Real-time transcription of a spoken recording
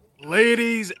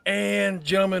Ladies and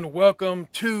gentlemen, welcome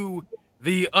to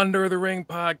the Under the Ring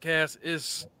podcast.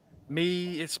 It's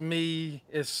me,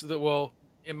 Mongl.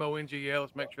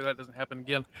 Let's make sure that doesn't happen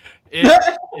again.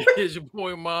 It is your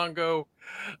boy Mongo.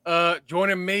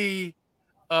 Joining me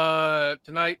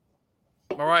tonight,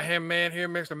 my right-hand man here,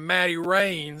 Mr. Matty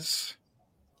Rains.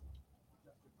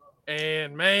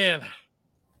 And man,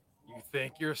 you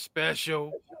think you're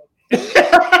special.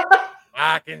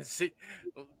 I can see.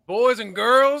 Boys and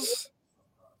girls,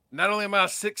 not only am I a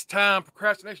 6-time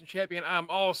procrastination champion, I'm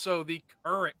also the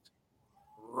current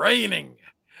reigning,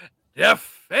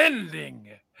 defending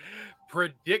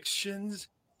predictions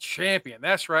champion.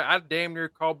 That's right. I damn near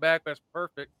called back. That's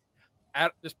perfect.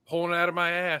 Just pulling it out of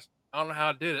my ass. I don't know how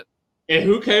I did it. And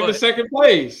who came in second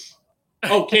place?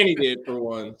 Oh, Kenny did for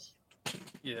once.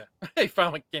 Yeah, he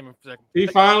finally came in second. He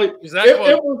finally.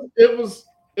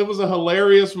 It was a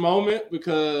hilarious moment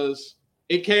because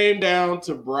it came down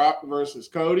to Brock versus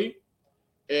Cody,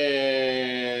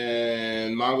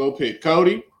 and Mongo picked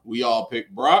Cody. We all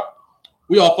picked Brock.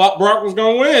 We all thought Brock was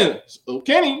going to win. So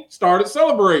Kenny started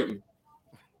celebrating,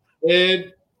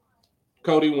 and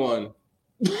Cody won.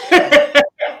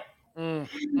 Well,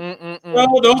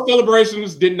 those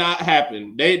celebrations did not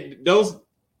happen. Those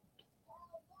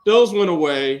went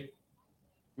away.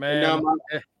 Man,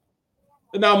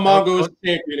 and now Mongo is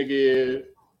champion again.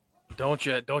 Don't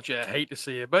you hate to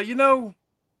see it? But you know,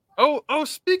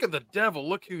 speak of the devil,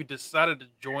 look who decided to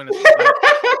join us.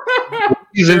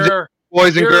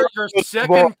 Boys and girls, your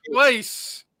second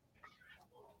place,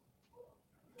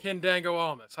 Ken Dango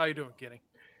Almas. How you doing, Kenny?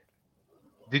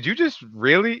 Did you just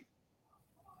really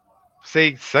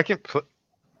say second place?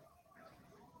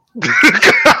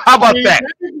 How about that?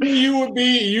 You would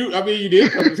be you. I mean, you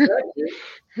did come to second.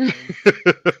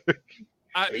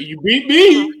 You beat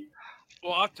me.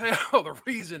 Well, I'll tell you the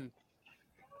reason.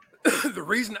 The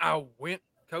reason I went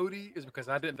Cody is because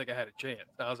I didn't think I had a chance.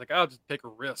 I was like, I'll just take a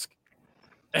risk,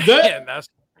 and that's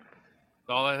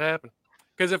all that happened.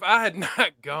 Because if I had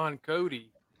not gone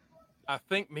Cody, I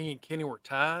think me and Kenny were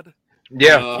tied.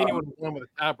 Yeah, Kenny would have won with the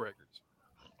tiebreakers.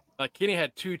 Like Kenny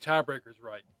had 2 tiebreakers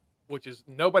right, which is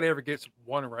nobody ever gets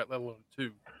 1 right, let alone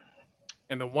 2.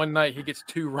 And the one night he gets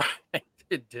 2 right,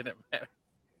 it didn't matter.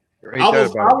 I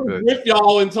was with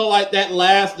y'all until like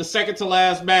the second to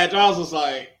last match. I was just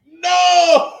like,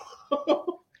 no.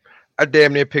 I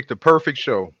damn near picked the perfect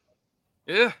show.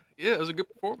 Yeah, it was a good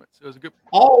performance.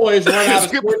 Always run out of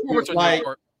switches. Like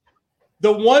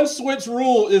the one switch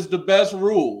rule is the best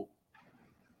rule.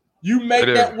 You make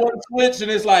that one switch,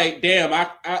 and it's like, damn,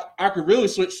 I could really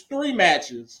switch 3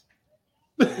 matches.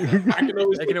 I can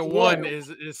only making it one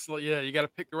is you got to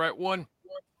pick the right one.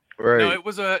 Right. No, it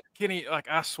was Kenny. Like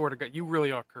I swear to God, you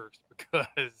really are cursed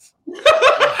because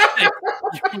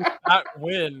you not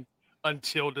win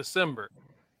until December,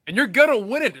 and you're gonna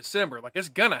win in December. Like it's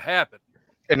gonna happen.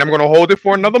 And I'm gonna hold it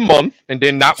for another month, and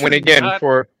then not win again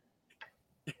for.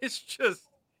 It's just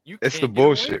you. It's the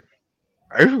bullshit.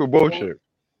 It's the bullshit.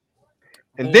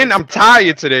 And then I'm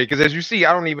tired today because, as you see,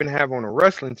 I don't even have on a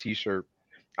wrestling T-shirt.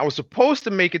 I was supposed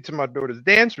to make it to my daughter's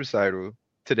dance recital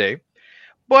today,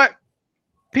 but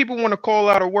people want to call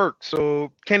out of work, so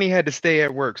Kenny had to stay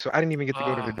at work, so I didn't even get to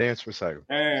go to the dance recital.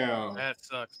 Damn, that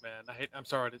sucks, man. I'm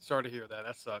sorry to hear that.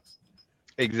 That sucks.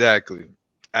 Exactly.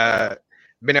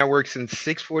 Been at work since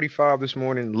 6:45 this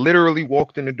morning. Literally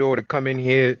walked in the door to come in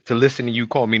here to listen to you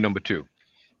call me number 2.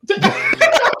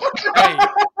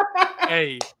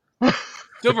 Hey,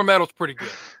 silver medal's pretty good.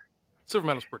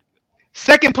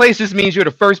 Second place just means you're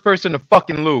the first person to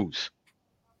fucking lose.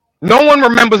 No one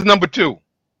remembers number 2.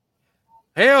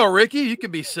 Hell, Ricky, you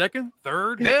could be second,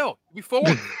 third. Hell, you be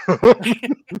fourth.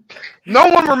 No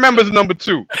one remembers number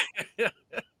 2.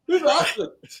 His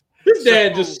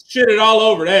dad just shitted all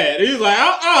over that. He's like,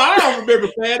 I don't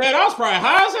remember saying that. I was probably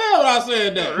high as hell when I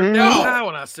said that. I was high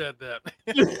when I said that.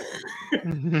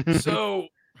 So,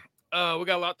 we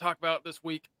got a lot to talk about this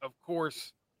week. Of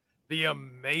course, the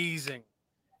amazing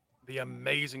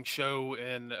show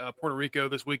in Puerto Rico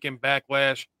this weekend,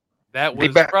 Backlash. That was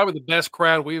probably the best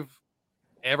crowd we've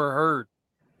ever heard.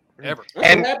 Ever.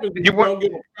 That's what happens when you don't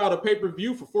get a crowd of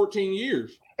pay-per-view for 14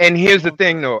 years. And here's the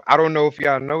thing, though. I don't know if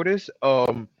y'all noticed.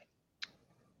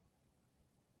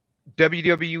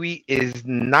 WWE is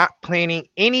not planning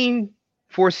any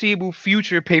foreseeable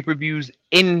future pay-per-views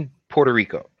in Puerto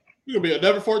Rico. It's going to be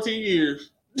another 14 years.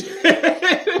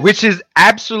 Which is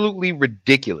absolutely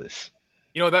ridiculous.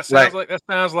 You know, that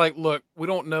sounds like, look, we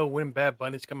don't know when Bad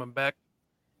Bunny's coming back.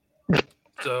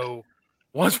 So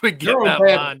once we get that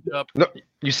lined up. No,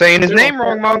 you're saying his name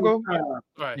wrong, Mongo.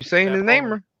 Right. You're saying his name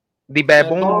wrong. The Bad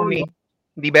Bunny.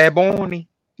 The Bad Bunny.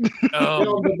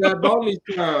 That Bunny's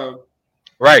time.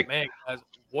 Right. Man, guys,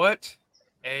 what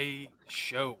a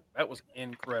show. That was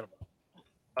incredible.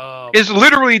 It's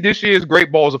literally this year's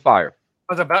Great Balls of Fire.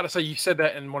 I was about to say, you said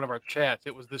that in one of our chats.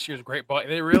 It was this year's Great Ball,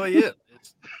 and it really is.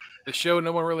 It's the show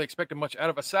no one really expected much out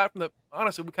of. Aside from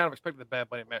honestly, we kind of expected the Bad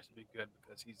Bunny match to be good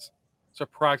because he's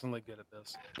surprisingly good at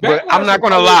this. But I'm not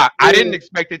gonna lie, I didn't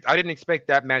expect it. I didn't expect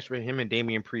that match with him and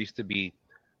Damian Priest to be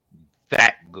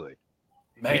that good.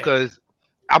 Man. Because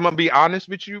I'm gonna be honest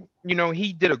with you. You know,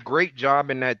 he did a great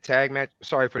job in that tag match.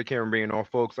 Sorry for the camera being off,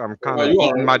 folks. I'm kind of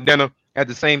eating my dinner at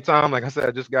the same time. Like I said,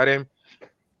 I just got in.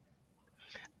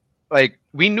 Like,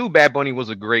 we knew Bad Bunny was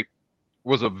a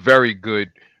very good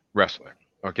wrestler.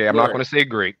 Okay, I'm not going to say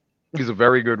great. He's a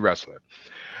very good wrestler.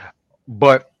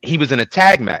 But he was in a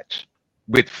tag match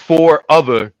with three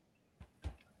other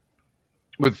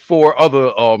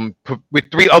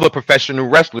professional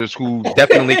wrestlers who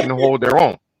definitely can hold their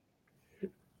own.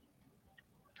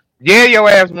 Yeah, your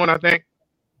ass won, I think.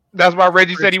 That's why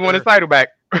Reggie said he won his title back.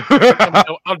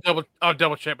 I'll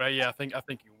double check, but yeah, I think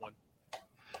you won.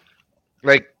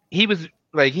 He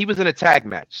was in a tag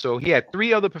match, so he had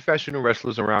three other professional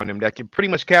wrestlers around him that could pretty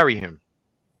much carry him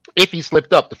if he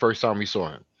slipped up the first time we saw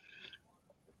him.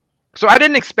 So I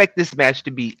didn't expect this match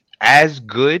to be as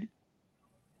good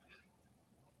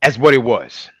as what it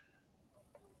was.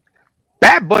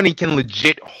 Bad Bunny can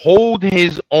legit hold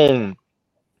his own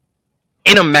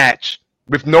in a match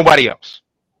with nobody else.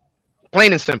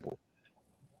 Plain and simple.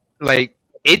 Like,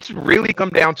 it's really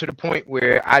come down to the point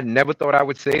where I never thought I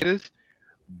would say this.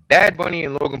 Bad Bunny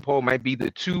and Logan Paul might be the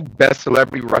two best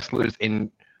celebrities in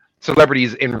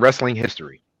wrestling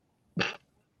history,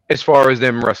 as far as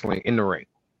them wrestling in the ring.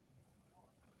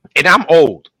 And I'm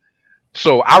old,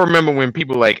 so I remember when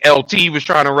people like LT was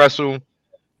trying to wrestle,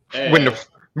 when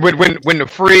the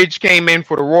Fridge came in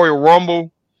for the Royal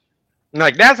Rumble.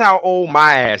 Like, that's how old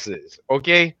my ass is.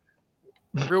 Okay.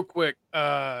 Real quick,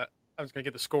 I was gonna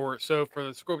get the score. So for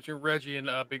the score between Reggie and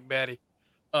Big Baddie.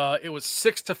 It was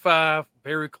 6-5,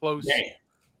 very close. Damn.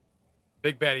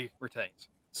 Big Baddie retains.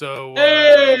 So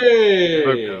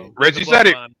Reggie said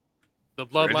it. The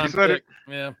bloodline pick.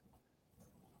 Yeah.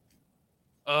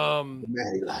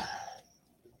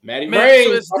 Matty man, Ray.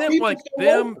 So it's them like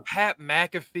them, Pat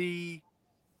McAfee.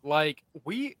 Like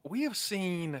we have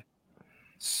seen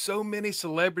so many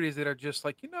celebrities that are just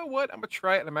like, you know what? I'm gonna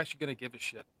try it and I'm actually gonna give a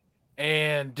shit.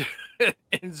 And it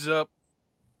ends up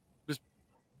just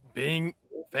being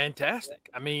fantastic.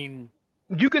 I mean,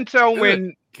 you can tell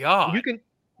when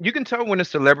you can tell when a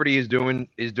celebrity is doing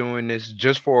this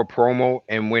just for a promo,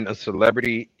 and when a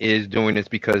celebrity is doing this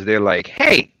because they're like,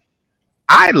 hey,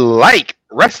 I like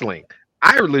wrestling.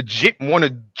 I legit want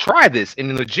to try this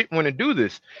and legit want to do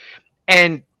this.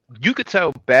 And you could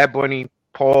tell Bad Bunny,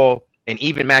 Paul, and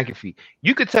even McAfee,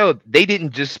 you could tell they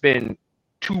didn't just spend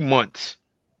 2 months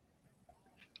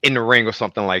in the ring or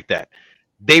something like that.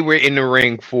 They were in the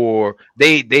ring for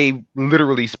they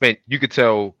literally spent, you could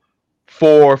tell,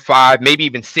 4, 5, maybe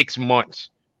even 6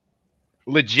 months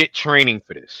legit training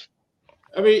for this.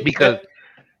 I mean,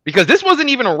 because this wasn't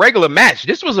even a regular match.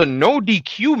 This was a no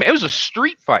DQ match. It was a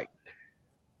street fight.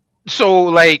 So,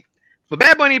 like, for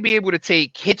Bad Bunny to be able to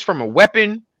take hits from a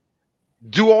weapon,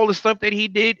 do all the stuff that he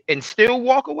did, and still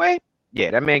walk away,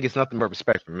 yeah, that man gets nothing but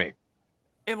respect from me.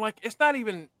 And like, it's not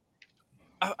even.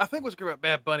 I think what's great about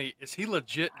Bad Bunny is he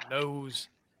legit knows,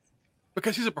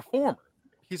 because he's a performer.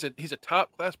 He's a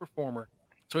top class performer,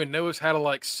 so he knows how to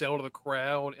like sell to the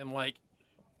crowd, and like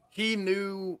he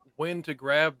knew when to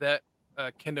grab that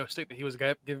kendo stick that he was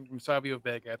giving from Savio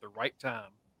Vega at the right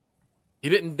time. He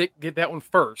didn't get that one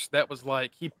first. That was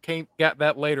like he got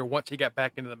that later once he got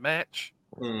back into the match.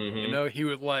 Mm-hmm. You know, he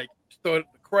would like throw it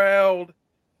at the crowd.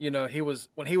 You know,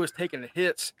 when he was taking the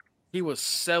hits, he was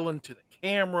selling to the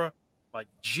camera. Like,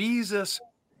 Jesus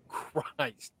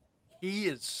Christ, he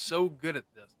is so good at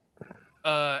this.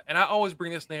 And I always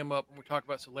bring this name up when we talk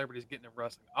about celebrities getting in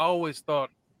wrestling. I always thought,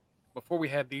 before we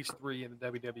had these three in the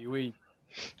WWE,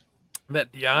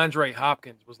 that DeAndre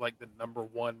Hopkins was like the number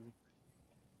one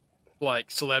like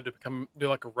celeb to do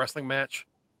like a wrestling match.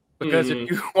 Because if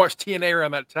you watch TNA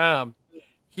around that time,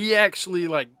 he actually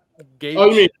like gave. Oh,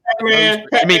 you mean Pac-Man?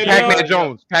 I mean Pac-Man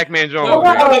Jones. Pac-Man Jones.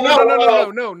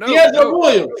 No. D'Angelo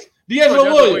Williams.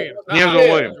 D'Angelo Williams.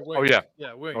 Oh yeah.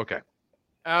 Yeah, Williams. Okay.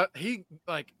 He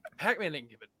like Pac-Man didn't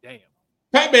give a damn.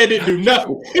 Pac-Man didn't do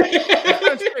nothing.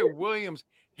 Williams,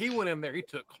 he went in there. He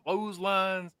took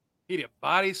clotheslines. He did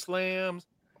body slams.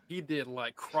 He did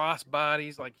like cross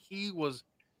bodies. Like, he was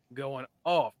going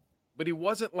off, but he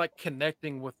wasn't like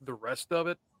connecting with the rest of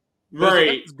it.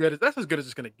 Right. That's as good as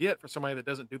it's going to get for somebody that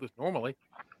doesn't do this normally.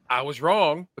 I was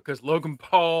wrong because Logan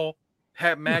Paul,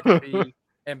 Pat McAfee,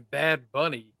 and Bad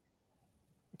Bunny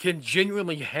can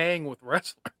genuinely hang with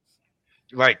wrestlers.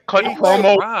 Like cut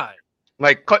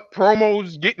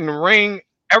promos, get in the ring,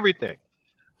 everything.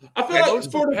 I feel like the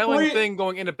most compelling thing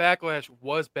going into Backlash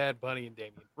was Bad Bunny and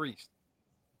Damian Priest.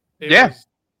 It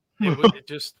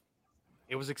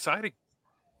was exciting.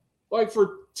 Like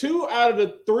for 2 out of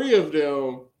the 3 of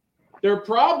them, they're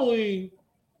probably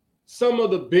some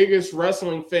of the biggest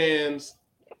wrestling fans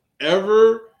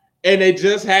ever, and they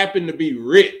just happen to be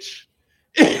rich.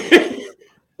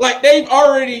 Like Pat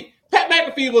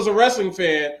McAfee was a wrestling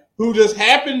fan who just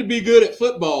happened to be good at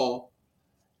football.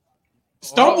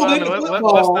 Stumbled into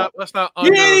football. Let's not he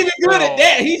ain't even good at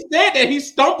that. He said that he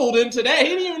stumbled into that. He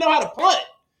didn't even know how to punt.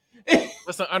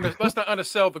 let's not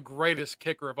undersell the greatest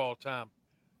kicker of all time.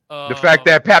 The fact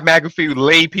that Pat McAfee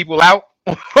laid people out.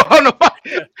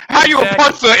 How you a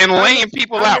punter and laying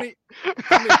people out?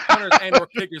 How many punters and/or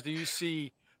kickers do you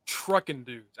see trucking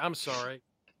dudes? I'm sorry.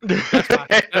 That's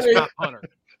my punter.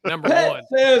 Number Pat one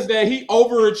says that he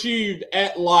overachieved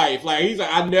at life. Like he's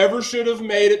like, I never should have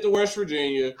made it to West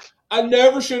Virginia. I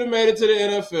never should have made it to the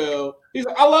NFL. He's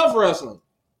like, I love wrestling.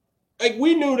 Like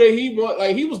we knew that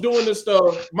he was doing this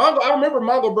stuff. I remember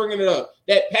Mongo bringing it up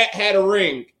that Pat had a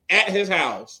ring at his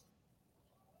house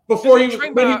before he was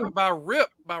trained by Rip.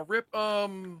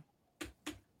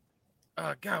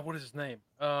 God, what is his name?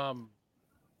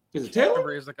 Is it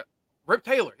Taylor? Is like Rip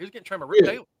Taylor. He was getting trained by Rip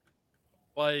Taylor.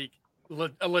 Like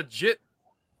a legit,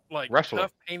 like wrestler.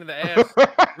 Tough pain in the ass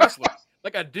wrestler.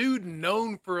 Like a dude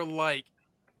known for like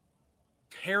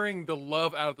tearing the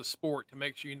love out of the sport to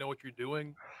make sure you know what you're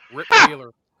doing. Rip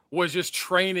Taylor was just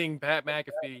training Pat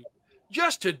McAfee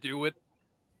just to do it.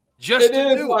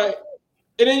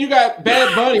 And then you got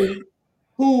Bad Bunny,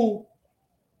 who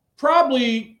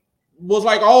probably was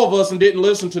like all of us and didn't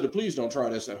listen to the Please Don't Try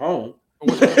This at Home.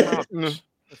 Let's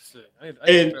see.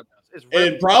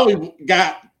 And probably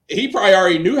he probably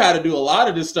already knew how to do a lot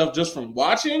of this stuff just from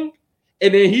watching,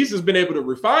 and then he's just been able to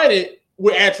refine it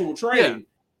with actual training. Yeah.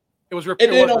 It was Rip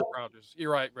Rogers.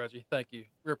 You're right, Reggie. Thank you.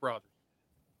 Rip Rogers.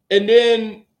 And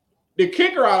then the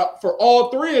kicker out for all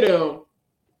 3 of them,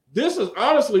 this is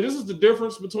the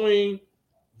difference between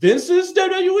Vince's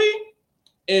WWE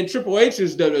and Triple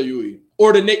H's WWE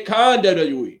or the Nick Khan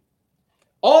WWE.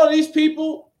 All of these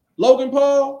people, Logan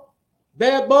Paul,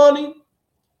 Bad Bunny,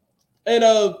 and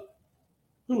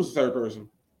who was the third person?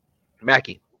 Pat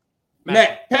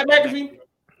McAfee.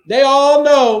 They all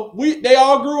know. They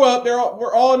all grew up.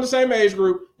 We're all in the same age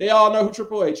group. They all know who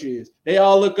Triple H is. They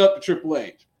all look up to Triple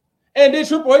H. And then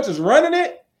Triple H is running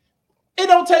it. It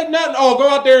don't take nothing. Oh, go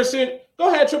out there and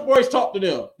go ahead, Triple H, talk to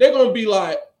them. They're gonna be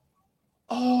like,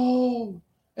 oh,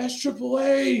 that's Triple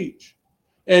H.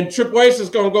 And Triple H is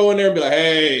gonna go in there and be like,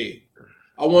 hey,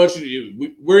 I want you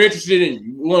to. We're interested in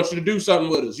you. We want you to do something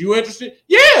with us. You interested?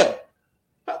 Yeah.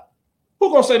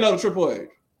 Who gonna say no to Triple H?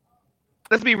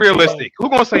 Let's be realistic. Who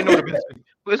gonna say no to Vince?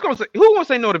 Who gonna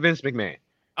say no to Vince McMahon?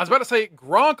 I was about to say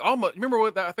Gronk. Almost. Remember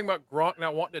what I think about Gronk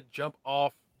not wanting to jump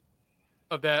off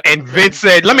of that. And Vince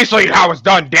said, "Let me show you how it's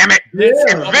done. Damn it!"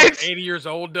 Yeah. Vince, 80 years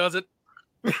old, does it?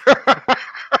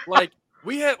 Like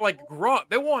we had like Gronk.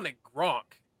 They wanted Gronk,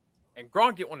 and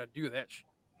Gronk didn't want to do that shit.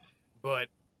 But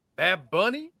Bad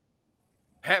Bunny,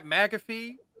 Pat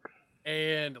McAfee,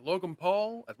 and Logan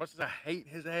Paul. As much as I hate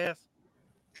his ass,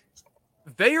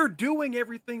 they are doing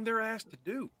everything they're asked to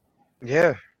do.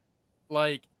 Yeah.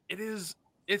 Like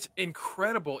it's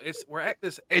incredible. We're at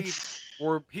this age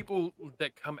where people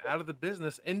that come out of the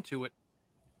business into it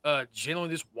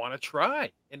genuinely just want to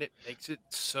try. And it makes it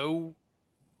so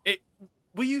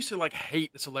we used to like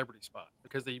hate the celebrity spot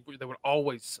because they would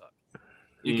always suck.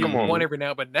 You get one every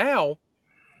now, but now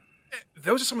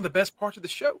those are some of the best parts of the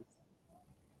show.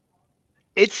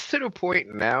 It's to the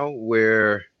point now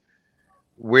where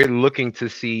we're looking to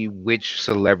see which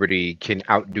celebrity can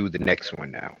outdo the next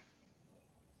one now.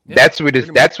 Yeah, that's what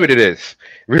it is.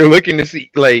 We're looking to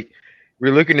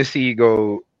see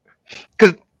go,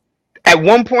 because at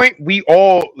one point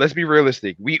let's be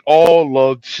realistic, we all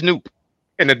loved Snoop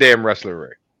in the damn wrestler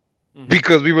ring.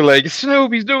 Because we were like,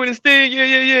 Snoop, he's doing his thing,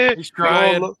 yeah. He's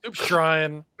trying. Snoop's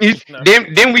trying.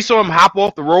 Then we saw him hop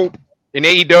off the rope in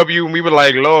AEW, and we were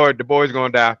like, Lord, the boy's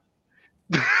gonna die.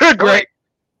 Great.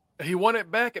 He won it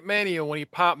back at Mania when he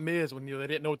popped Miz when they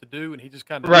didn't know what to do, and he just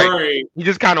kind of He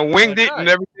just kind of winged it and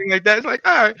everything like that. It's like,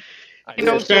 all right,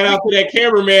 shout out to that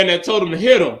cameraman that told him to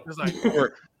hit him. It's like,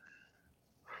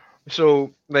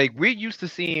 so like we're used to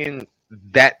seeing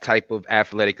that type of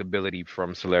athletic ability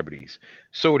from celebrities.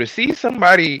 So to see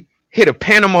somebody hit a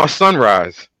Panama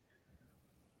Sunrise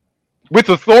with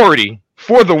authority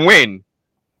for the win,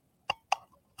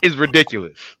 is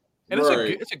ridiculous. And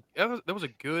that was a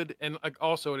good, and like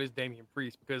also it is Damian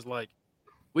Priest because like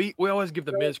we always give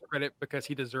the Miz credit because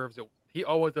he deserves it. He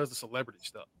always does the celebrity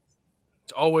stuff.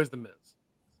 It's always the Miz.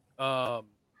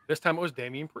 This time it was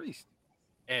Damian Priest,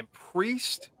 and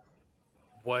Priest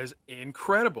was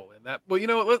incredible in that. Well, you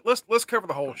know, let's cover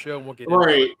the whole show and we'll get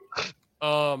into it.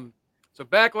 So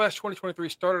Backlash 2023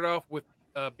 started off with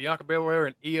Bianca Belair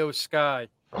and Io Sky.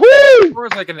 As far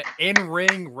as like an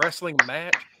in-ring wrestling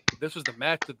match, this was the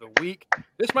match of the week.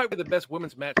 This might be the best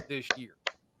women's match this year.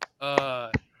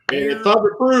 It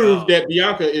further proves that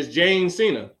Bianca is Jane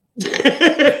Cena.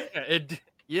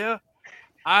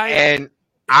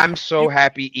 I'm so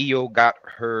happy Io got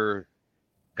her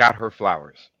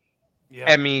flowers. Yeah.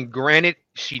 I mean, granted,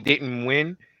 she didn't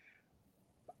win.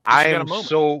 I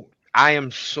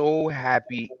am so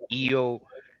happy Io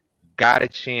got a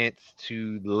chance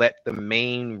to let the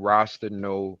main roster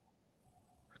know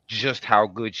just how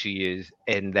good she is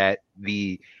and that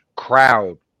the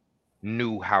crowd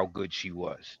knew how good she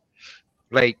was.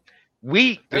 Like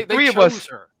the three of us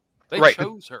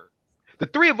chose her. The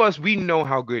three of us, we know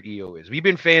how good Io is. We've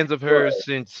been fans of hers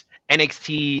since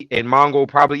NXT and Mongo,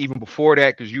 probably even before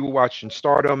that, because you were watching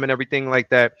Stardom and everything like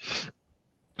that.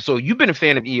 So you've been a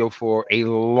fan of Io for a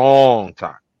long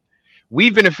time.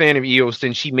 We've been a fan of Io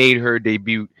since she made her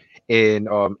debut in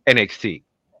NXT.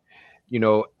 You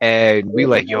know, and we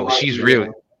like, yo, she's really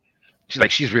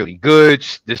good,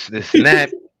 this and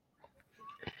that.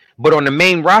 But on the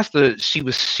main roster,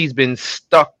 she's been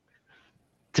stuck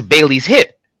to Bayley's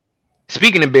hip.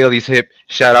 Speaking of Bayley's hip,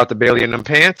 shout out to Bayley in them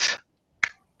pants.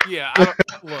 Yeah, I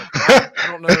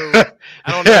don't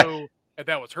know if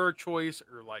that was her choice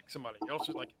or like somebody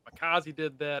else's, like Makazi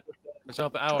did that or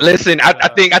something. Listen, I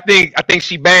think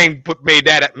she made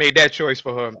that choice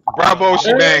for her. Bravo,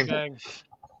 she banged.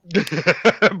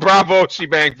 Bravo, she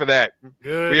banged for that.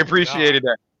 Good. We appreciated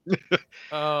that.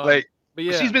 But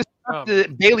yeah, she's been stuck to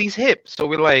Bayley's hip, so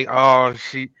we're like, oh,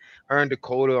 her and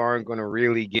Dakota aren't gonna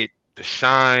really get the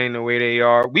shine the way they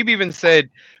are. We've even said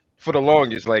for the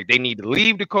longest, like, they need to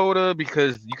leave Dakota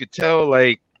because you could tell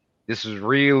like this is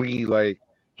really like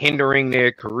hindering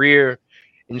their career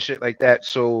and shit like that.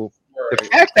 So the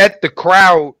fact that the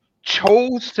crowd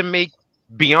chose to make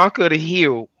Bianca the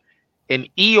heel and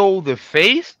Io the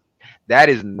face, that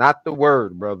is not the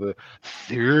word, brother.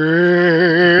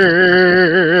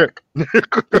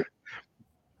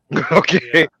 Okay.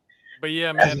 Yeah. But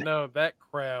yeah, man, no, that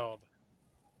crowd,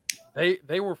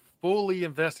 they were fully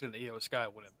invested in Io Sky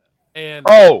winning that. And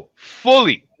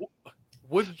fully.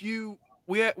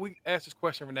 We ask this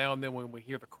question every now and then when we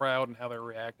hear the crowd and how they're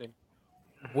reacting.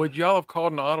 Would y'all have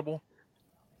called an audible?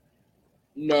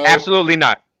 No. Absolutely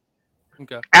not.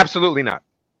 Okay. Absolutely not.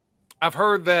 I've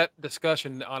heard that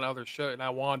discussion on other shows, and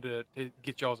I wanted to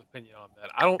get y'all's opinion on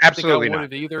that. I don't think I would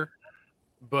have either,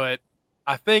 but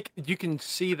I think you can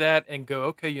see that and go,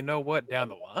 okay, you know what? Down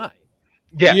the line,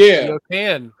 you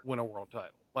can win a world title.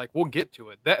 Like, we'll get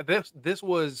to it. This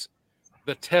was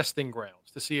the testing grounds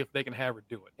to see if they can have her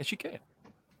do it, and she can.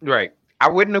 Right. I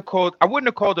wouldn't have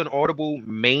called an audible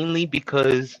mainly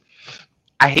because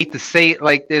I hate to say it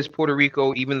like this, Puerto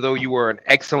Rico. Even though you were an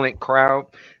excellent crowd,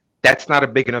 that's not a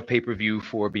big enough pay-per-view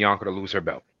for Bianca to lose her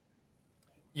belt.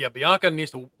 Yeah, Bianca needs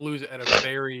to lose it at a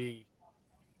very.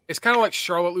 It's kind of like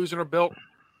Charlotte losing her belt.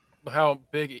 How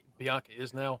big Bianca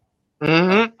is now.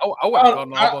 Mm-hmm. I wouldn't have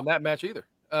gone audible in that match either.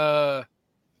 I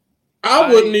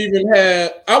wouldn't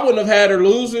have had her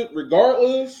lose it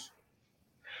regardless.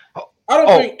 I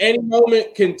don't think any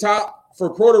moment can top for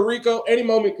Puerto Rico. Any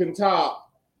moment can top.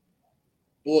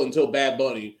 Well, until Bad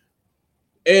Bunny,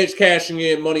 Edge cashing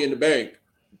in Money in the Bank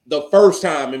the first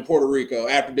time in Puerto Rico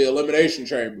after the Elimination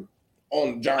Chamber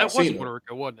on John Cena. That was Puerto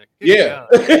Rico, wasn't it? Yeah.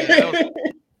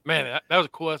 That was a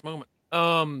cool ass moment.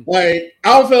 Like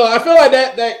I feel like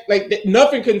that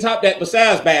nothing can top that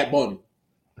besides Bad Bunny.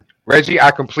 Reggie,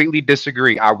 I completely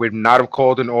disagree. I would not have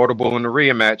called an audible in the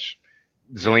Rhea match.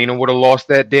 Zelina would have lost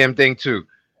that damn thing too.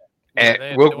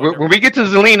 And when we get to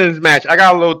Zelina's match, I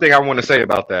got a little thing I want to say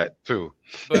about that too.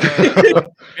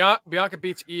 But Bianca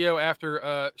beats Io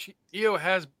after Io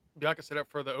has Bianca set up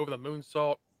for the over the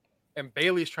moonsault, and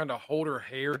Bayley's trying to hold her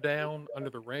hair down under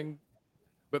the ring,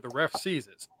 but the ref sees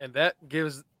it, and that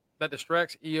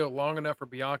distracts Io long enough for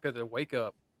Bianca to wake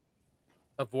up,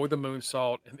 avoid the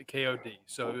moonsault and the KOD.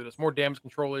 So there's more damage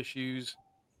control issues.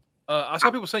 I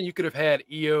saw people saying you could have had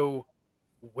Io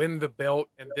win the belt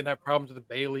and then have problems with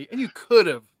the Bayley, and you could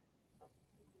have,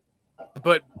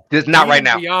 but it's not right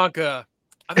now. Bianca,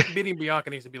 I think beating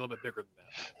Bianca needs to be a little bit bigger than that.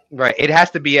 Right, it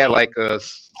has to be at like a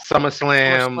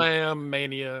SummerSlam,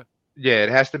 Mania. Yeah, it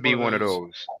has to be one of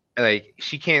those. Like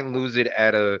she can't lose it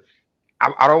at a.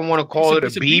 I don't want to call it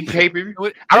a B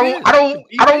pay-per-view. I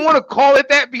don't want to call it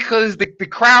that because the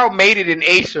crowd made it an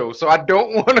A show, so I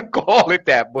don't want to call it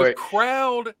that. But the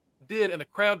crowd did, and the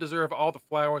crowd deserve all the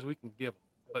flowers we can give them.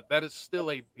 But that is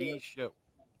still a B show.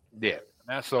 Yeah,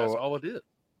 that's all it is.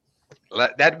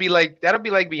 That'll be like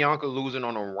Bianca losing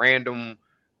on a random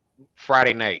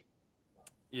Friday night.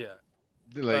 Yeah,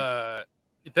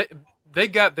 they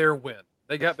got their win.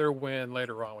 They got their win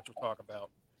later on, which we'll talk about.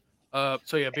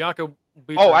 So yeah, Bianca.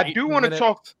 I do want to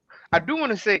talk. I do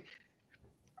want to say,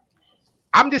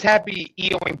 I'm just happy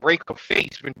Io ain't break her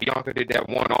face when Bianca did that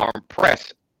one arm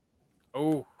press.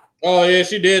 Oh yeah,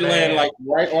 she did land like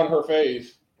right on her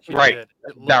face. Right,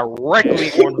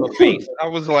 directly on her face. I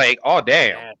was like, oh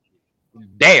damn.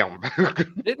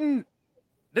 Didn't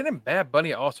Bad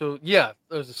Bunny also? Yeah,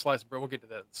 there was a sliced bread. We'll get to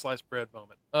that sliced bread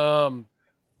moment.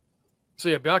 So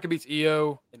yeah, Bianca beats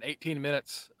Io in 18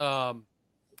 minutes.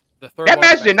 The third that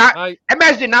match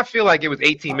did not feel like it was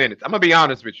 18 minutes. I'm gonna be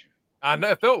honest with you. I know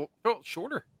it felt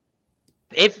shorter.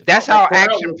 If that's how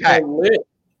action packed.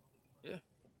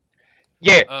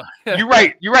 Yeah. You're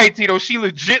right, Tito. She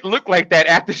legit looked like that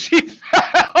after she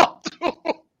fell.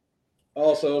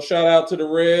 Also, shout out to the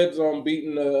Reds on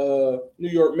beating the New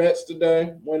York Mets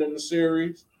today, winning the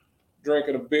series,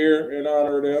 drinking a beer in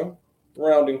honor of them,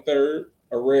 rounding third,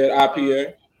 a red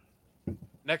IPA.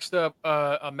 Next up,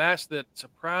 a match that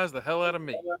surprised the hell out of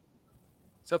me.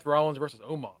 Seth Rollins versus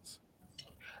Omos.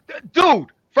 Dude,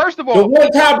 first of all, the one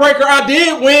tiebreaker I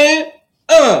did win.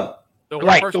 The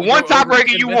one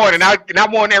tiebreaker you won, and I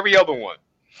won every other one.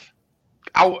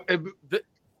 I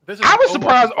was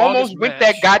surprised Omos went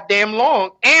that goddamn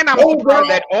long, and I'm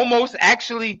surprised that Omos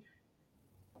actually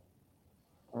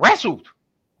wrestled.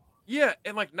 Yeah,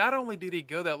 and like not only did he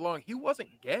go that long, he wasn't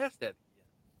gassed at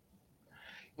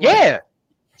the end. Yeah.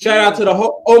 Shout out to the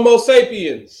Homo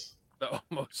sapiens.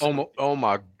 Oh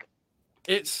my!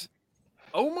 It's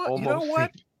Omos.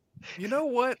 You know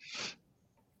what?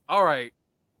 All right,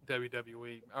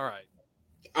 WWE. All right.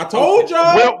 I told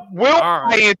y'all. We'll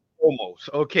buy into Omos.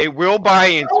 Okay, we'll buy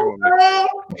into him.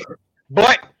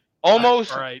 But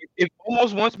Omos, if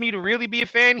Omos wants me to really be a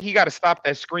fan, he got to stop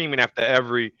that screaming after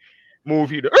every move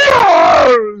he does.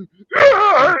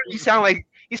 He sound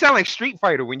like Street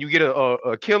Fighter when you get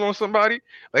a kill on somebody,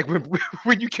 like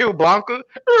when you kill Blanca.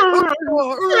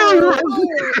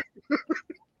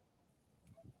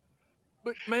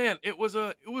 But man, it was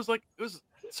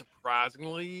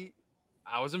surprisingly,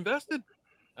 I was invested,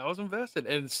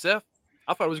 and Seth,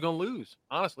 I thought he was going to lose.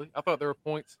 Honestly, I thought there were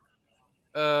points.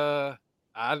 I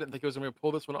didn't think he was going to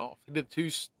pull this one off. He did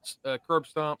 2 curb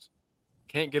stomps,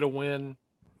 can't get a win.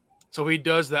 So he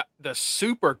does the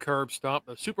super curb stomp,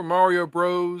 the Super Mario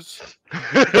Bros.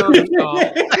 Curb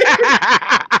stomp.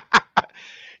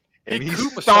 And he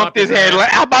stomped his head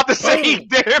like I'm about to say he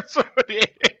did.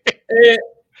 And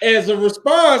as a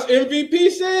response,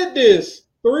 MVP said this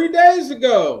 3 days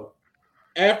ago.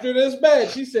 After this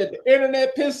match, he said the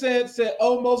internet pissant said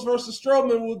Omos versus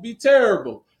Strowman would be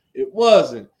terrible. It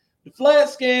wasn't. The flat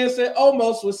scan said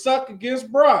Omos would suck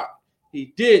against Brock.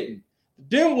 He didn't.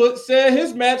 Denwood said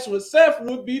his match with Seth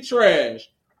would be trash.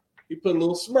 He put a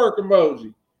little smirk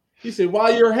emoji. He said,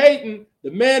 while you're hating,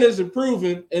 the man is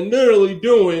improving and literally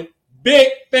doing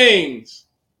big things.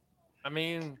 I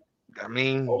mean,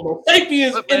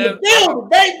 sapiens in the building,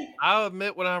 baby. I'll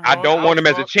admit when I'm wrong. I don't want him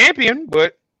as a champion,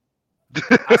 but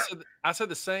I said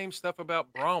the same stuff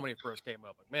about Braun when he first came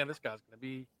up. Like, man, this guy's going to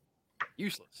be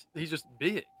useless. He's just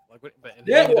big.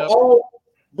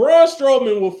 Braun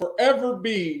Strowman will forever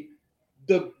be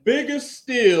the biggest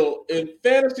steal in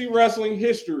fantasy wrestling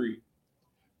history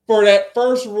for that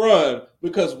first run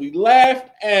because we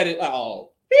laughed at it. Oh,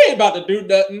 he ain't about to do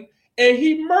nothing, and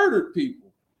he murdered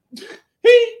people.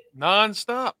 He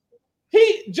nonstop.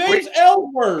 James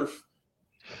Ellsworth.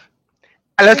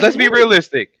 Let's be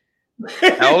realistic.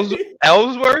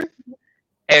 Ellsworth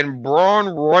and Braun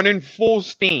running full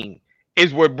steam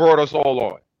is what brought us all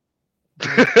on.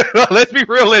 Let's be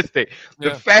realistic. Yeah.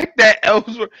 The fact that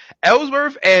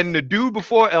Ellsworth and the dude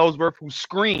before Ellsworth who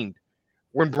screamed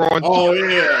when Braun. Oh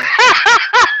yeah.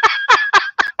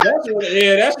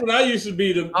 That's when I used to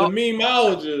be the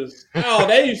memeologist. Oh,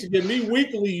 they used to give me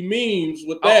weekly memes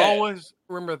with that. I always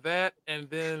remember that, and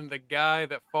then the guy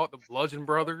that fought the Bludgeon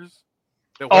Brothers.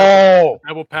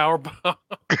 Double power bomb.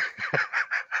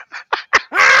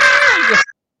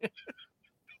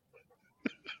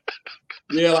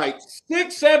 Yeah, like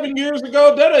 6-7 years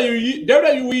ago,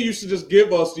 WWE used to just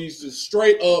give us these just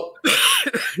straight up,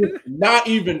 not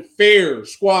even fair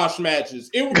squash matches.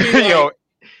 It would be like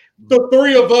the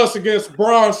 3 of us against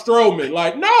Braun Strowman.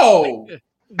 Like, no,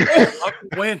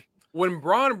 When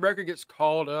Braun Breaker gets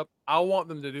called up, I want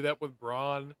them to do that with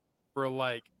Braun for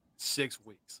like 6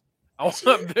 weeks. I want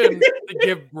them to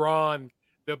give Braun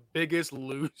the biggest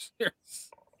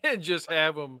losers and just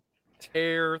have him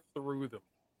tear through them.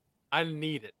 I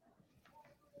need it.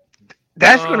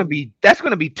 That's gonna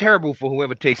be terrible for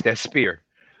whoever takes that spear.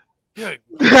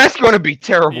 That's gonna be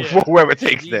terrible for whoever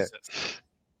takes that.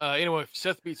 Anyway,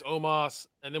 Seth beats Omos,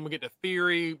 and then we get to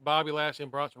Theory, Bobby Lashley,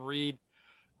 and Bronson Reed.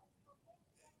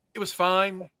 It was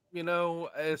fine, we knew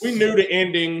the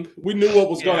ending. We knew what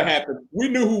was going to happen. We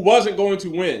knew who wasn't going to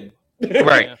win.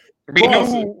 Right.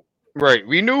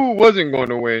 We knew who wasn't going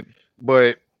to win,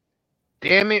 but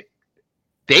damn it,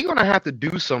 they're gonna have to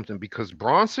do something because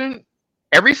Bronson,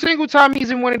 every single time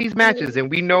he's in one of these matches, and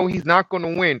we know he's not going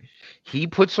to win, he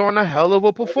puts on a hell of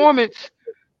a performance.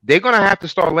 They're gonna have to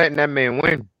start letting that man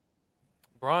win.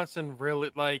 Bronson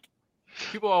really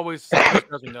people always say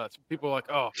he nuts. People are like,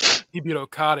 oh, he beat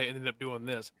Okada and ended up doing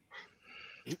this.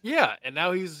 Yeah, and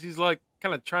now he's like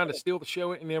kind of trying to steal the show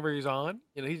whenever he's on.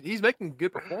 He's making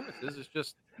good performances. It's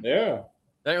just that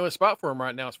only spot for him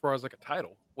right now as far as like a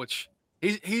title, which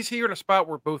he's here in a spot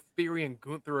where both Theory and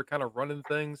Gunther are kind of running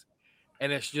things,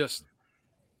 and it's just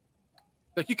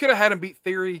like you could have had him beat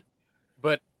Theory,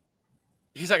 but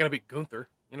he's not gonna beat Gunther,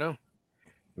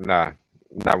 Nah,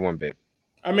 not one bit.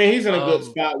 I mean, he's in a good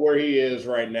spot where he is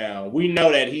right now. We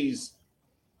know that he's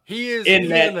in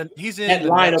that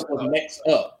lineup of next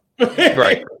up.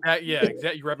 Right. Yeah,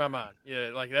 exactly. You read my mind.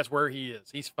 Yeah, like that's where he is.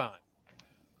 He's fine.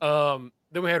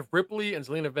 Then we had Ripley and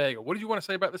Zelina Vega. What did you want to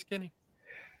say about this, Kenny?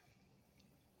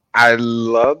 I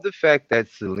love the fact that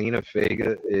Zelina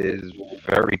Vega is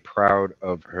very proud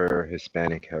of her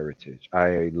Hispanic heritage.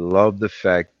 I love the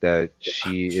fact that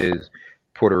she is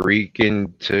Puerto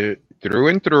Rican through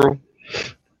and through.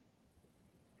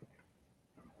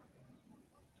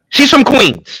 She's from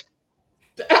Queens.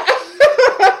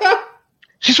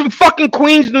 She's from fucking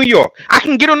Queens, New York. I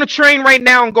can get on the train right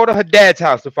now and go to her dad's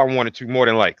house if I wanted to, more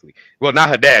than likely. Well, not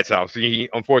her dad's house.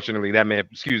 Unfortunately, that man,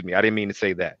 excuse me, I didn't mean to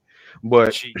say that.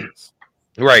 But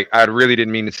right, I really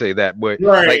didn't mean to say that. But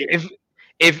like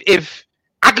if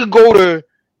I could go to,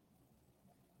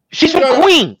 she's from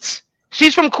Queens.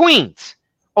 She's from Queens.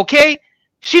 Okay?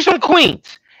 She's from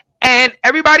Queens. And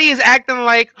everybody is acting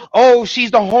like, oh, she's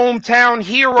the hometown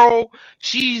hero.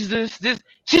 She's this.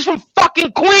 She's from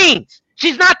fucking Queens.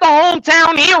 She's not the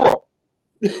hometown hero.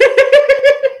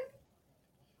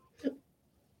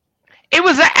 It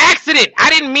was an accident.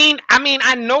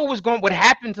 I know what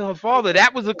happened to her father.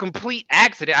 That was a complete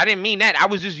accident. I didn't mean that. I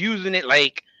was just using it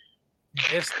like.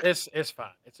 It's fine.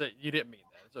 You didn't mean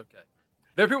that. It's okay.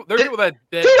 There are people that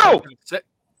Tito.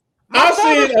 My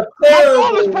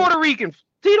father's Puerto Rican.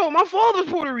 Tito, my father's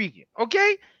Puerto Rican.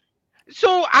 Okay.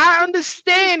 So I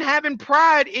understand having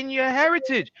pride in your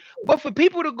heritage, but for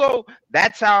people to go,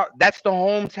 that's the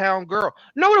hometown girl.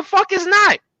 No, the fuck is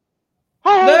not.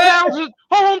 Her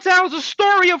hometown's a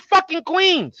story of fucking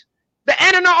Queens. The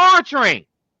N and the R train.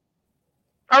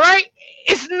 All right?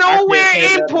 It's nowhere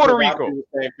in Puerto Rico. The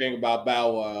same thing about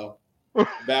Bow Wow.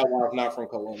 Bow Wow's not from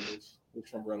Columbus. He's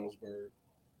from Reynoldsburg.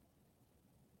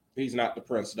 He's not the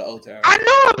prince of the O-Town. I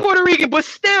know I'm Puerto Rican, but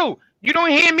still, you don't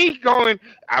hear me going,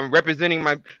 I'm representing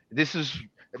I'm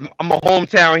a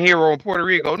hometown hero in Puerto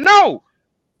Rico. No.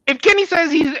 If Kenny says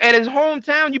he's at his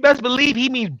hometown, you best believe he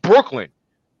means Brooklyn.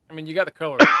 I mean, you got the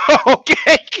colors.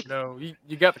 Okay.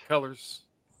 You got the colors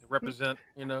to represent,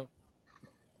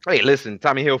 Hey, listen,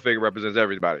 Tommy Hilfiger represents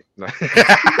everybody.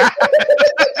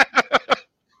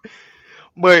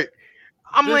 But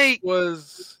I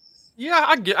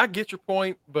get your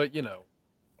point, but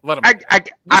let him.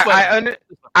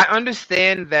 I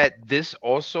understand that this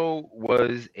also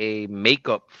was a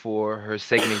makeup for her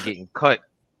segment getting cut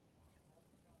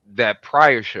that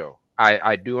prior show.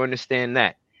 I do understand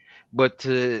that. But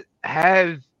to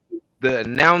have the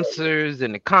announcers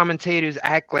and the commentators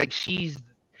act like she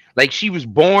was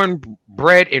born,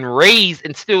 bred, and raised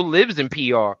and still lives in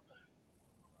PR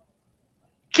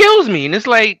kills me. And it's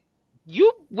like,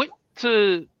 you went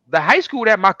to the high school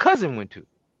that my cousin went to.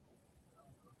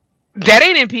 That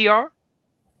ain't in PR.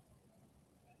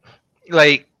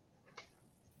 Like,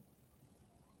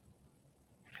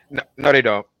 no, they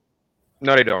don't.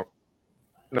 No, they don't.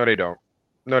 No, they don't.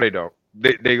 No, they don't.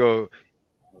 They go,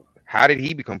 how did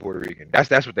he become Puerto Rican?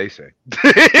 That's what they say.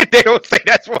 They don't say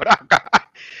that's what I got.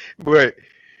 But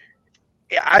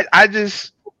I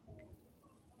just,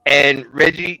 and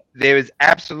Reggie, there is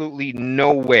absolutely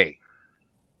no way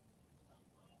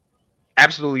I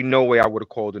would have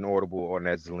called an audible on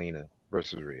that Zelina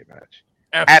versus Rhea match.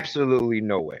 Absolutely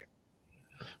no way.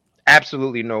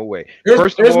 Absolutely no way.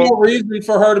 There's no reason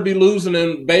for her to be losing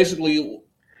in basically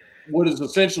what is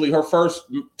essentially her first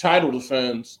title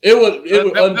defense. It would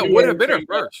have been her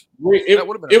first. It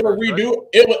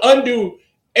would undo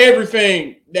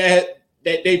everything that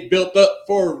they built up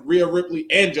for Rhea Ripley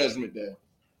and Judgment Day.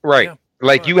 Right. Yeah.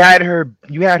 Like you had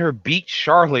her beat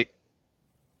Charlotte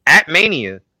at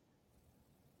Mania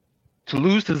to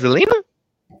lose to Zelina?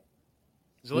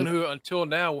 Zelina, who until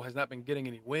now has not been getting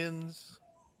any wins.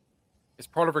 Is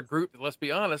part of a group that, let's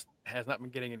be honest, has not been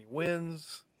getting any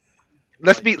wins.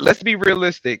 Let's be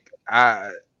realistic.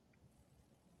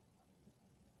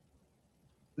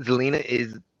 Zelina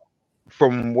is,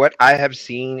 from what I have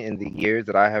seen in the years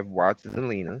that I have watched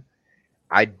Zelina,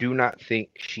 I do not think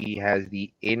she has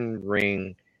the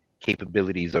in-ring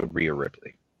capabilities of Rhea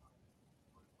Ripley.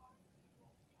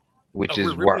 Which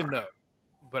is Ripley, no.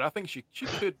 But I think she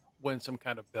could win some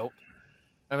kind of belt.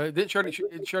 I mean, didn't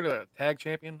Shirley a tag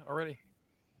champion already?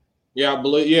 Yeah, I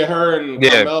believe. Yeah, her and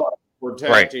Carmella were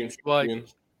tag team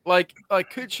champions. Like,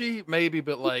 could she maybe?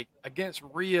 But like against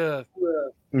Rhea,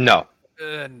 no.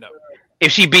 No.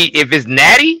 If it's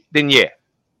Natty, then yeah.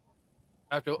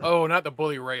 Not the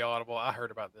Bully Ray audible. I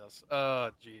heard about this.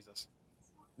 Jesus.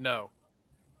 No,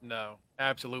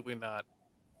 absolutely not.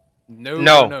 No.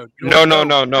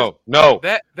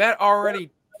 That already.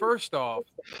 First off,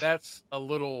 that's a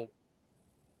little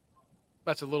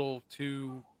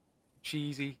too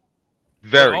cheesy.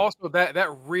 Very. But also,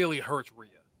 that really hurts Rhea.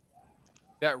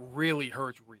 That really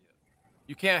hurts Rhea.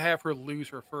 You can't have her lose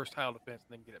her first title defense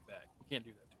and then get it back. You can't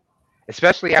do that.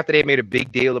 Especially after they made a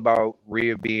big deal about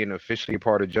Rhea being officially a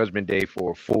part of Judgment Day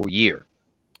for a full year.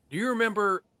 Do you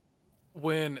remember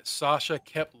when Sasha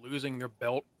kept losing her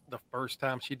belt the first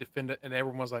time she defended, and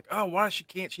everyone was like, "Oh, why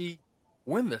can't she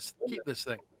win this? Keep this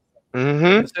thing."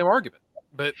 Mm-hmm. The same argument,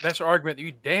 but that's an argument that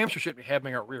you damn sure shouldn't be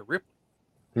having at Rhea Ripley.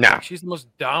 Nah, she's the most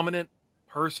dominant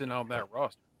person on that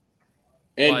roster.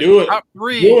 And doing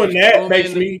that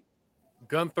makes me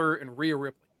Gunther and Rhea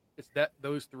Ripley. It's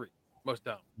those three most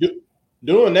dominant.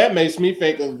 Doing that makes me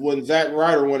think of when Zack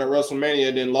Ryder won at WrestleMania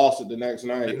and then lost it the next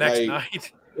night. The next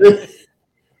night.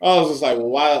 I was just like, well,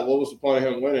 why? What was the point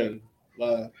of him winning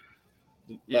last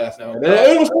night?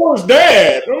 It was for his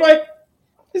dad. I'm like,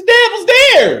 his dad was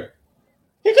there.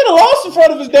 He could have lost in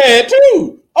front of his dad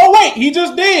too. Oh wait, he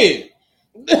just did.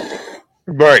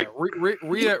 Right.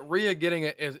 Rhea getting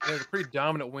it is a pretty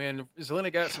dominant win.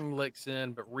 Zelina got some licks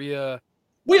in, but Rhea.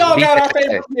 We all got our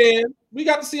favorite pin. We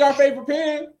got to see our favorite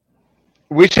pin.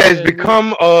 Which has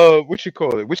become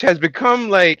which has become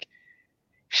like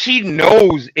she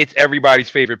knows it's everybody's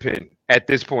favorite pin at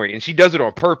this point, and she does it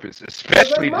on purpose,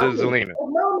 especially to Zelina.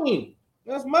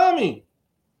 That's mommy.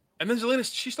 And then Zelina,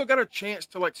 she still got her chance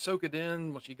to like soak it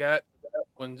in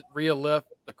when Rhea left.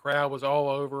 The crowd was all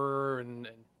over and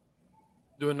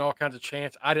doing all kinds of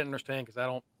chants. I didn't understand because I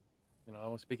don't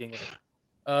speak English.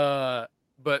 But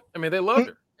I mean, they loved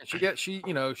her, and she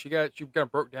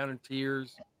got broke down in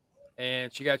tears.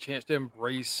 And she got a chance to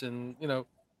embrace, and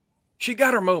she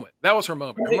got her moment. That was her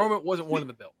moment. Her moment wasn't winning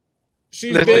the belt.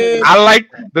 I like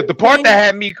the part that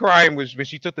had me crying was when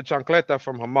she took the chancleta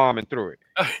from her mom and threw it.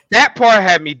 That part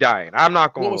had me dying. I'm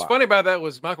not going to lie. What was funny about that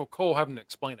was Michael Cole having to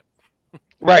explain it.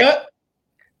 Right.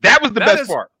 That was the best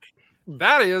part.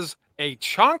 That is a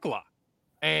chancla,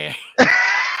 and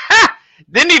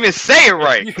didn't even say it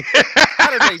right.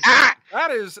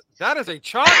 That is a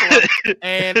chocolate,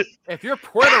 and if you're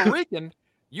Puerto Rican,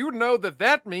 you know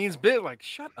that means bit like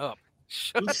shut up.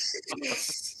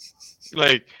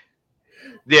 Like,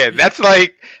 yeah, that's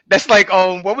like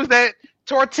what was that?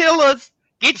 Tortillas,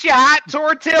 get your hot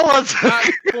tortillas.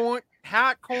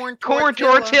 Hot corn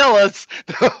tortillas.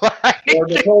 Or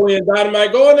Napoleon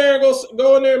Dynamite, go in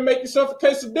there and make yourself a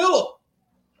quesadilla.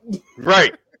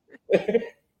 Right.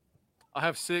 I'll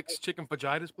have 6 chicken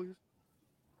fajitas, please.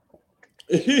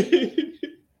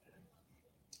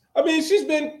 I mean, she's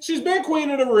been queen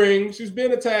of the ring. She's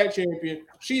been a tag champion.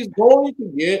 She's going to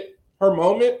get her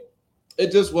moment.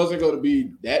 It just wasn't going to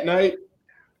be that night.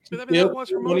 That was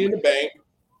her moment. Money in the bank.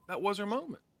 That was her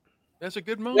moment. That's a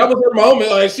good moment. That was her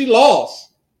moment. Like she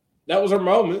lost. That was her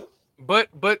moment. But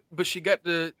she got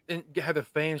to have the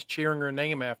fans cheering her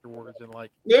name afterwards, and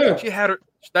she had her.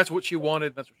 That's what she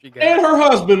wanted. That's what she got. And her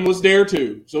husband was there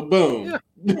too. So boom.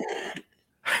 Yeah.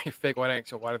 Your fake white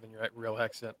accent whiter than your real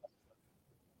accent.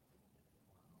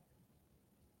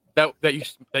 That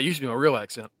used to be my real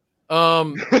accent.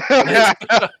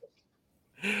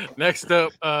 Next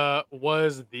up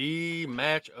was the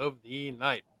match of the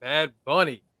night. Bad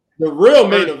Bunny. The real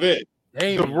main event.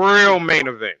 The real main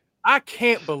event. I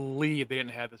can't believe they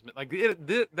didn't have this.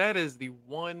 That is the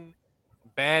one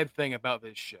bad thing about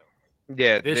this show.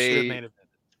 Yeah, This should have main event.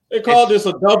 They called this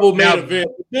a double main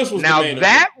event. This was now the main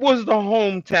that event. was the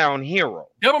hometown hero.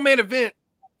 Double main event,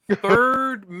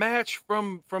 third match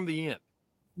from the end.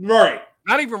 Right.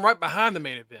 Not even right behind the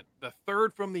main event. The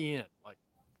third from the end. Like,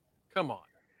 come on.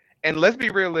 And let's be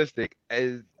realistic,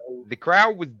 as the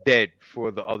crowd was dead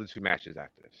for the other 2 matches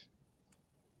after this.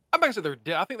 I'm not gonna say they're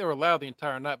dead. I think they were loud the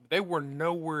entire night, but they were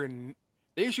nowhere.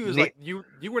 The issue is like you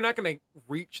were not gonna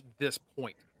reach this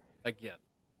point again.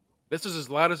 This is as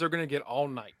loud as they're gonna get all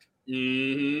night.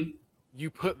 Mm-hmm. You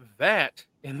put that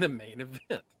in the main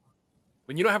event.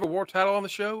 When you don't have a world title on the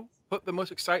show, put the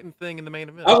most exciting thing in the main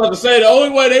event. I was about to say the only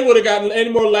way they would have gotten any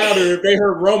more louder if they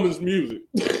heard Roman's music.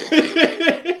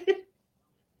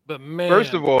 But man,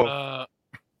 first of all, I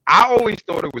always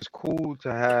thought it was cool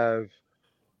to have.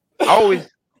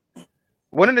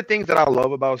 One of the things that I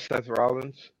love about Seth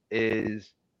Rollins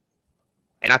is,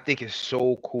 and I think it's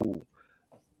so cool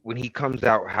when he comes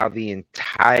out, how the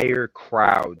entire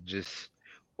crowd just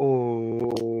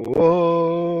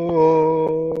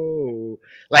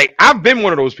like I've been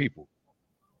one of those people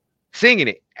singing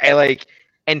it,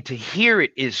 and to hear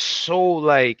it is so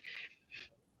like,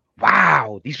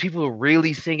 wow, these people are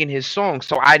really singing his song.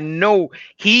 So I know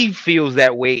he feels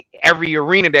that way every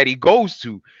arena that he goes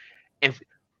to,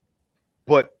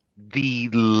 but the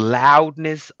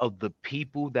loudness of the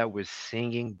people that were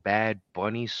singing Bad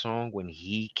Bunny's song when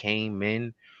he came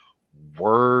in,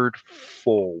 word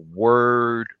for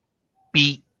word,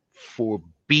 beat for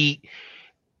beat.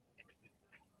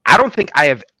 I don't think I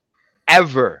have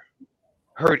ever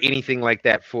heard anything like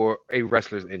that for a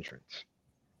wrestler's entrance.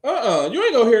 You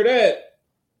ain't gonna hear that.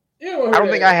 I don't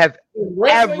think I have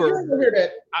ever. You ain't gonna hear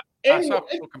that. I saw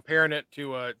people comparing it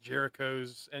to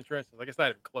Jericho's entrance. Like, it's not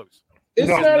even close. It's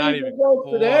not even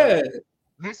close to that.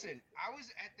 Listen, I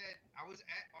was at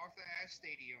Arthur Ashe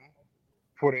Stadium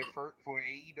for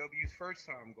AEW's first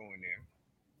time going there.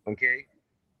 Okay,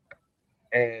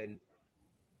 and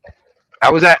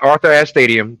I was at Arthur Ashe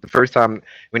Stadium the first time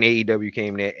when AEW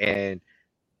came there, and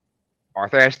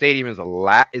Arthur Ashe Stadium is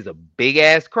a big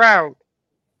ass crowd,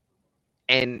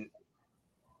 and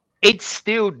it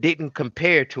still didn't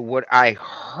compare to what I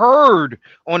heard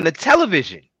on the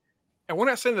television. And we're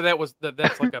not saying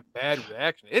that's like a bad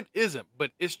reaction. It isn't,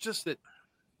 but it's just that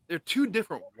they're 2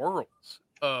 different worlds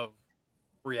of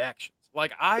reactions.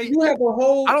 Like I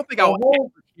don't think I'll ever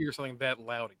hear something that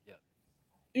loud again.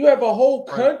 You have a whole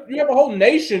you have a whole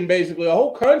nation, basically, a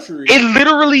whole country. It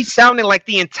literally sounded like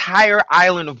the entire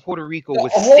island of Puerto Rico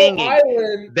was singing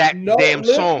that damn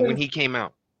song when he came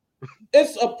out.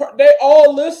 They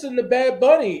all listen to Bad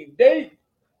Bunny.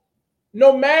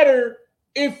 No matter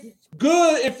if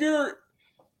you're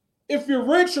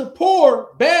rich or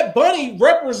poor, Bad Bunny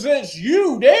represents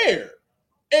you there.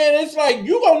 And it's like,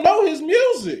 you gonna know his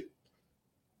music.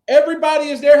 Everybody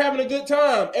is there having a good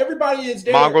time. Everybody is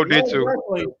there. Mongo did too.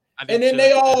 And then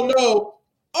they all know,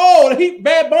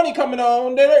 Bad Bunny coming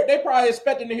on. They probably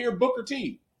expecting to hear Booker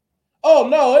T. Oh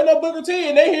no, ain't no Booker T.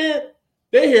 And they hear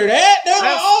that.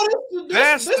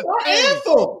 This is our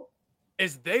anthem.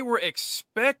 Is they were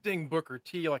expecting Booker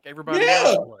T like everybody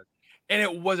else was. And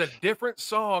it was a different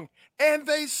song, and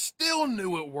they still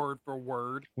knew it word for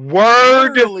word.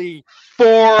 Word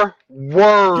for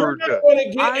word. You're not going to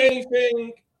get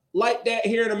anything like that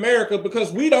here in America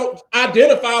because we don't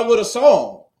identify with a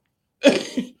song.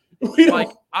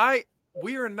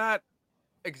 We are not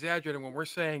exaggerating when we're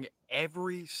saying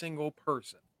every single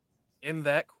person in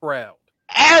that crowd,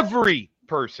 every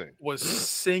person was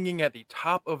singing at the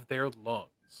top of their lungs.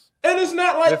 And it's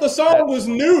not like the song was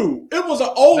new. It was an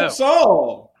old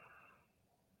song.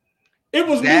 It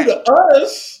was new to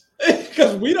us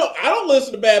because I don't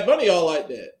listen to Bad Bunny all like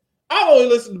that. I only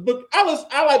listen to Booker.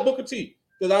 I like Booker T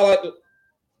because I like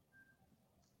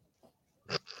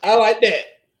that.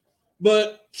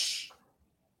 But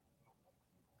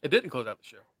it didn't close out the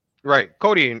show. Right.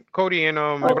 Cody and Cody and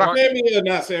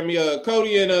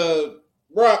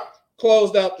Brock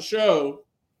closed out the show.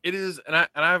 It is, and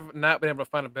I've not been able to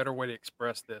find a better way to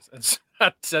express this. And so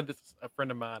I said this to a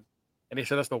friend of mine, and he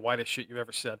said that's the whitest shit you've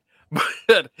ever said.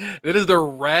 But it is the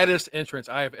raddest entrance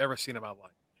I have ever seen in my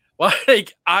life.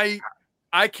 Like I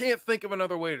can't think of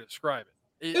another way to describe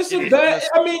it.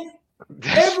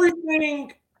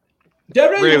 Everything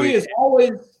WWE is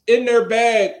always in their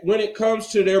bag when it comes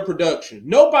to their production.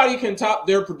 Nobody can top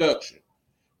their production.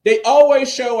 They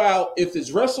always show out if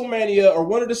it's WrestleMania or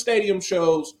one of the stadium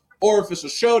shows, or if it's a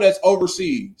show that's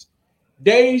overseas.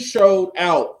 They showed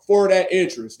out for that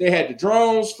entrance. They had the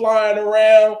drones flying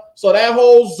around. So that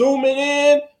whole zooming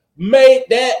in made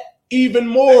that even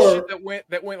more.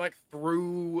 That went like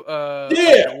through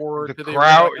the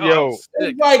crowd, yo.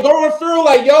 It's like going through,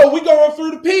 like, yo, we going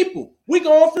through the people. We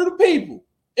going through the people.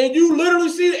 And you literally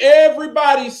see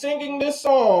everybody singing this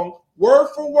song word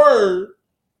for word.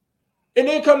 And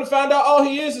then come to find out all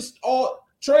he is all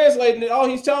translating it. All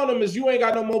he's telling them is you ain't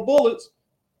got no more bullets.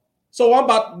 So I'm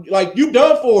about, like, you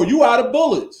done for. You out of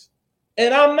bullets.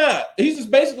 And I'm not. He's just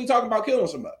basically talking about killing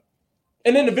somebody.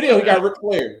 And in the video, he got Ric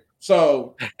Flair.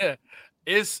 So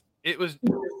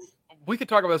we could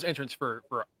talk about this entrance for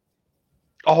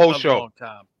a whole show. Long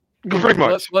time. Pretty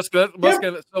much. Let's get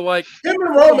it. So, like, him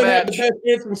and Roman had the best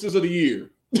entrances of the year.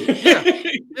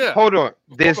 Yeah. Hold on.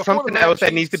 There's something else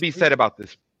that needs to be said about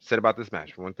this.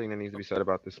 Match. One thing that needs to be said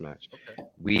about this match. Okay.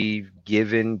 We've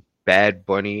given Bad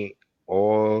Bunny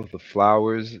all the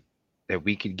flowers that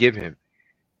we could give him.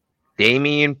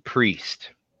 Damian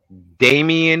Priest.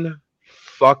 Damian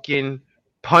fucking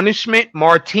Punishment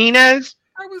Martinez.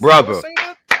 Brother.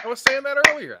 I was saying that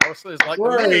earlier. I was like,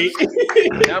 right.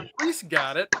 Now Priest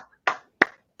got it.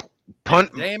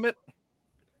 Damn it.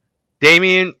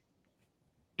 Damian,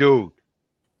 dude,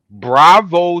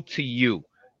 bravo to you.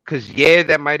 Because, yeah,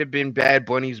 that might have been Bad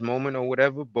Bunny's moment or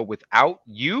whatever, but without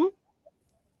you,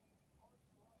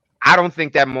 I don't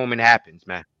think that moment happens,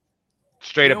 man.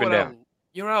 Straight up and down.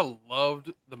 You know what I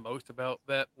loved the most about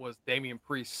that was Damian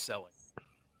Priest selling.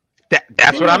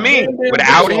 That's what I mean.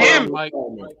 Without him.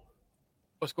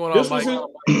 What's going on, Mike?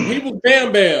 He was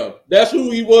Bam Bam. That's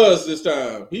who he was this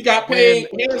time. He got paid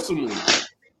handsomely.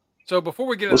 So before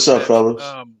we get what's up, fellas?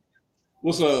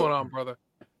 What's going on, brother?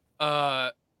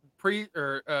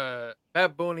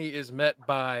 Bad Bunny is met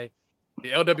by the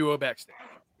LWO backstage,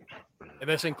 and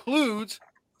this includes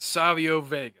Savio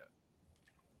Vega,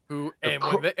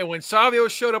 when Savio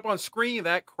showed up on screen,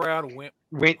 that crowd went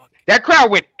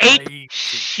ape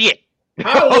shit.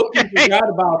 I forgot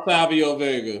about Savio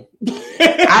Vega.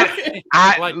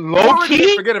 I like, low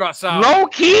key forget about Savio. Low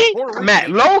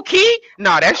key.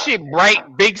 No, that shit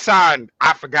bright, big sign.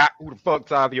 I forgot who the fuck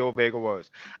Savio Vega was.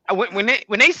 When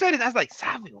they said it, I was like,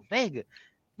 Savio Vega.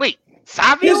 Wait,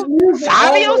 Savio?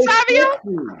 Savio?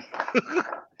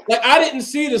 Like, I didn't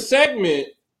see the segment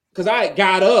because I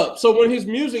got up. So when his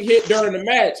music hit during the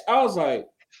match, I was like,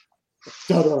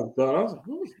 dun dun dun. I was like,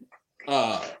 who's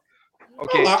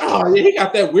okay. Oh, yeah, he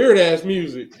got that weird ass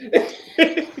music.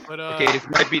 But, okay, this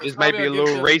might be a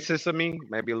little racist of me.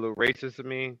 Might be a little racist of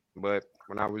me, but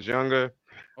when I was younger,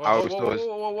 I was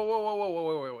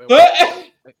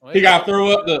He got to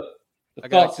throw up the I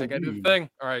got to do the thing.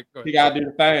 All right, go ahead. He got to do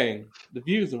the thing. The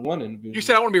views are one individual. You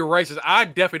said I want to be racist. I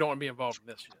definitely don't want to be involved in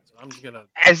this shit. So I'm just gonna.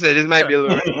 I said this might be a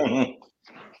little.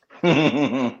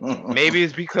 Maybe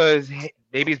it's because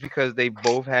they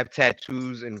both have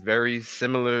tattoos and very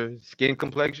similar skin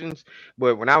complexions.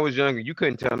 But when I was younger, you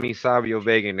couldn't tell me Savio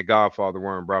Vega and the Godfather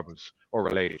weren't brothers or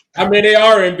related. I mean, they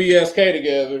are in BSK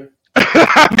together.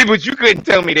 But you couldn't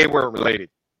tell me they weren't related.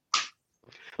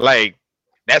 Like,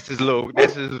 that's his little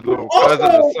cousin or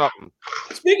something.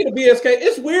 Speaking of BSK,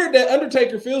 it's weird that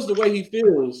Undertaker feels the way he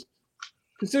feels,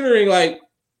 considering who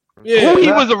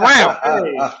he was around.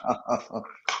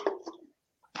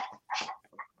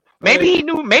 Maybe he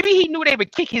knew they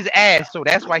would kick his ass, so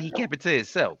that's why he kept it to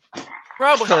himself.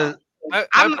 Probably.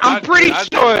 I'm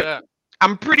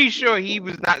pretty sure he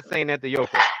was not saying that to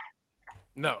Yoko.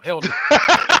 No, hell no.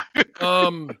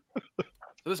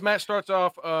 So this match starts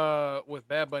off with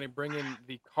Bad Bunny bringing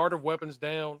the cart of weapons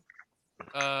down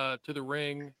to the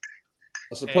ring.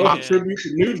 I suppose a tribute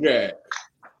to New Jack.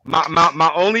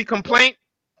 My only complaint,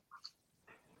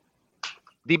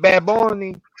 the Bad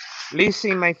Bunny,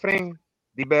 listen, my friend,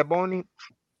 the Bad Bunny,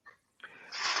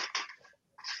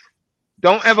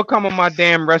 don't ever come on my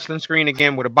damn wrestling screen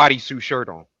again with a bodysuit shirt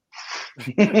on.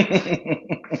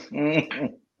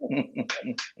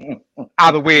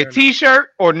 Either wear a t-shirt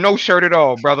or no shirt at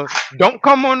all, brother. Don't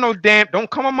come on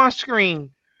my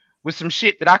screen with some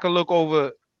shit that I can look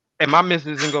over at my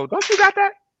missus and go, don't you got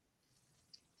that?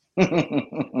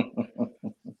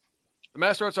 The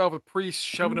match starts off with Priest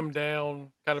shoving him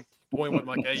down, kind of going with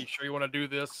hey, you sure you want to do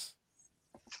this?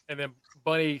 And then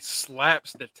Bunny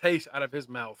slaps the taste out of his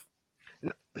mouth.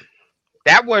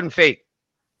 That wasn't fake.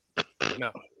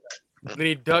 No. Then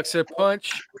he ducks a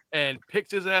punch and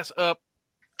picks his ass up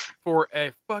for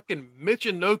a fucking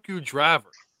Michinoku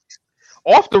driver.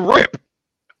 Off the rip.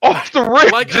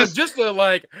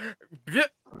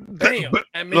 Damn.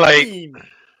 I mean,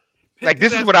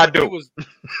 this is what I do.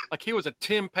 He was a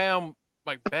 10-pound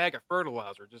bag of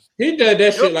fertilizer. He did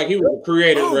that shit like he was a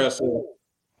creative wrestler.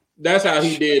 That's how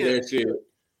he did that shit.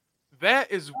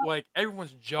 That is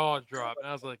everyone's jaw dropped. And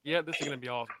I was like, yeah, this is gonna be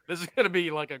awesome. This is gonna be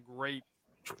a great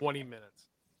 20 minutes.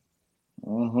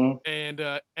 Mm-hmm.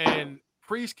 And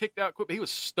Priest kicked out quick, but he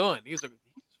was stunned. He was like, "Did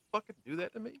he fucking do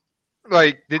that to me?"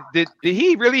 Like, did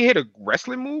he really hit a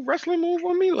wrestling move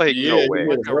on me? Like, no way.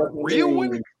 Like a real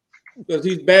one? Because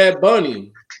he's Bad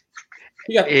Bunny.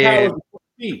 He got the power of the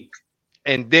feet.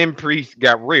 And then Priest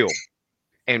got real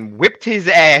and whipped his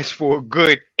ass for a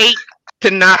good 8 to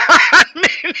 9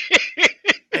 minutes.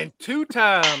 And 2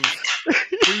 times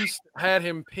Priest had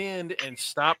him pinned and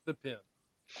stopped the pin.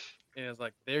 And it's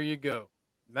like, there you go.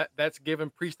 That's giving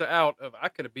Priest the out of I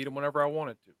could have beat him whenever I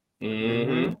wanted to.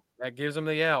 Mm-hmm. That gives him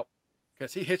the out.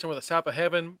 Because he hits him with a South of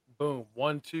Heaven, boom,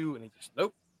 1, 2, and he just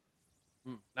nope.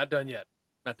 Not done yet.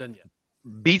 Not done yet.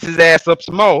 Beats his ass up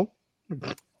some more.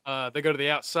 They go to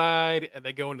the outside and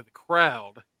they go into the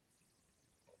crowd.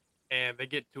 And they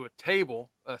get to a table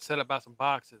set up by some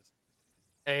boxes.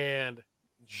 And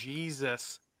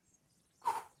Jesus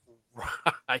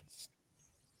Christ.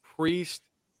 Priest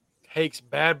takes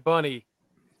Bad Bunny.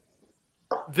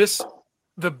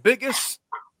 The biggest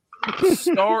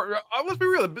star. Let's be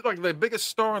real, like the biggest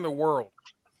star in the world,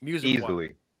 music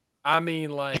easily. I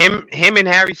mean, like him and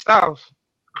Harry Styles.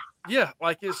 Yeah,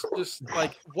 like it's just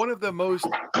like one of the most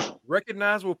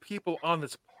recognizable people on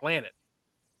this planet,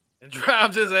 and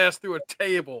drives his ass through a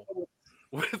table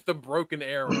with the broken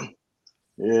arrow.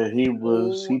 Yeah, he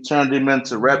turned him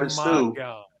into Rabbit Stew.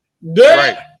 God.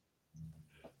 Right.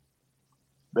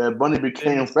 Bad Bunny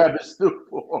became Rabbit Stew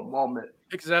for a moment.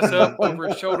 Picks his ass up over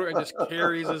his shoulder and just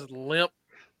carries his limp,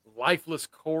 lifeless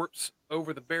corpse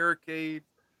over the barricade,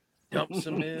 dumps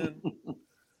him in.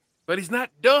 But he's not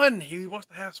done. He wants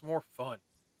to have some more fun.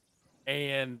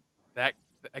 And that,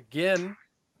 again,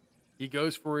 he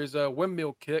goes for his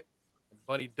windmill kick.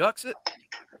 Bunny ducks it.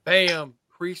 Bam!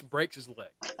 Priest breaks his leg.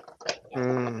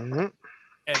 Mm-hmm.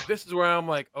 And this is where I'm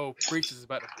like, oh, Priest is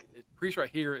about to. Priest right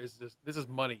here is this is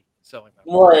money selling.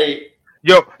 Right.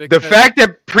 Yo, the fact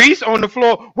that Priest on the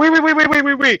floor.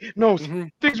 Wait. No,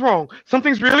 something's wrong.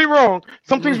 Something's really wrong.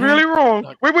 Something's really wrong.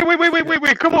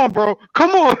 Wait. Come on, bro.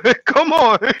 Come on.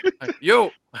 Like,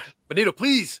 yo, Benito,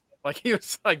 please. Like he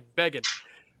was like begging.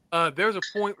 There's a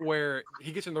point where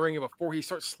he gets in the ring and before he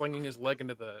starts slinging his leg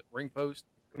into the ring post.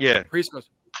 Yeah. Priest goes,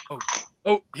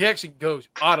 oh. He actually goes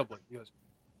audibly. He goes,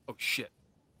 oh shit.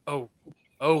 Oh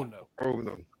no.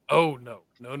 No.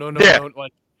 Yeah. No.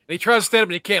 Like. And he tries to stand up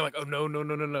and he can't. Like, oh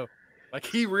no. Like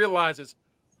he realizes,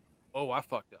 oh, I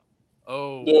fucked up.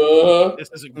 Oh, this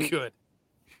isn't good.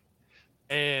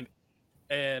 And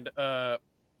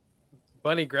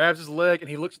Bunny grabs his leg and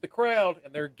he looks at the crowd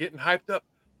and they're getting hyped up.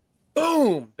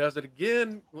 Boom! Does it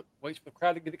again. Waits for the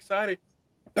crowd to get excited.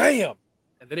 Bam!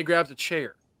 And then he grabs a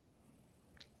chair.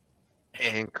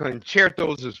 And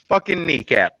concertos his fucking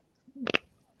kneecap.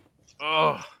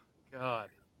 Oh God.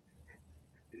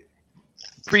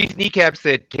 Priest kneecap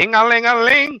said,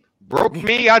 "King-a-ling-a-ling, broke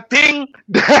me a ting."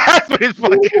 That's what his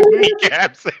fucking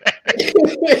kneecap said.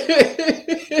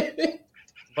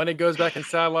 Bunny goes back and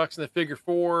side locks in the figure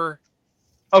 4.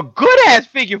 A good ass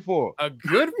figure 4. A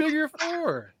good figure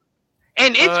 4.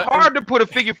 And it's hard to put a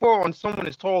figure 4 on someone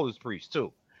as tall as Priest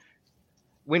too.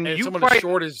 When you someone fight,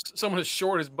 as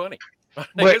short as Bunny.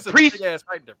 But it's a Priest, big ass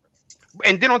height difference.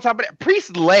 And then on top of that,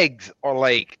 Priest's legs are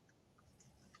like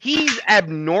he's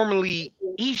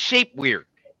shaped weird.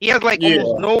 He has like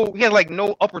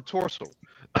no upper torso.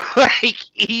 Like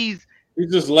he's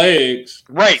just legs.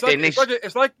 Right.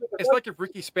 It's like if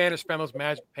Ricky Spanish found those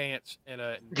magic pants in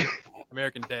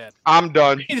American Dad. I'm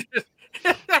done.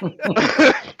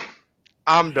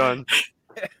 I'm done.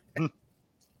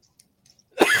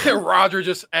 Roger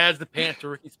just adds the pants to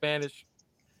Ricky Spanish.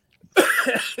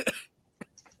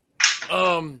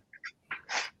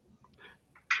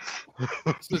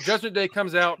 So Judgment Day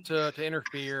comes out to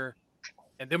interfere,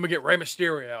 and then we get Rey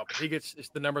Mysterio out, but it's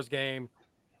the numbers game.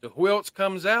 So who else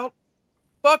comes out?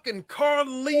 Fucking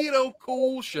Carlito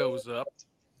Cole shows up.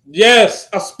 Yes,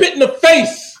 I spit in the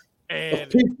face.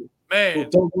 And man,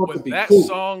 when that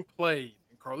song played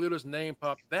and Carlito's name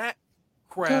popped, that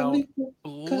crowd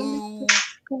blew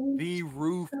the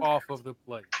roof off of the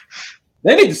place.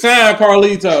 They need to sign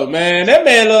Carlito, man. That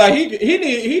man look like he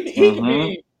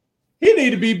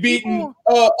need to be beating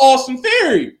Austin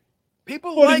Theory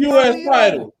for the U.S.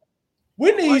 title.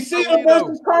 We need Cena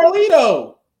versus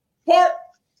Carlito.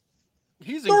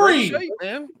 He's in great shape,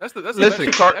 man. That's the best shape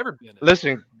he's ever been in.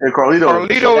 Listen,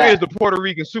 Carlito is the Puerto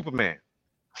Rican Superman.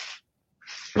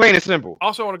 Plain and simple.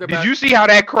 Also, I want to go back. Did you see how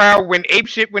that crowd went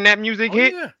apeshit when that music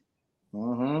hit? Yeah.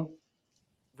 Mm-hmm.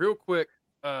 Real quick,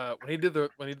 when he did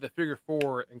the figure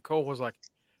 4, and Cole was like,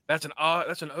 "That's an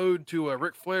ode to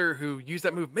Ric Flair, who used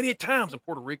that move many times in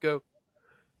Puerto Rico."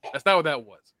 That's not what that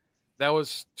was. That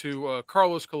was to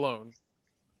Carlos Colon.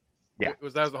 Yeah. That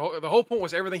was the whole point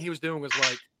was everything he was doing was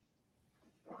like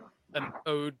an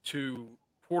ode to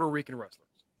Puerto Rican wrestlers,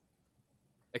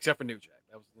 except for New Jack.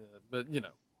 That was, but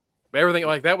everything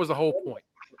like that was the whole point.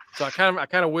 So I kind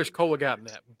of wish Cole had gotten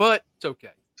that, but it's okay.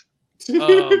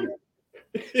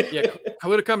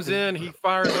 Kaluta comes in, he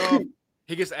fires off,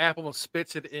 he gets the apple and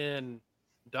spits it in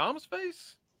Dom's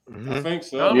face. I think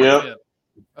so. Yeah.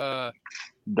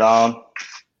 Dom.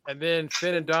 And then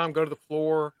Finn and Dom go to the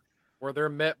floor where they're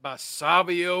met by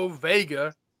Savio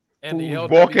Vega and the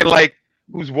LW.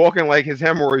 Who's walking like his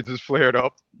hemorrhoids is flared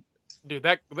up. Dude,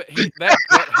 that gut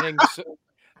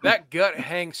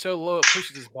hangs so low it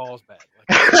pushes his balls back.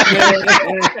 Out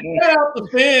the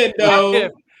Finn, though.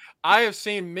 I have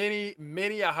seen many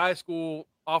a high school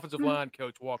offensive line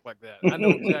coach walk like that. I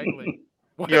know exactly.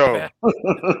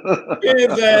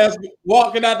 Finn's ass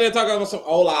walking out there talking about some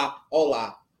hola.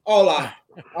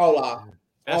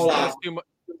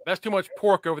 That's too much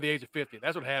pork over the age of 50.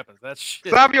 That's what happens. That's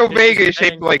shit. Savio Vega is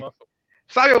shaped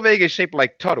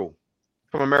like Tuttle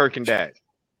from American Dad.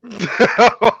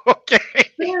 Okay.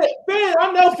 Finn,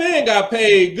 I know Finn got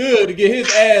paid good to get his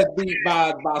ass beat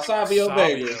by Savio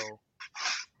Vega.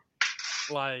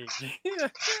 Like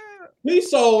he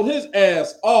sold his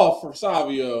ass off for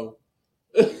Savio.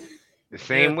 The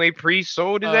same way Priest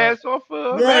sold his ass off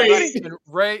for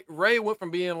Ray went from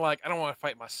being like, I don't want to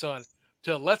fight my son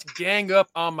to let's gang up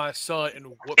on my son and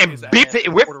whip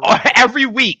every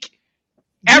week.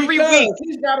 Every week.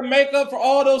 He's got to make up for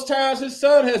all those times his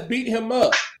son has beat him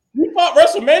up. You thought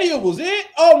WrestleMania was it?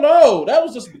 Oh no, that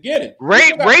was just the beginning.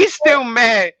 Ray's still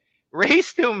mad.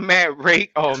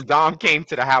 Dom came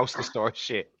to the house to start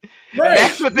shit. Right.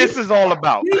 That's what this is all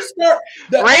about. Ray's still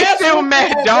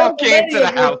mad. Dom came to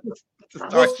the house to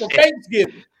start shit. For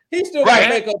Thanksgiving. He still got to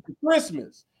make up for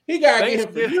Christmas. He got to get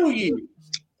him for New Year's.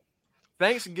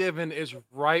 Thanksgiving is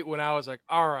right when I was like,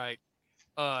 all right,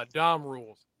 Dom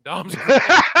rules. Dom's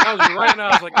I was right now.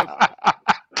 I was like, okay,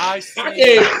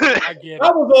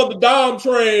 I was on the Dom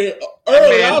train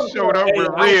early.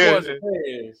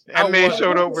 That man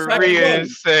showed up with Rhea and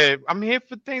said, I'm here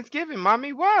for Thanksgiving,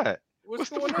 Mommy. What? What's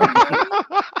going on,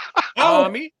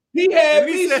 Mommy? He had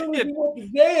me as soon as he went to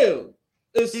jail.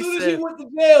 As soon as he went to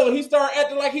jail, he started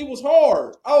acting like he was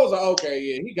hard. I was like, okay,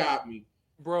 yeah, he got me.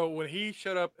 Bro, when he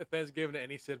showed up at Thanksgiving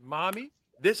and he said, Mommy,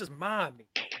 this is Mommy.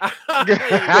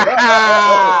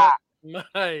 That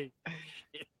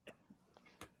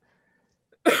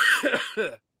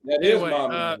is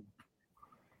Mommy.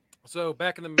 So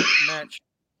back in the match,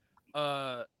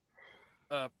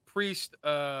 Priest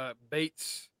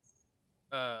baits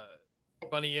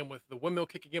Bunny in with the windmill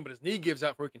kick again, but his knee gives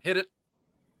out before he can hit it.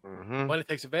 Mm-hmm. Bunny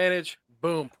takes advantage.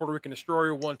 Boom. Puerto Rican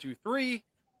Destroyer. 1, 2, 3.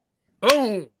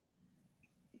 Boom.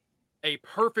 A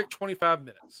perfect 25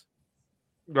 minutes.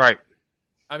 Right.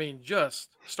 I mean,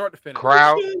 just start to finish.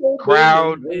 Crowd.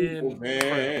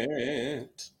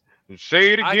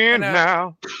 Say it again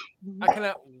now. I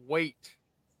cannot wait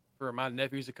for my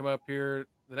nephews to come up here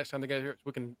the next time they get here so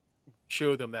we can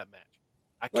show them that match.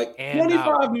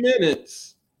 25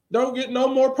 minutes. Don't get no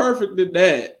more perfect than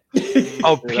that.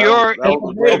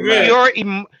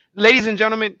 Ladies and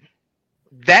gentlemen,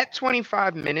 that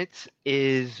 25 minutes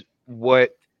is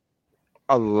what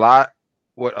a lot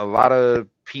of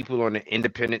people on the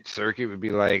independent circuit would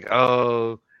be like,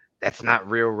 oh, that's not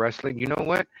real wrestling. You know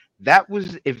what? That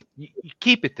was, if you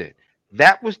keep it there,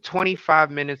 that was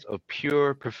 25 minutes of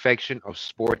pure perfection of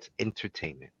sports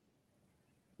entertainment.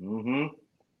 Mm-hmm.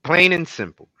 Plain and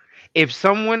simple. If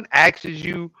someone asks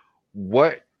you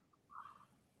what,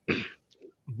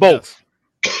 both.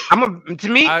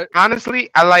 Honestly,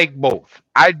 I like both.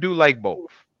 I do like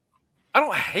both. I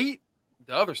don't hate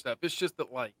the other stuff. It's just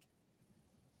that like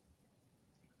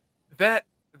that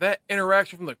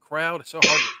interaction from the crowd is so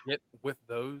hard to get with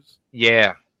those.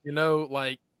 Yeah. You know,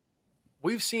 like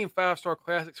we've seen 5-star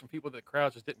classics from people that the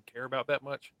crowd just didn't care about that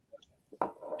much.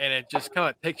 And it just kind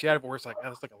of takes you out of it where it's like,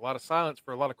 that's like a lot of silence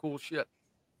for a lot of cool shit.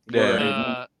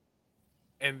 Yeah.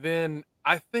 And then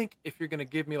I think if you're going to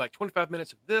give me like 25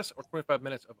 minutes of this or 25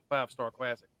 minutes of a 5-star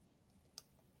classic,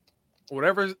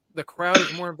 whatever the crowd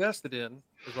is more invested in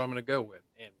is what I'm going to go with.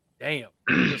 And damn.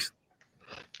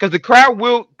 Because the crowd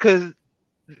will, because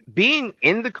being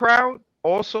in the crowd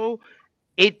also,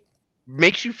 it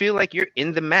makes you feel like you're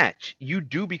in the match. You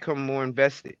do become more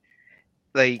invested.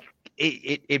 Like,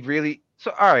 it really,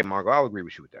 so all right, Margo, I'll agree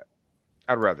with you with that.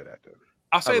 I'd rather that though.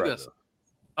 I'll say this.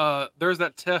 There's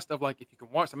that test of like, if you can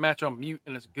watch the match on mute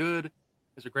and it's good,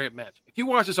 it's a great match. If you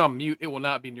watch this on mute, it will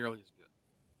not be nearly as good.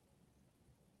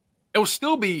 It will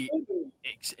still be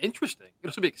interesting.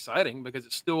 It'll still be exciting because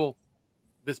it's still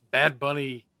this Bad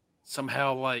Bunny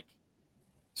somehow like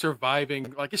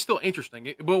surviving. Like it's still interesting.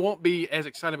 It won't be as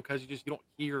exciting because you don't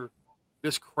hear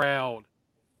this crowd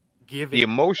giving The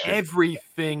emotion,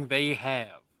 everything they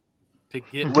have to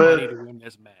get Bunny to win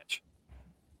this match.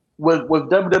 With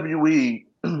WWE,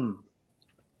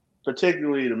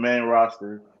 particularly the main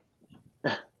roster,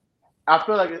 I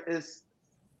feel like it's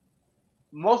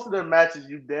most of their matches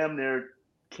you damn near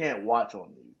can't watch on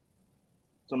these.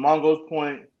 To Mongo's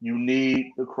point, you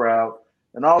need the crowd,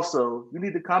 and also you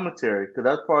need the commentary because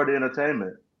that's part of the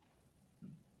entertainment.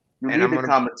 You need the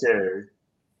commentary.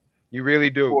 You really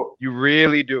do. You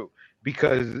really do.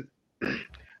 Because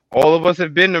all of us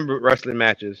have been to wrestling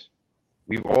matches.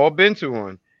 We've all been to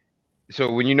one.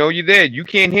 So when you know you're there, you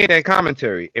can't hear that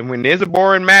commentary. And when there's a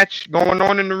boring match going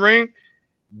on in the ring,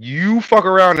 you fuck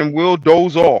around and will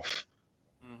doze off.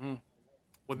 Mm-hmm.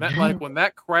 When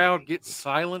that crowd gets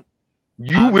silent,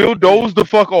 you will doze the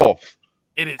fuck off.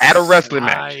 It is at a wrestling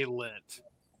match.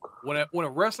 When a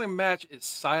wrestling match is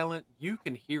silent, you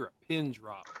can hear a pin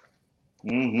drop.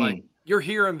 Mm-hmm. Like you're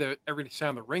hearing every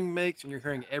sound the ring makes, and you're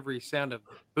hearing every sound of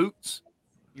the boots.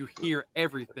 You hear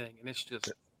everything, and it's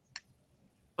just.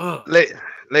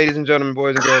 Ladies and gentlemen,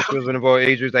 boys and girls, children of all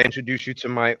ages, I introduce you to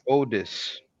my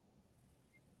oldest.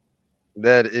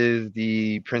 That is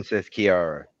the Princess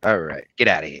Kiara. All right, get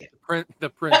out of here.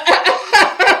 The prince.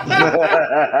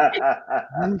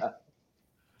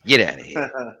 Get out of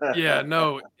here. Yeah,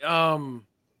 no. God,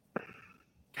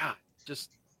 just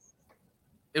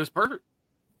it was perfect.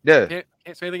 Yeah. Can't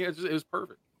say anything. It was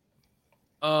perfect.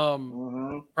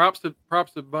 Props to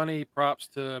Bunny. Props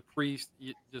to Priest.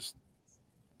 You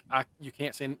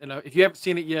can't say enough. If you haven't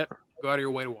seen it yet, go out of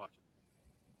your way to watch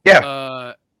it.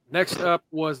 Yeah. Next up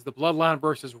was the Bloodline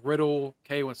versus Riddle,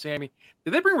 KO and Sammy.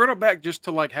 Did they bring Riddle back just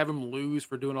to like have him lose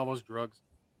for doing all those drugs?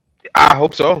 I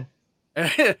hope so.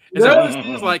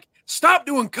 It's like stop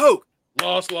doing coke.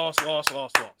 Loss. What?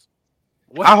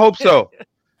 I hope so.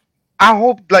 I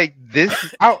hope like this.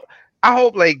 I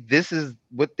hope like this is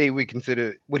what they would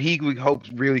consider, what he would hope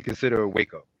really consider a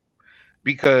wake up,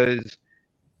 because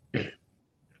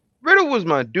Riddle was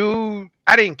my dude.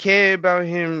 I didn't care about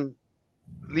him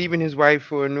leaving his wife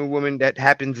for a new woman. That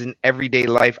happens in everyday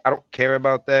life. I don't care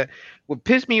about that. What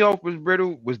pissed me off with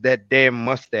Riddle was that damn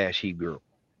mustache he grew.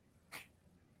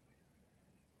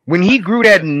 When he grew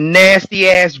that nasty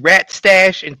ass rat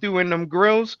stash and threw in them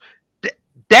grills,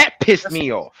 that pissed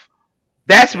me off.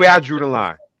 That's where I drew the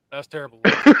line. That's terrible.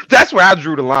 That's where I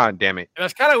drew the line. Damn it. And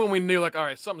that's kind of when we knew, like, all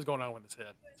right, something's going on with his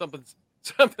head. Something's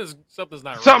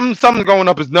not right. Something's going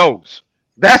up his nose.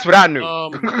 That's what I knew.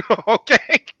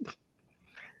 Okay.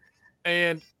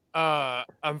 And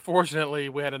unfortunately,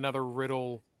 we had another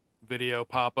Riddle video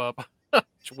pop up on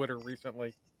Twitter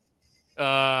recently.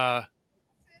 Don't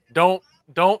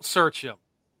search him,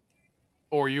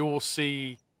 or you will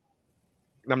see.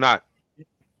 I'm not.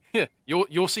 Yeah,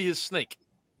 you'll see his snake.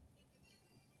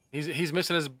 He's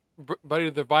missing his buddy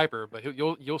the Viper, but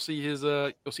you'll see his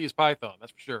python.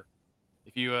 That's for sure.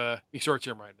 If you search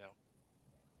him right now,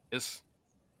 it's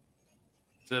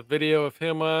a video of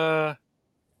him by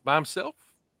himself.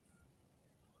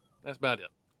 That's about it.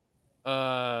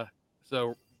 So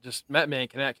just Matt Man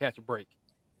cannot catch a break.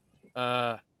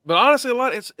 But honestly,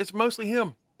 it's mostly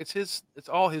him. It's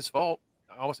all his fault.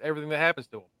 Almost everything that happens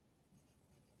to him.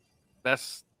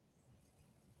 That's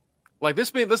like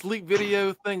this leak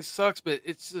video thing sucks, but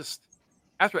it's just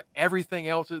after everything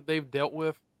else that they've dealt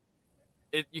with,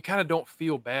 you kind of don't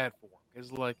feel bad for him.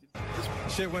 It's like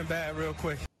shit went bad real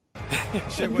quick.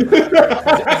 Is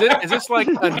this like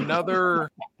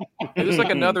another? Is this like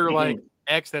another like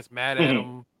ex that's mad at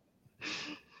him,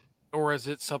 or is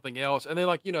it something else? And then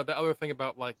like the other thing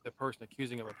about like the person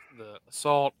accusing him of the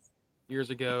assault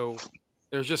years ago,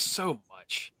 there's just so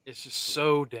much. It's just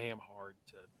so damn hard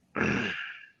to.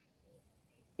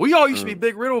 We all used to be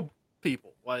big Riddle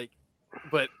people, like,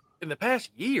 but in the past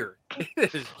year,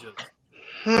 it is just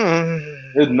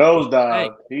his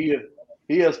nosedive.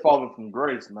 He has fallen from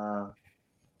grace, man.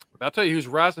 I'll tell you who's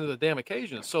rising to the damn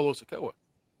occasion is Solo Sikoa.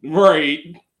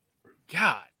 Right.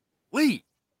 God, Lee.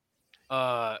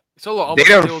 Solo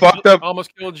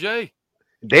almost killed Jay.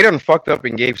 They done fucked up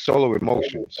and gave Solo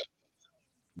emotions.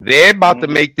 They're about to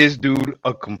make this dude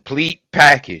a complete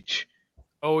package.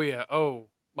 Oh yeah. Oh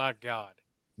my God.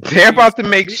 They're about to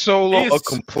make Solo a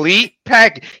complete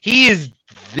package. He is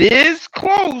this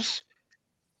close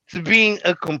to being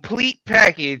a complete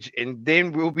package, and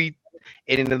then we'll be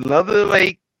in another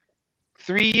like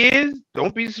 3 years.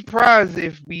 Don't be surprised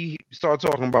if we start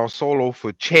talking about Solo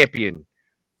for champion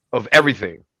of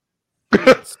everything.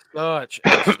 Such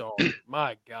a star.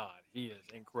 My God, he is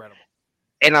incredible.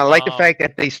 And I like the fact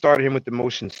that they started him with the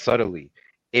motion subtly.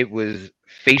 It was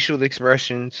facial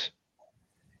expressions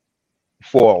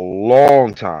for a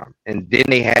long time. And then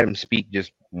they had him speak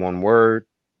just one word,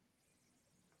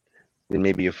 then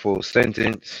maybe a full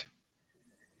sentence.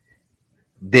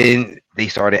 Then they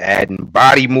started adding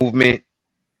body movement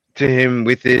to him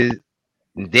with it.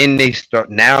 And then they're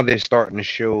starting to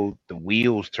show the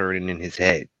wheels turning in his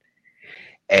head.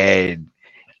 And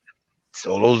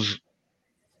Solo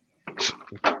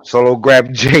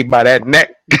grabbed Jay by that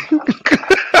neck.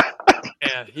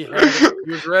 Yeah, he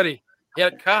was ready. He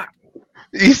had it cocked.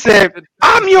 He said,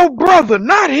 "I'm your brother,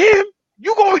 not him.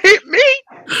 You gonna hit me?"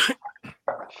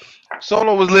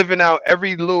 Solo was living out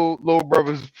every little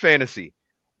brother's fantasy.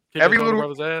 Every little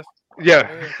brother's ass. Yeah.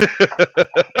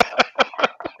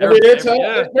 I mean, they're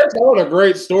telling a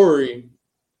great story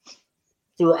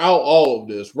throughout all of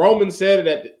this. Roman said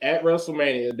it at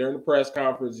WrestleMania during the press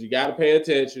conference. You got to pay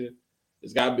attention.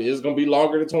 It's gonna be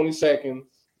longer than 20 seconds.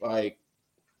 Like,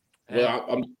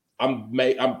 well, I'm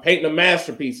painting a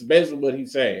masterpiece. Is basically what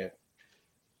he's saying,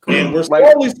 and we're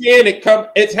slowly seeing it come.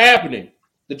 It's happening.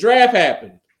 The draft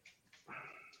happened.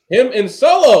 Him and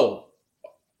Solo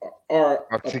are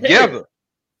together.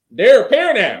 They're a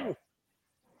pair now.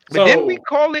 But didn't we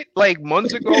call it like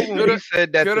months ago when we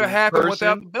said that could have happened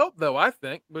without the belt, though? I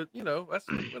think, but that's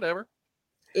whatever.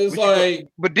 It's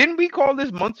but didn't we call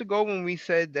this months ago when we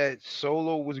said that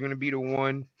Solo was going to be the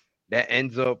one that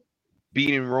ends up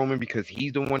beating Roman because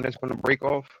he's the one that's going to break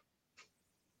off?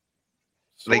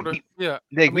 Sorta, yeah.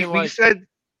 Like we said.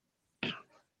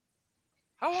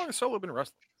 How long has Solo been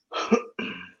wrestling?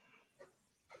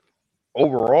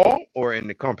 Overall, or in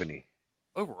the company?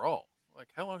 Overall. Like,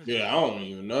 how long? I don't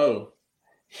even know.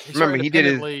 Remember, he did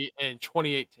it in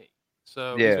 2018.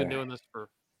 So he's been doing this for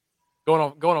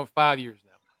going on 5 years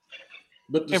now.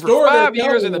 But for 5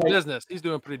 years in the business, he's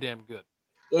doing pretty damn good.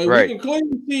 Right. We can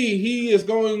clearly see he is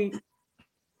going.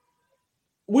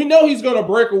 We know he's going to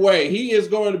break away. He is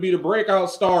going to be the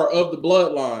breakout star of the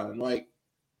bloodline. Like,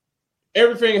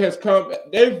 everything has come.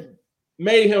 They've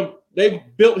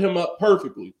built him up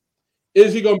perfectly.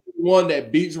 Is he going to be the one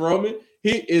that beats Roman?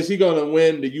 Is he going to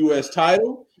win the U.S.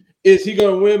 title? Is he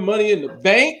going to win Money in the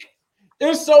Bank?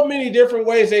 There's so many different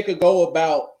ways they could go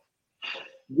about.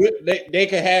 They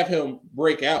could have him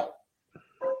break out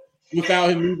without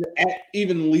him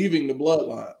even leaving the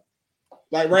bloodline.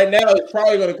 Like right now, it's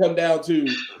probably going to come down to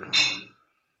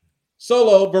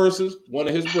Solo versus one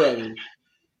of his brothers,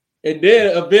 and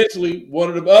then eventually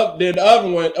the other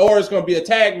one, or it's going to be a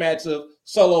tag match of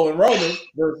Solo and Roman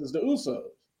versus the Usos.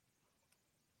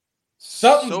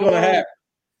 Something's going to happen.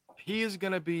 He is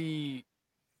going to be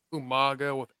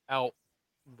Umaga without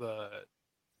the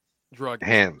drug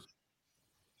hands.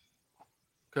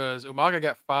 Because Umaga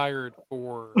got fired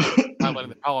for violating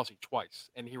the policy twice,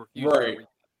 and he refused to read it.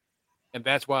 And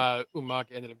that's why Umaga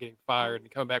ended up getting fired and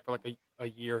coming back for like a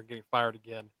year and getting fired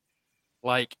again.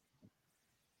 Like,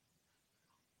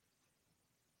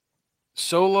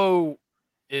 Solo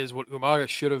is what Umaga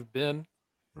should have been.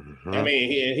 Mm-hmm. I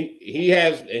mean,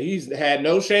 he's had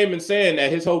no shame in saying that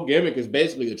his whole gimmick is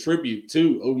basically a tribute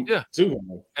to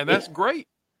him. And that's great.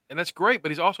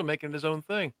 But he's also making his own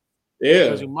thing. Yeah.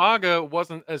 Because Umaga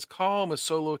wasn't as calm as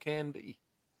Solo can be.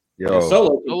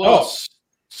 Solo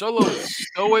is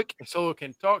stoic and Solo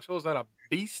can talk. Solo's not a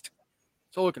beast.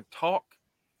 Solo can talk.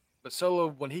 But Solo,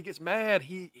 when he gets mad,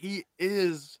 he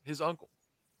is his uncle.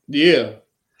 Yeah.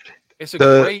 It's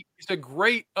a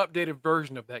great updated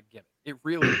version of that gimmick. It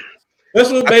really is.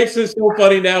 That's what makes it so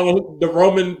funny now when the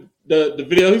Roman the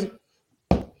video he's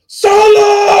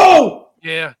Solo!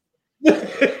 Yeah.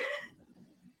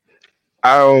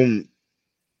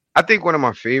 I think one of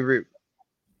my favorite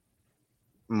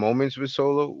moments with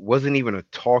Solo wasn't even a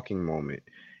talking moment.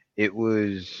 It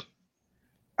was,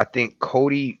 I think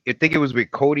it was with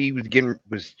Cody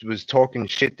was talking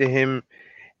shit to him,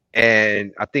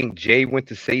 and I think Jay went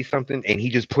to say something, and he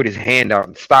just put his hand out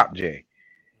and stopped Jay.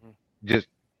 Just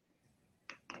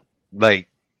like,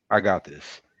 I got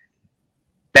this.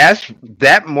 That's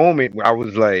that moment where I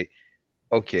was like,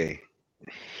 okay,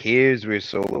 here's where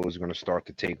Solo is going to start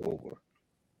to take over.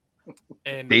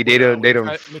 And they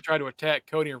tried to attack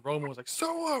Cody, and Roman was like,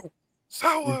 Solo,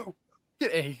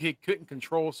 and he couldn't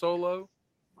control Solo.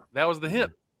 That was the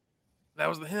hint.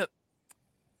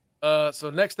 So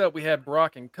next up we had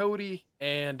Brock and Cody,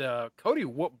 and Cody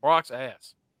whooped Brock's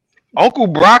ass. Uncle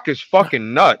Brock is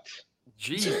fucking nuts.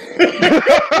 Jeez.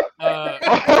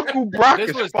 Uncle Brock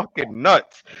is fucking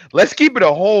nuts. Let's keep it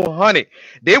 100.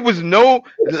 There was no,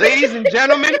 ladies and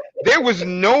gentlemen, there was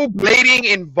no blading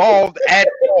involved at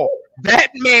all. That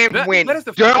man went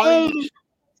down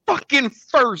fucking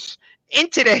first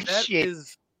into that shit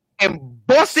and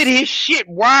busted his shit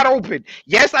wide open.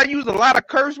 Yes, I use a lot of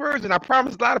curse words, and I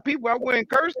promised a lot of people I wouldn't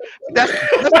curse. That's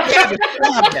the best way to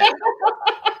describe that.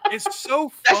 It's so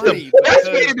funny. That's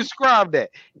the best way to describe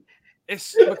that.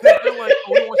 It's because they're like,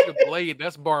 oh, we don't want you to blade.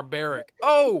 That's barbaric.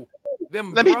 Oh,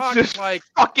 them Let Brock me just like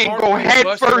fucking go head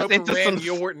first into Randy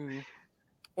some Orton,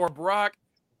 or Brock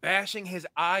bashing his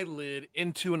eyelid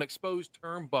into an exposed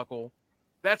turnbuckle.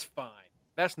 That's fine.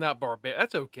 That's not barbaric.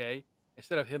 That's okay.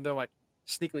 Instead of him, they're like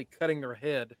sneakily cutting their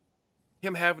head,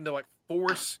 him having to like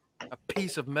force a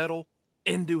piece of metal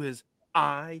into his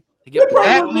eye to get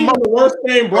that. The worst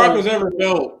thing Brock has ever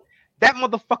felt. That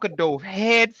motherfucker dove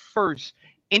head first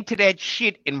into that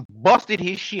shit and busted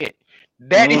his shit.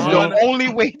 That is the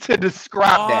only way to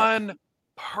describe that. On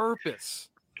purpose.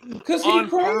 Because he's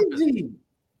crazy.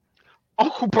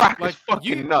 Uncle Brock is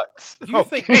fucking nuts. You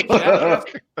think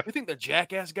the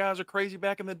Jackass guys are crazy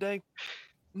back in the day?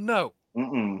 No.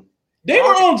 Mm-mm. They were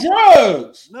on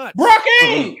drugs. Nuts. Brock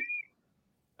ain't.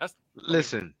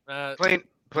 Listen,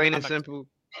 plain and simple.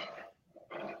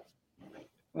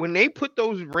 When they put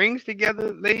those rings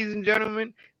together, ladies and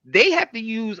gentlemen, they have to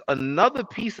use another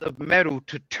piece of metal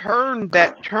to turn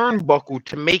that turnbuckle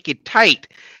to make it tight.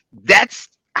 That's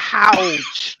how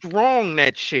strong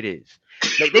that shit is.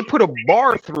 Like they put a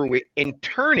bar through it and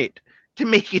turn it to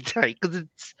make it tight because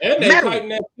it's and they metal. tighten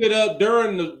that shit up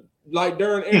during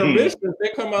intermissions. They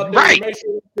come out there and make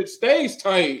sure it stays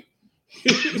tight.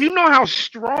 You know how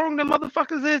strong the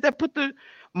motherfuckers is that put the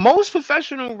most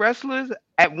professional wrestlers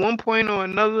at one point or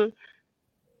another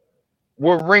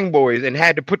were ring boys and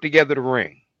had to put together the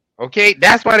ring. Okay,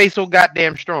 that's why they so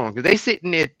goddamn strong because they sitting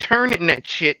there turning that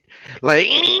shit like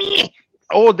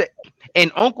all that. And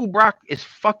Uncle Brock is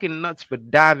fucking nuts for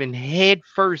diving head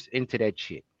first into that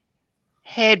shit.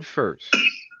 Head first.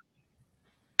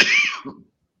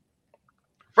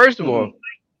 First of all,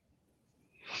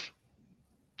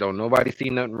 don't nobody see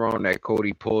nothing wrong that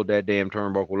Cody pulled that damn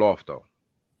turnbuckle off though.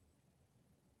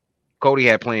 Cody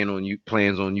had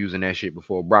plans on using that shit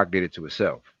before Brock did it to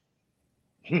himself.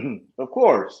 Of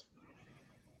course.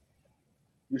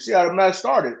 You see how the match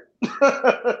started.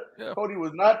 Yeah. Cody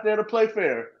was not there to play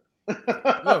fair.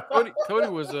 No, Cody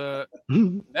was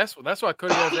that's why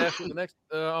Cody got his ass the next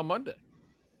on Monday.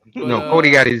 But, no,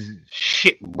 Cody got his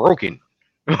shit broken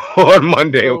on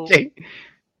Monday. So, okay,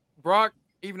 Brock,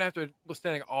 even after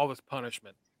withstanding all this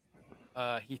punishment,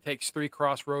 he takes 3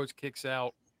 crossroads kicks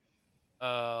out,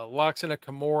 locks in a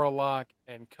Kimura lock,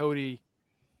 and Cody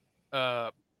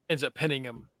ends up pinning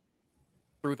him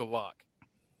through the lock.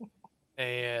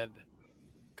 And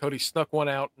Cody snuck one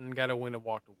out and got a win and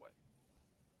walked away.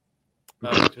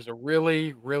 Which is a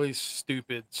really, really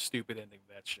stupid ending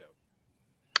to that show.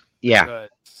 Yeah.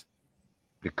 But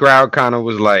the crowd kind of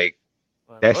was like,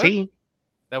 that's what? he.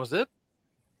 That was it.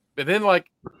 But then, like,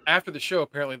 after the show,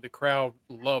 apparently the crowd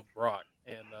loved Brock.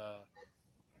 And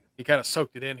he kind of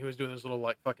soaked it in. He was doing this little,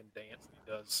 like, fucking dance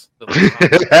that he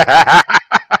does.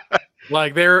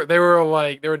 Like, they were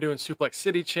doing Suplex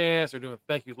City chants. They're doing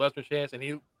Thank You Lesnar chants. And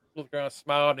he looked around,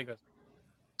 smiled, and he goes,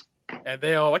 and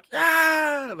they all like,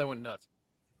 ah! They went nuts.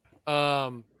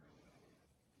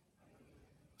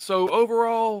 So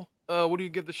overall, what do you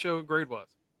give the show grade was?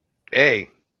 A.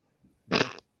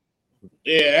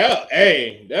 Yeah,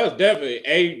 A. That was definitely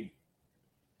A.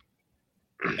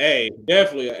 A.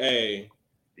 Definitely an A.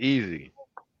 Easy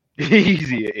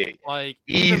A. Like,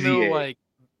 easy even though, A. like,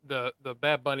 the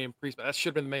Bad Bunny and Priest, that should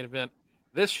have been the main event.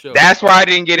 This show. That's why I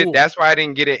didn't get it. That's why I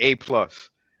didn't get an A+.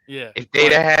 Yeah. If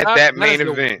they'd have had that main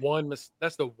event.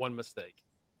 That's the one mistake.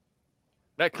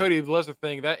 That Cody Lesnar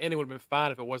thing, that ending would have been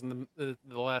fine if it wasn't the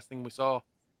last thing we saw.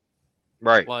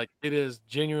 Right. Like, it is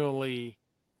genuinely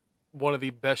one of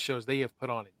the best shows they have put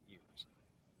on in years.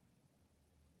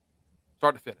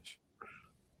 Start to finish.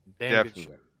 Damn good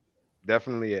show.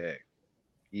 Definitely an A.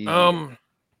 Easy.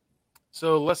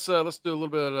 So let's do a little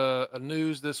bit of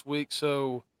news this week.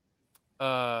 So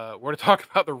we're going to talk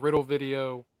about the Riddle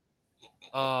video.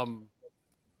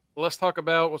 Let's talk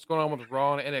about what's going on with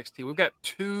Raw and NXT. We've got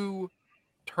 2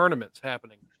 tournaments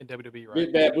happening in WWE right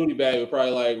Big Bad Booty Bag would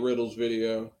probably like Riddle's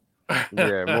video.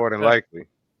 Yeah, more than likely.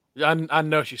 Yeah, I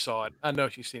know she saw it. I know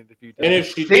she's seen it a few times. And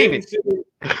if she didn't see it,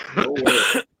 no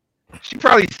way. She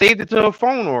probably saved it to her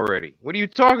phone already. What are you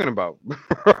talking about?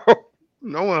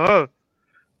 Knowing her.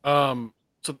 So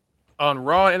on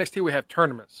Raw and NXT we have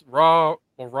tournaments. Raw,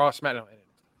 SmackDown, and NXT.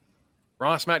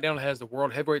 Raw and SmackDown has the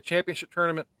World Heavyweight Championship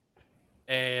tournament,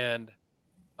 and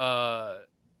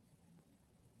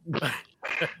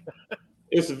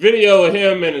it's a video of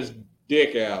him and his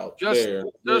dick out. There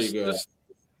you go. Just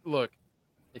look.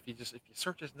 If you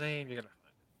search his name, you're gonna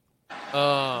find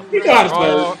Raw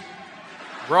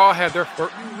had their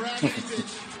first.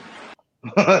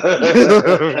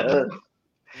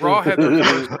 Raw had their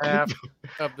first half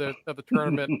of the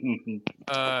tournament.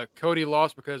 Cody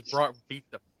lost because Brock beat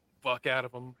the fuck out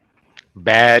of him.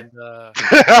 Bad. I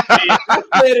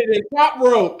said it in Top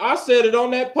Rope. I said it on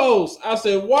that post. I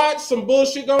said, watch, some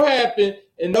bullshit gonna happen,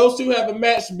 and those two have a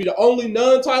match to be the only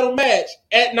non-title match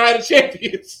at Night of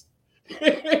Champions.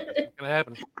 It's gonna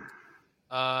happen.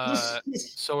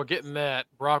 So we're getting that.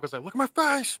 Brock was like, "Look at my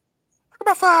face! Look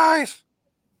at my face!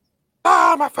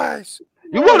 Ah, my face!"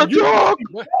 You want to talk?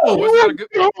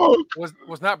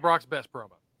 Was not Brock's best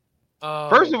promo.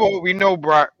 First of all, we know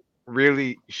Brock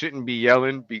really shouldn't be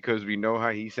yelling because we know how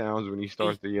he sounds when he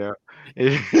starts to yell.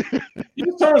 He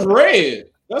just turns red.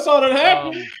 That's all that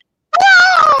happens.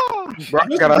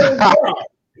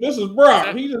 This is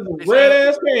Brock. He's just a red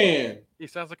ass man. He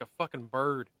sounds like a fucking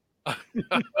bird.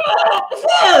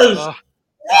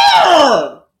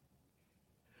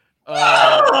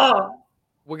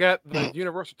 We got the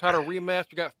Universal title rematch.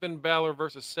 We got Finn Balor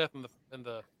versus Seth in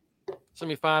the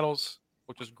semifinals,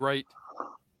 which is great.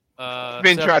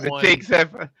 Finn tried to take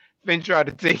Seth out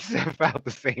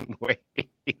the same way.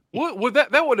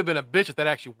 That would have been a bitch if that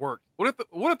actually worked. What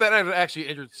if that actually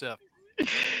injured Seth?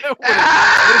 We're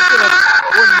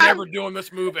never doing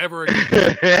this move ever again.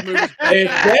 If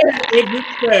that injured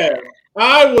Seth,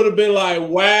 I would have been like,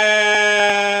 wow.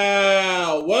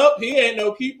 Well, he ain't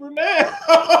no keeper now.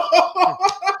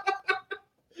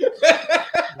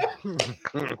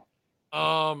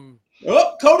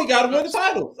 Cody got to win the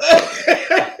title.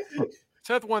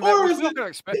 Seth won that.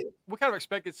 We kind of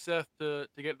expected Seth to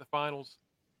get to the finals.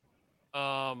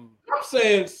 I'm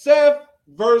saying Seth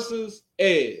versus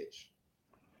Edge.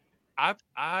 I'm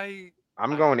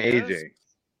going AJ.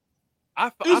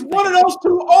 It's one of those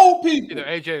two old people. Either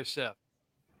AJ or Seth.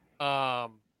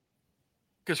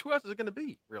 Because who else is it going to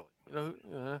be, really?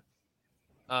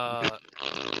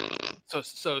 So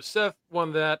Seth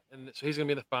won that, and so he's going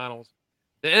to be in the finals.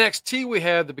 The NXT, we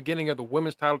had the beginning of the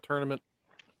women's title tournament.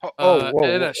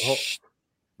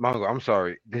 Mongo, I'm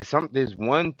sorry. There's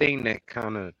one thing that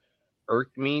kind of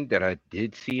irked me that I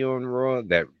did see on Raw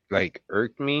that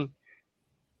irked me.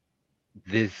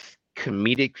 This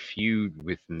comedic feud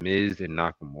with Miz and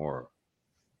Nakamura.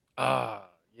 Yeah,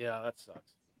 that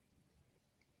sucks.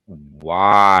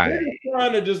 Why? They're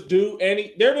trying to just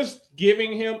they're just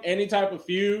giving him any type of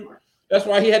feud. That's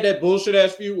why he had that bullshit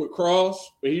ass feud with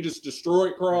Cross, where he just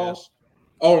destroyed Cross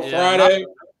on Friday.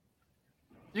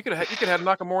 You could have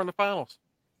Nakamura in the finals.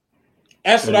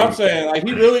 That's what I'm saying. Like,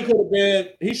 he really could have been.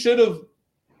 He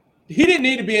didn't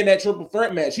need to be in that triple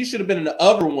threat match. He should have been in the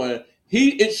other one.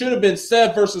 It should have been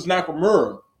Seth versus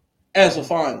Nakamura as a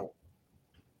final.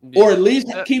 Yeah. Or at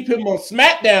least keep him on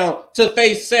SmackDown to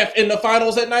face Seth in the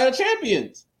finals at Night of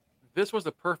Champions. This was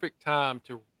the perfect time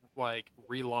to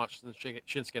relaunch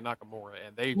Shinsuke Nakamura,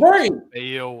 and they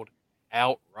failed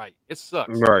outright. It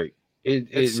sucks. Right. It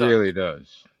really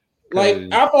does. I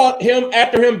thought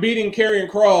after him beating Karrion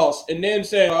Kross and then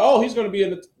saying, "Oh, he's going to be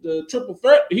in the triple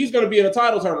threat. He's going to be in a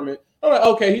title tournament." I'm like,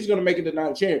 okay, he's going to make it to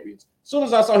Night of Champions. As soon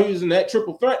as I saw he was in that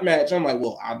triple threat match, I'm like,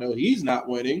 well, I know he's not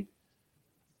winning.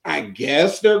 I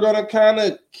guess they're going to kind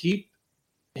of keep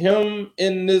him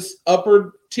in this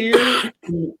upper tier,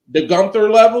 the Gunther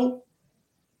level.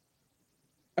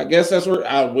 I guess that's where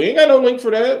we ain't got no link for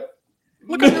that.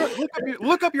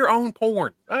 Look up your own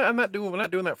porn. I'm not doing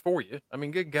that for you. I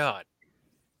mean, good God.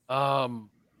 We got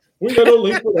no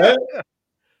link for that.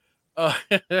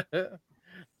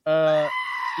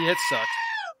 Yeah, it sucks.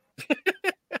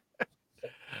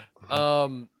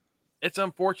 It's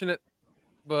unfortunate,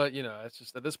 but it's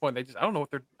just at this point I don't know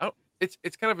what they're.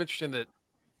 It's kind of interesting that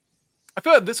I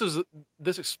feel like this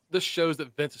shows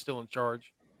that Vince is still in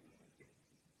charge.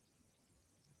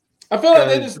 I feel like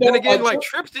they just. Then again,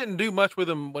 Trips didn't do much with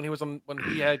him when he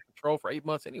had control for 8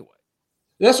 months anyway.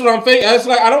 That's what I'm thinking. It's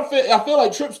I feel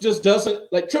like Trips just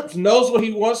doesn't Trips knows what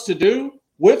he wants to do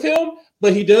with him,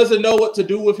 but he doesn't know what to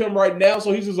do with him right now.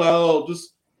 So he's just like, oh,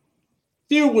 just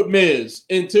feud with Miz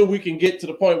until we can get to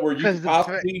the point where you can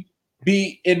possibly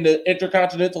be in the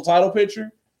Intercontinental title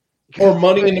picture or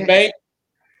Money in the Bank.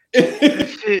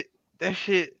 That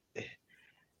shit.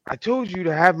 I told you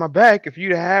to have my back. If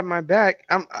you'd have had my back,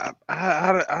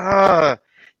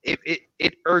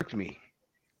 it irked me.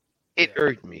 It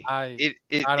irked me.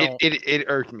 It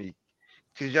irked me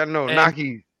because y'all know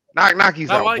Naki's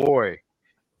our boy.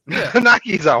 Yeah.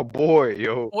 Naki's our boy,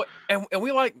 yo. Well, and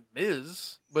we like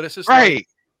Miz, but it's just right.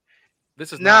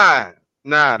 This is nah.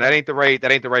 That ain't the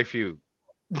right feud.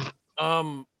 But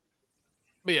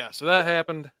yeah, so that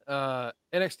happened.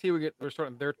 NXT we're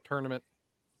starting their tournament.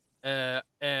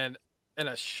 And in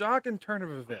a shocking turn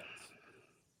of events,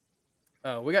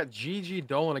 we got Gigi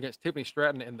Dolan against Tiffany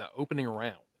Stratton in the opening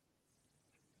round.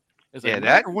 It's like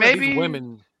that one of these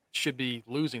women should be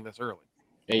losing this early.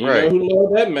 And you know who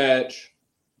loved that match?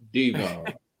 Devon.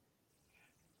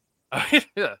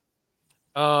 Yeah.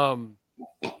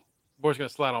 Boy's gonna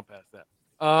slide on past that.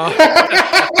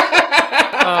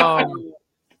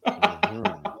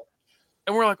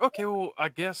 And we're like, okay, well, I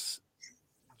guess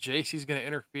JC's gonna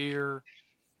interfere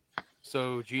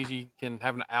so Gigi can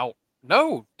have an out.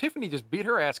 No, Tiffany just beat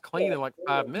her ass clean in like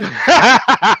 5 minutes.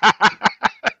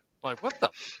 Like, what the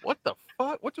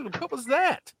fuck? What was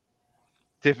that?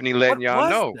 Tiffany letting y'all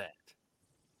know.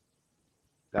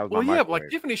 That was yeah,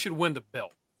 like Tiffany should win the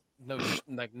belt. No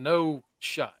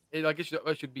shot.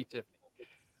 It should be Tiffany.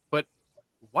 But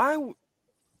why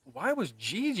was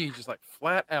Gigi just like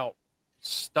flat out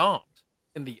stomped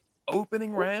in the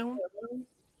opening round?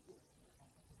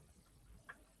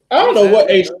 I don't know what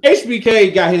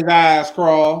HBK got his eyes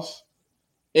crossed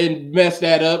and messed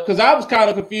that up because I was kind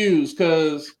of confused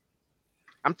because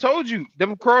I'm told you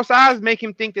them cross eyes make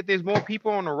him think that there's more people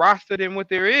on the roster than what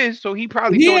there is, so he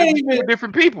probably thought it was 2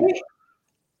 different people.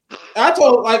 I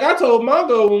told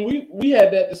Mongo when we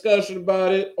had that discussion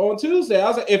about it on Tuesday. I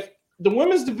was like, if the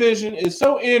women's division is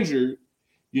so injured,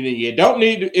 you don't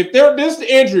need to. If they're this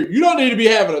injured, you don't need to be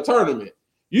having a tournament.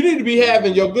 You need to be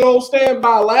having your good old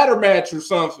standby ladder match or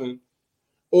something,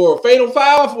 or a fatal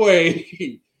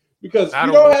 5-way, because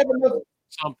you don't have enough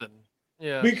something.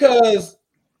 Yeah, because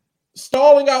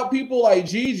stalling out people like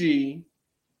Gigi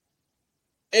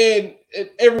and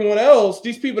everyone else,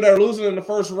 these people that are losing in the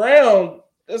first round,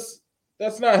 that's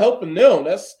not helping them.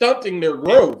 That's stunting their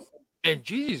growth. And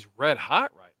Gigi's red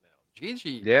hot right now.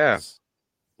 Gigi, is,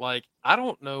 like, I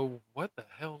don't know what the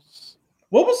hell's.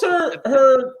 What was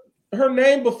her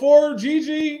name before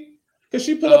Gigi? Because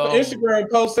she put up an Instagram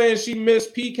post saying she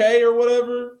missed PK or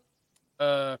whatever.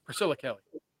 Priscilla Kelly.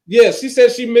 Yeah, she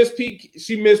said she missed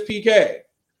PK.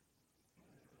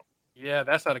 Yeah,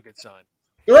 that's not a good sign.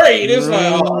 Great. It's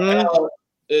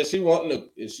does she want to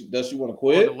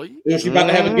quit? Is she about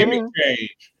to have a gimmick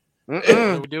change? What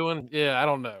are we doing? Yeah, I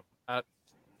don't know.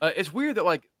 It's weird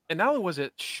that and not only was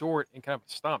it short and kind of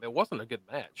a stomp, it wasn't a good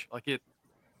match.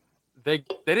 They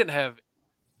didn't have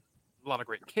a lot of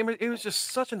great chemistry. It was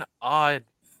just such an odd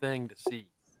thing to see.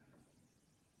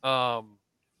 Of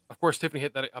course, Tiffany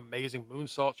hit that amazing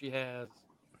moonsault she has,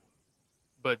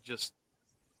 but just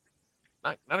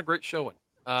not a great showing.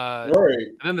 Right.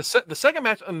 And then the second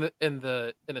match in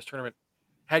this tournament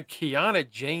had Kiana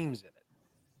James in it,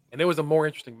 and it was a more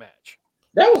interesting match.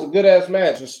 That was a good ass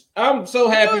match. I'm so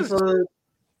happy for her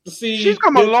to see. She's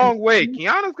come a long way.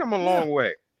 Kiana's come a long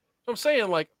way. So I'm saying,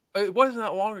 it wasn't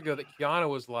that long ago that Kiana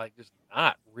was just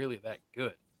not really that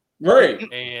good. Right.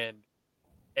 And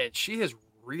she has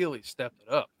really stepped it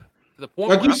up to the point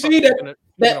where you see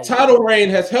that title reign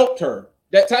has helped her.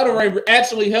 That title reign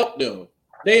actually helped them.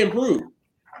 They improved.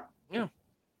 Yeah.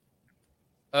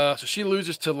 So she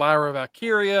loses to Lyra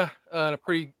Valkyria in a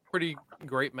pretty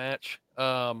great match.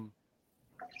 I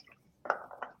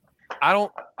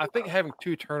think having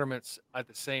 2 tournaments at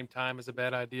the same time is a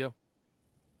bad idea.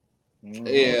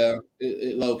 Yeah,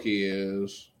 it low-key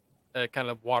is. It kind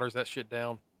of waters that shit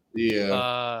down.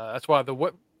 Yeah. That's why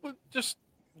just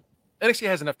NXT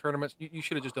has enough tournaments. You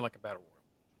should have just done a battle royal.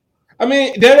 I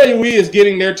mean, WWE is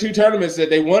getting their 2 tournaments that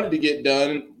they wanted to get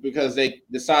done because they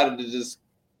decided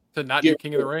to not do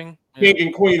King of the Ring, King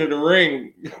and Queen of the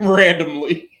Ring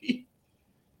randomly.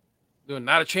 Doing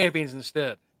Night of Champions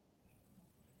instead.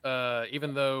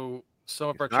 Even though some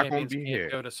of our champions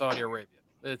can't go to Saudi Arabia,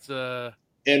 it's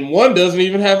and one doesn't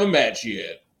even have a match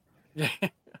yet.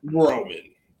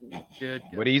 Roman. Good.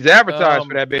 But he's advertised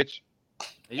for that bitch.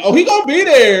 He gonna be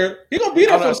there. He gonna be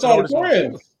there for Saudi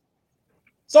Prince.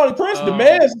 Saudi Prince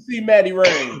demands to see Maddie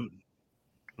Reigns.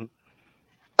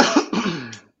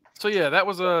 So yeah, that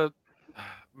was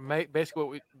basically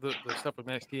what the stuff with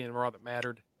NXT and Raw that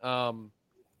mattered.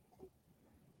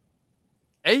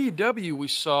 AEW, we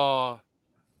saw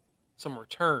some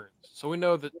returns, so we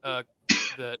know that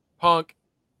that Punk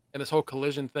and this whole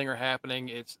Collision thing are happening.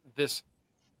 It's this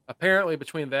apparently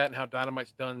between that and how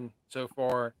Dynamite's done so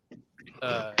far.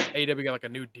 AEW got a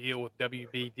new deal with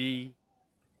WBD.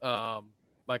 I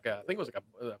think it was a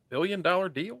 $1 billion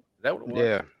deal. Is that what it was?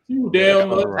 Yeah.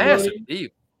 Damn massive deal.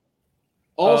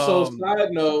 Also,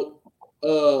 side note,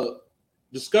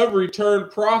 Discovery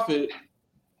turned profit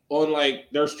on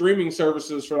their streaming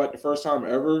services for the first time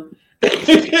ever.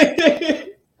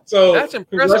 So that's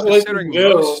impressive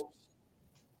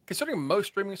considering most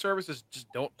streaming services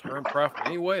just don't turn profit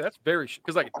anyway. That's very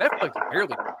because Netflix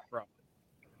barely turns profit.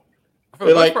 For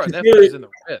the most part, Netflix is in the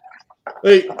red.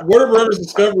 Like Warner Brothers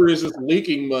Discovery is just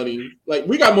leaking money. Like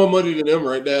we got more money than them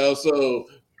right now. So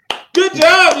good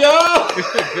job, y'all.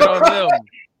 Good on them.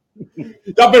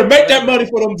 Y'all better make that money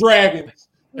for them dragons.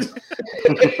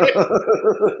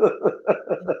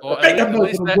 Well,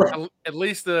 at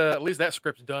least that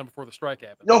script's done before the strike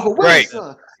happens. Yo, Right.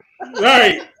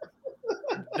 Right.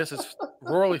 This is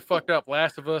royally fucked up.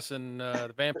 Last of Us and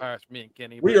the Vampires for me and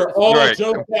Kenny. We are all Right,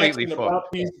 Joe completely Jackson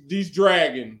fucked. about these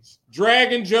dragons.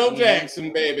 Dragon Joe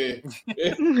Jackson, baby.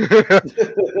 Get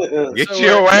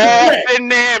your ass in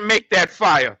there and make that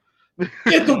fire.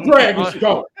 Get the dragons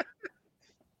going.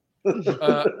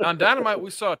 On Dynamite, we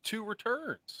saw 2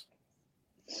 returns.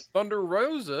 Thunder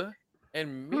Rosa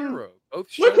and Miro both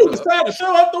Look showed who up. decided to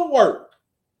show up to work.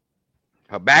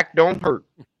 Her back don't hurt.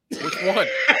 Which one?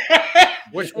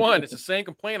 Which one? It's the same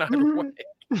complaint either way.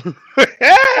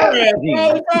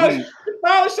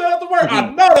 Finally showed up to work. I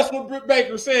know that's what Britt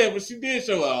Baker said when she did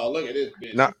show up. Oh, look at this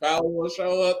bitch. Nah. She finally want to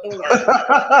show up to work.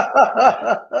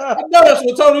 I know that's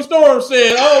what Tony Storm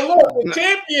said. Oh, look, the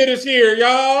champion is here,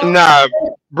 y'all. Nah,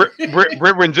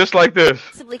 Britt went just like this.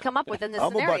 Possibly come up with in this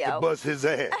I'm scenario. about to bust his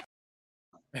ass.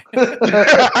 I'm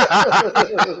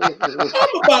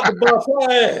about to bust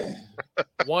her ass.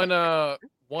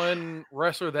 One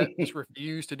wrestler that just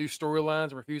refused to do storylines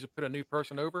and refused to put a new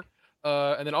person over,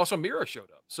 and then also Miro showed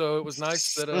up. So it was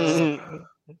nice that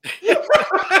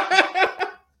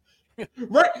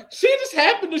Right, she just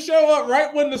happened to show up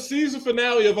right when the season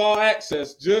finale of All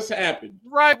Access just happened.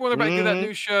 right when they're about to get that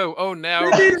new show. Oh, now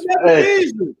We need another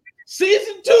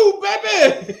season 2,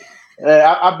 baby. Hey,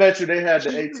 I bet you they had the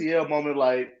ATL moment.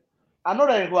 Like, I know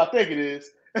that ain't who I think it is.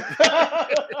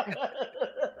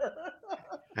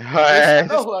 Her ass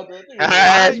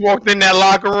walked in that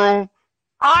locker room.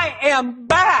 I am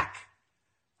back.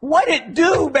 What it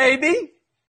do, baby?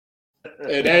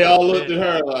 And they all looked at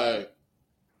her like,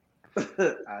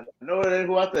 I know it ain't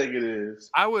who I think it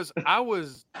is. I was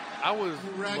low-key. I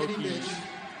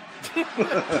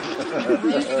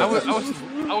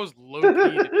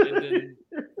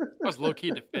was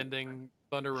low-key defending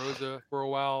Thunder Rosa for a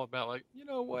while about like, you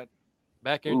know what?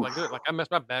 Back injury, like I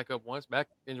messed my back up once. Back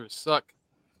injuries suck.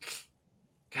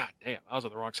 God damn, I was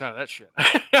on the wrong side of that shit.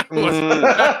 after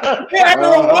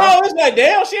a while, it's like,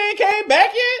 damn, she ain't came back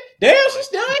yet? Damn, she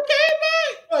still ain't came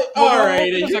back? Like, all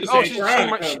right, it's then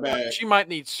like, she might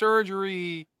need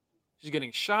surgery. She's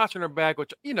getting shots in her back,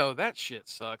 which, you know, that shit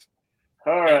sucks.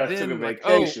 Her ass took a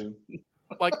vacation.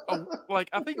 Like I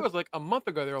think it was like a month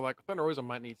ago, they were like, Thunder Rosa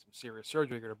might need some serious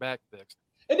surgery to get her back fixed.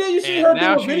 And then you see her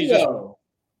now do a she video.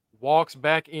 Walks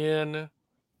back in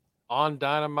on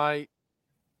Dynamite.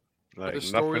 Like the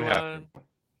nothing happened.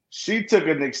 She took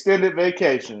an extended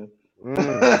vacation.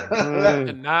 That's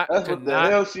what the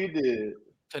hell she did.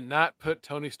 To not put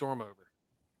Tony Storm over.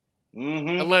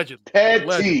 Mm-hmm. Allegedly.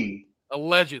 Petty.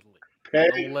 Allegedly.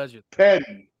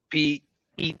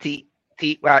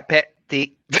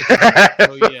 P-E-T-T-Y-Pet-T.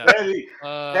 Oh, yeah.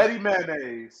 Petty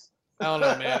mayonnaise. I don't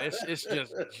know, man. It's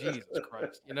just Jesus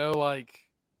Christ. You know, like,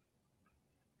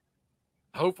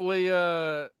 hopefully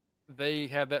they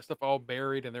have that stuff all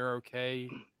buried and they're okay.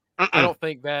 I don't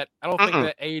think that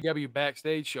AEW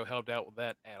backstage show helped out with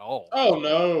that at all. Oh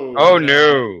no. Oh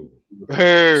no.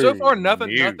 So far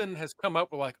nothing has come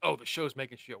up with like, oh, the show's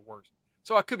making shit worse.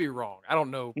 So I could be wrong. I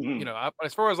don't know. You know,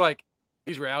 as far as like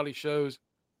these reality shows,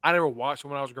 I never watched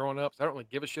them when I was growing up, so I don't really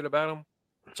give a shit about them.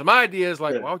 So my idea is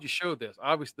like, why would you show this?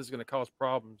 Obviously, this is going to cause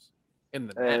problems in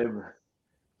the net.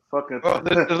 Fucking.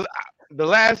 The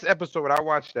last episode I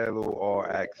watched that little All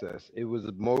Access, it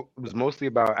was mostly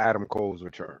about Adam Cole's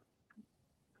return.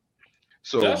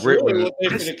 So that's really what they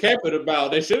should have kept it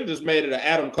about. They should have just made it an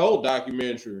Adam Cole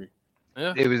documentary.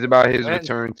 Yeah. It was about his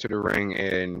return to the ring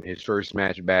and his first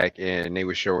match back, and they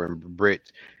were showing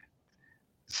Britt's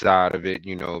side of it,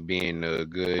 you know, being a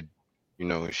good, you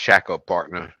know, shack-up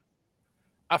partner.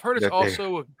 I've heard it's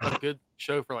also a good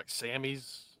show for like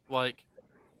Sammy's like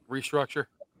restructure.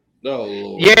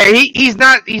 No. Yeah, he's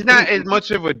not as much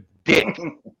of a dick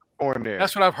on there.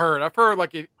 That's what I've heard. I've heard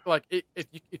like if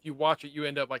you watch it, you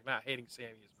end up like not hating Sammy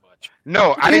as much.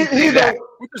 No, I didn't say that.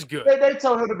 Which is good. They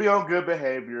told him to be on good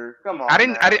behavior. Come on. I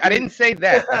didn't say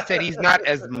that. I said he's not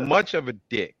as much of a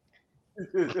dick.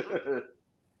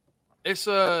 It's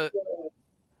you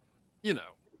know,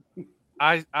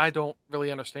 I don't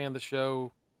really understand the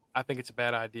show. I think it's a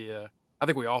bad idea. I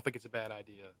think we all think it's a bad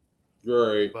idea.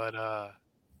 Right. But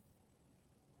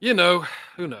you know,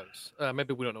 who knows?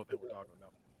 Maybe we don't know what we're talking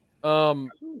about.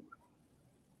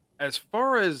 As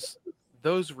far as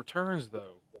those returns,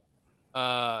 though,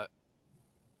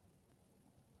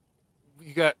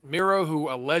 you got Miro, who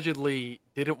allegedly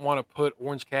didn't want to put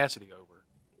Orange Cassidy over.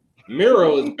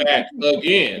 Miro is back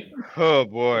again. Oh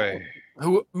boy.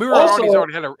 Who Miro Also, he's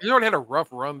already had a rough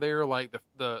run there. Like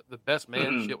the best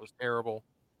man shit was terrible.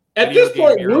 At Video this game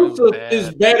point, Miro was Rusev bad.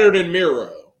 is better than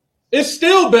Miro. It's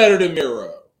still better than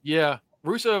Miro. Yeah,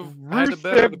 Rusev had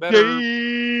the better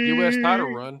U.S.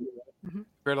 title run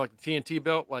compared to like the TNT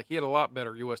belt. Like he had a lot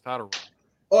better U.S. title run.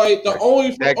 Like the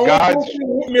only thing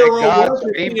with Miro was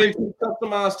the TNT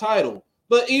customized title.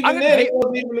 But even then,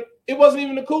 it wasn't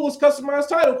even the coolest customized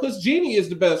title because Genie is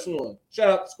the best one. Shout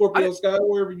out to Scorpio Sky,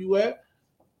 wherever you at.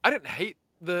 I didn't hate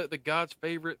the God's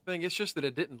favorite thing. It's just that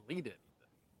it didn't lead anything.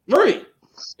 Right.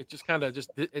 It just kind of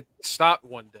it stopped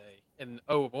one day, and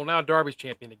now Darby's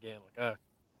champion again. Like,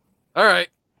 all right,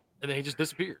 and then he just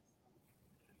disappeared.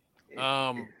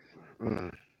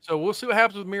 So we'll see what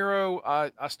happens with Miro.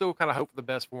 I still kind of hope for the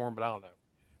best for him, but I don't know.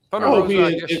 Thunder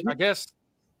Rosa, I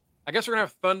guess we're gonna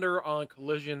have Thunder on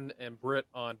Collision and Britt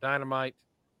on Dynamite.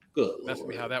 Good. That's gonna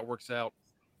be how that works out.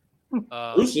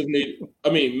 Miro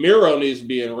needs to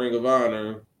be in Ring of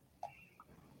Honor.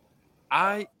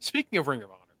 Speaking of Ring of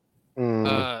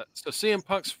Honor, so CM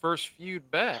Punk's first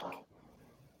feud back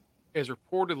is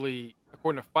reportedly,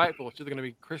 according to Fightful, it's either going to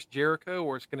be Chris Jericho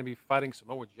or it's going to be fighting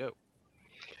Samoa Joe.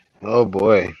 Oh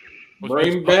boy!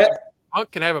 Bring back.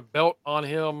 Punk can have a belt on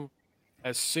him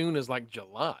as soon as like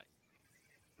July.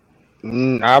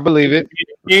 I believe it.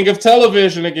 King of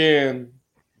television again.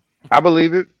 I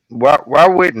believe it. Why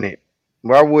wouldn't it?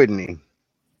 Why wouldn't he?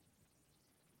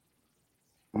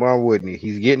 Why wouldn't he?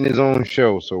 He's getting his own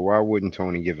show, so why wouldn't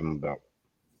Tony give him a belt?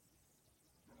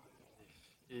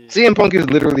 CM Punk is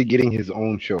literally getting his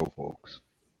own show, folks.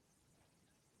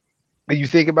 When you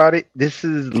think about it, this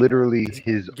is literally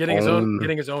getting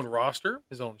his own roster,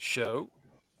 his own show.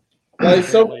 Like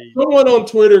someone on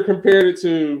Twitter compared it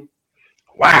to,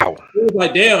 wow. It was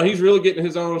like, damn, he's really getting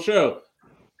his own show.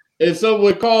 And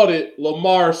someone called it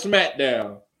Lamar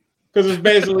SmackDown. Because it's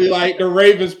basically like the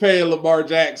Ravens paying Lamar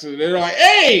Jackson. They're like,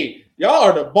 hey, y'all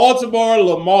are the Baltimore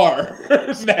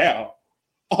Lamars now.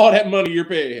 All that money you're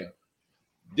paying him.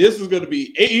 This is going to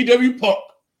be AEW Punk.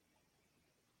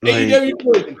 AEW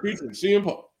Punk featuring CM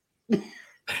Punk.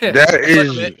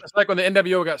 It's like when the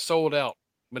NWO got sold out.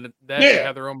 But they actually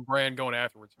have their own brand going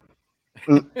afterwards.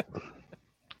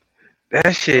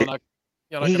 That shit.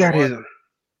 He got his.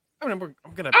 I don't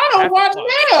watch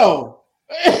now.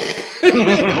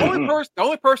 The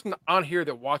only person on here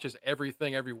that watches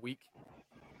everything every week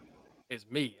is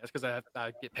me. That's because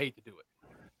I get paid to do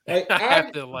it. I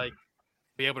have to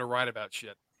be able to write about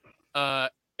shit.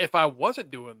 If I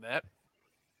wasn't doing that,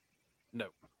 no.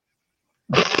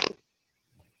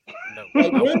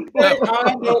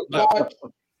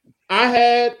 I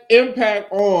had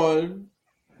Impact on,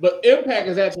 but Impact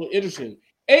is actually interesting.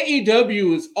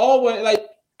 AEW is always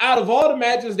out of all the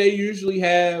matches they usually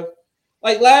have.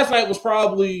 Last night was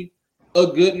probably a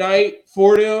good night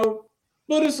for them,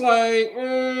 but it's I'm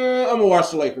gonna watch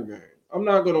the Laker game. I'm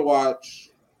not gonna watch.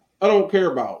 I don't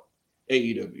care about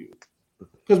AEW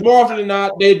because more often than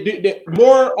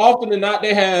not,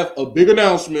 they have a big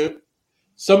announcement.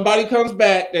 Somebody comes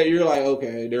back that you're like,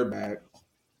 okay, they're back.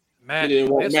 Matt, it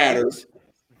won't matter.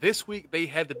 This week they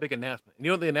had the big announcement. You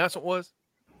know what the announcement was?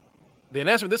 The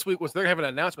announcement this week was they're having an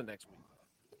announcement next week.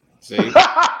 See?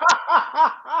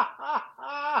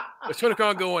 It's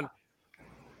going,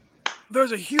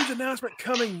 there's a huge announcement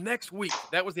coming next week.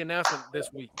 That was the announcement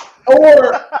this week.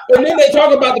 And then they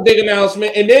talk about the big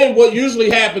announcement, and then what usually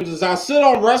happens is I sit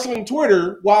on wrestling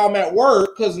Twitter while I'm at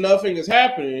work because nothing is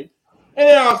happening, and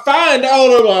then I find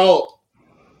out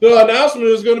the announcement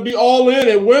is going to be all in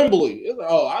at Wembley. It's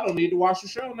I don't need to watch the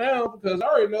show now because I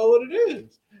already know what it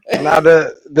is. Now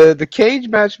the cage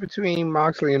match between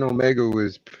Moxley and Omega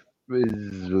was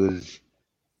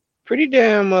pretty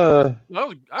damn. I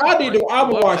would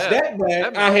watch that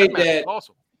back. I hate that.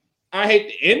 Awesome. I hate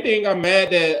the ending. I'm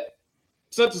mad that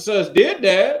such and such did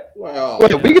that. Well,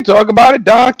 we can talk about it.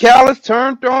 Don Callis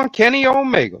turned on Kenny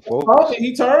Omega, folks.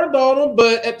 He turned on him,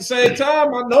 but at the same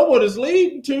time, I know what it's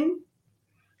leading to.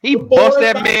 He bust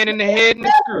that man in the head in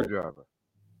a screwdriver.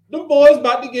 The boys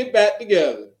about to get back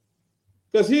together.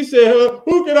 Because he said,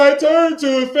 who can I turn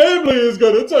to if family is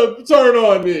going to turn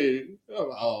on me?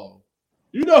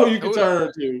 You know who you can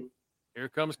turn to. Here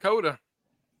comes Coda.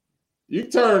 You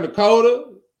can turn to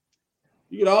Coda.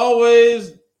 You can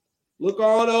always look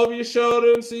on over your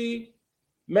shoulder and see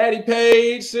Matty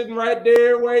Page sitting right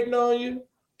there waiting on you.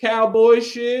 Cowboy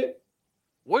shit.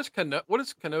 What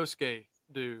does Konosuke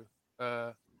do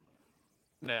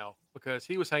now? Because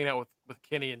he was hanging out with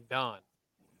Kenny and Don.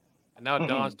 And now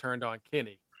Don's turned on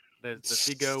Kenny. Does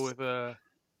he go with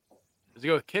Does he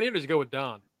go with Kenny or does he go with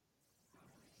Don?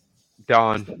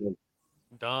 Don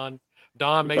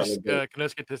makes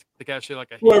Kanosuke to catch shit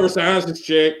like a whoever signs his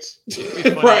checks.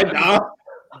 Right now.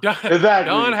 Exactly.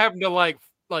 Don having to like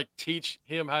teach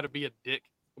him how to be a dick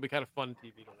will be kind of fun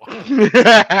TV to watch.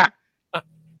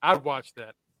 I'd watch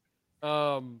that.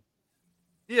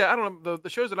 Yeah, I don't know.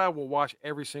 The shows that I will watch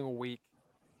every single week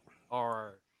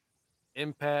are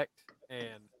Impact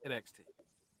and NXT.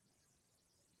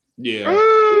 Yeah.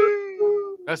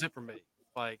 That's it for me.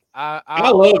 Like I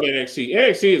love NXT.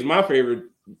 NXT is my favorite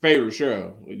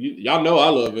show. Y'all know I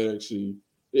love NXT.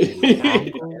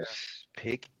 Broncos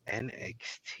pick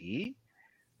NXT.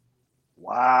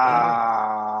 Wow.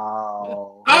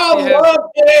 I love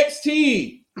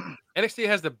NXT. NXT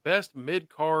has the best mid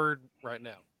card right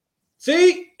now.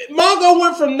 See, Mongo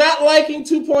went from not liking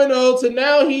 2.0 to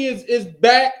now he is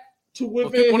back to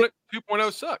within. Well,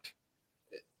 2.0 sucked.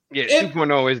 Yeah,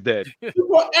 2.0 is dead. I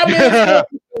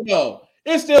mean,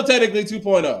 it's still technically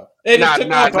 2.0.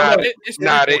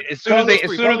 As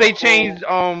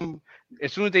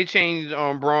soon as they change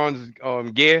Braun's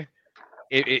gear,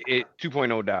 it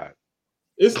 2.0 died.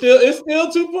 It's still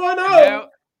 2.0.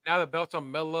 Now the belt's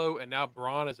on Melo, and now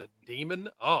Braun is a demon.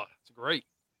 Oh, it's great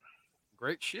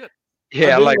shit.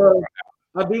 Yeah, I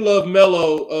do love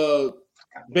Melo.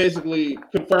 Basically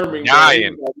confirming.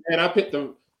 Dying. And I picked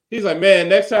them. He's like, man,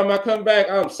 next time I come back,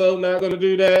 I'm so not going to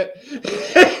do that.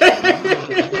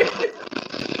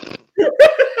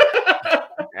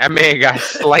 That man got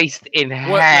sliced in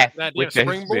half. That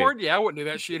springboard? Yeah, I wouldn't do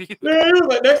that shit either. Yeah, he was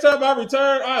like, next time I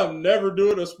return, I am never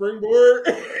doing a springboard.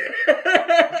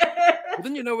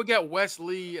 Then we got Wes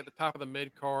Lee at the top of the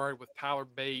mid card with Tyler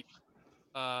Bate,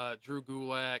 Drew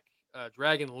Gulak,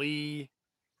 Dragon Lee,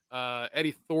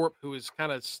 Eddie Thorpe, who is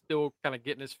still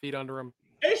getting his feet under him.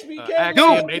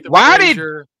 HBK.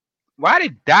 Why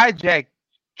did Dijak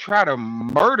try to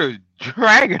murder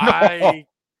Dragon?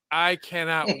 I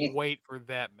cannot wait for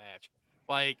that match.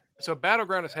 So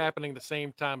Battleground is happening the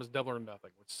same time as Double or Nothing,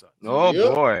 which sucks.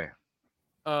 Oh boy.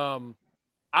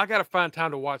 I gotta find time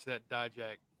to watch that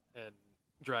Dijak and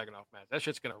Dragunov match. That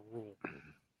shit's gonna rule.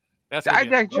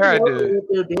 Dijak tried to. What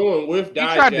they're doing with Dijak.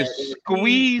 He tried to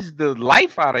squeeze the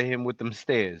life out of him with them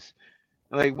stairs.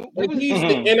 Like he's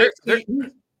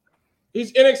NXT.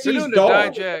 He's NXT's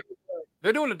dog.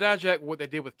 They're doing the Dijak what they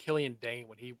did with Killian Dane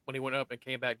when he went up and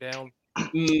came back down.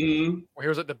 Mm-hmm. Where he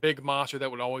was like the big monster that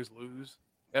would always lose.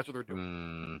 That's what they're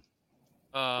doing.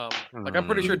 I'm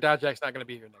pretty sure Dijak's not going to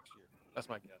be here next year. That's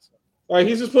my guess. Like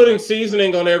he's just putting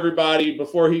seasoning on everybody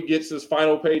before he gets his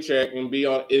final paycheck and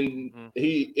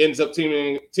he ends up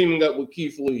teaming up with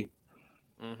Keith Lee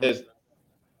as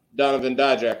Donovan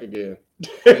Dijak again.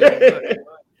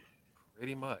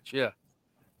 Pretty much, yeah.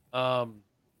 And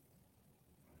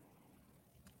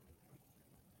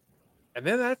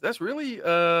then that's really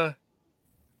about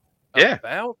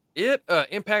it.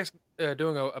 Impact's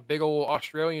doing a big old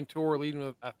Australian tour, leading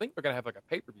with, I think they're gonna have like a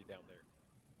pay-per-view down there,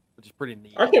 which is pretty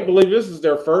neat. I can't believe this is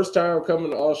their first time coming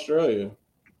to Australia.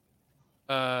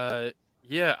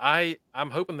 Yeah, I'm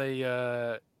hoping they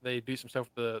do some stuff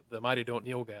with the Mighty Don't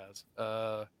Kneel guys.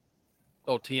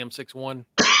 Old TM61.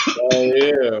 Oh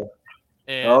yeah.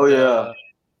 And,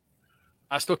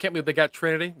 I still can't believe they got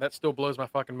Trinity. That still blows my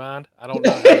fucking mind. I don't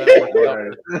know how that worked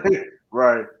out.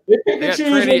 Right. They got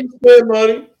Trinity. Spend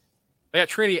money. They got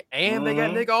Trinity and they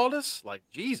got Nick Aldis. Like,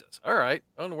 Jesus. All right.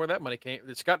 I don't know where that money came.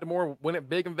 Did Scott D'Amore win it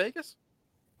big in Vegas?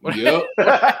 Yep.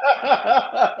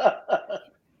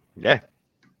 Yeah.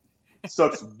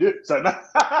 Suck some dick.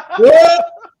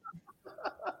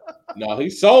 No, he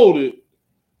sold it.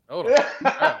 Hold on.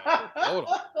 Hold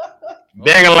on.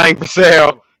 Dang-a-lang for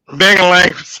sale.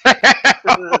 Dang-a-lang for sale.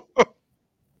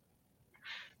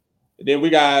 Then we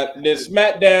got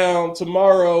SmackDown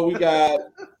tomorrow. We got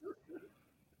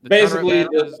basically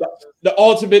the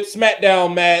ultimate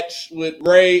SmackDown match with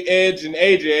Ray, Edge, and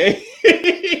AJ.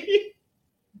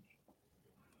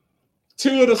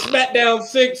 Two of the SmackDown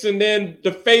 6, and then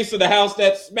the face of the house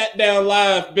that SmackDown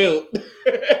Live built.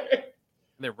 And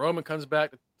then Roman comes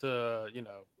back to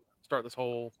start this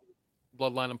whole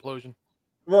bloodline implosion.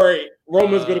 Right.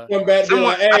 Roman's going to come back and be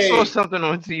like, hey. I saw something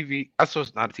on TV. I saw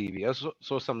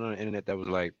something on the internet that was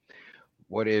like,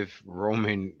 what if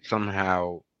Roman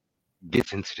somehow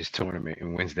gets into this tournament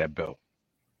and wins that belt?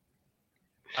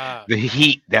 The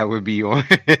heat that would be on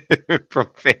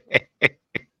from fans.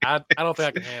 I don't think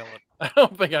I can handle it. I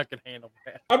don't think I can handle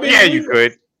that. I mean, yeah, you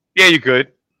could. Yeah, you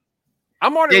could.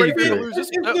 I'm already ready for you to lose this.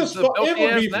 It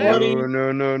would be funny.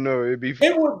 No. It'd be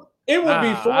funny. It would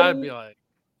be funny. I'd be like,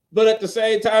 but at the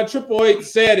same time, Triple H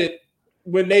said it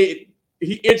when he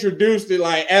introduced it,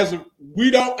 like,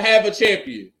 we don't have a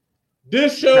champion.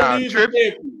 This show needs a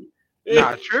champion.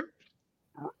 Tripp.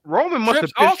 Roman must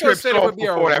have pissed Tripp said it would be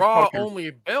a Raw fucking... only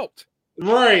belt.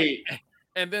 Right.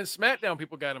 And then SmackDown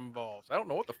people got involved. I don't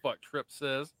know what the fuck Tripp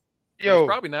says. Yo, it's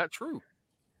probably not true.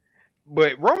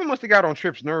 But Roman must have got on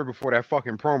Tripp's nerve before that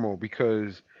fucking promo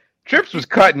because Trips was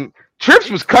cutting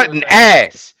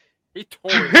ass.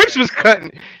 Trips was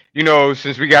cutting,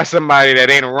 since we got somebody that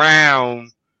ain't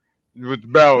around with the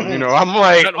belt, I'm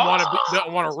like,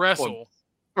 doesn't want to wrestle.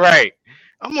 Right.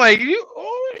 I'm like,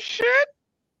 oh shit.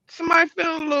 Somebody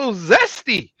feeling a little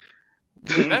zesty.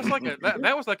 That's like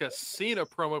that was like a Cena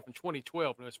promo from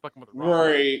 2012 when it was fucking with the Rock.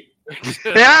 Right.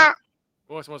 Yeah.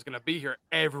 Someone's gonna be here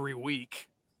every week.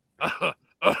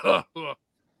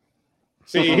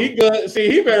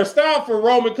 He better stop for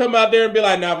Roman come out there and be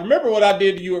like, now remember what I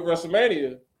did to you at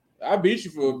WrestleMania? I beat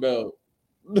you for a belt.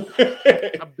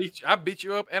 I beat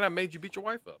you up and I made you beat your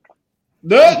wife up.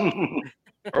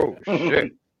 Oh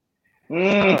shit.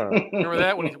 Remember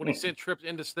that when he sent Trips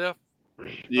into Steph?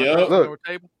 Yeah. Look,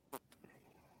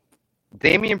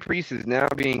 Damian Priest is now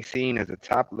being seen as a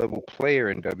top level player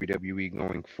in WWE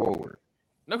going forward.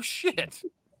 No shit.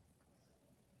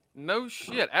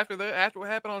 After what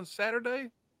happened on Saturday?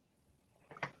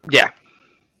 Yeah.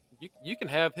 You can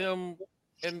have him,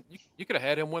 and you could have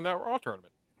had him win that Raw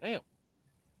tournament. Damn.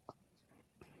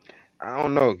 I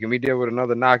don't know. Can we deal with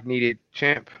another knock-needed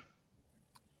champ?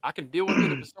 I can deal with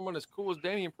it if it's someone as cool as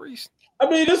Damian Priest. I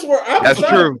mean, that's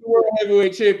true. The World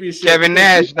Heavyweight Championship. Kevin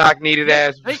Nash knock-needed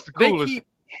ass. Here's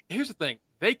the thing.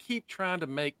 They keep trying to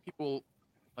make people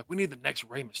like we need the next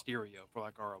Rey Mysterio for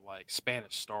like our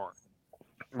Spanish star.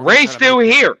 Ray's still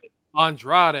here.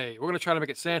 Andrade. We're gonna try to make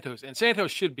it Santos, and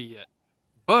Santos should be it.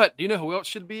 But do you know who else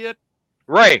should be it?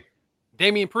 Ray.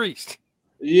 Damian Priest.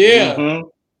 Yeah. Mm-hmm.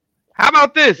 How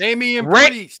about this? Damian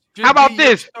Priest. How about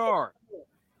this?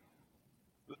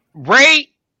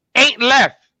 Ray ain't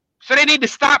left. So they need to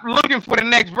stop looking for the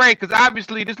next Ray because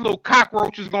obviously this little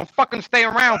cockroach is going to fucking stay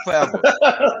around forever.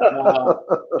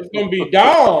 It's going to be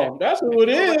Dom. That's who it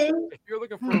is. If you're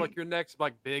looking for your next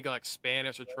big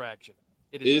Spanish attraction,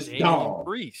 it is Damian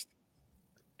Priest.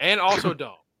 And also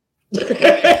Dom.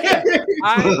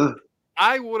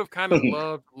 I would have kind of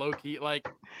loved low-key. I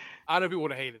don't know if you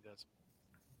would have hated this.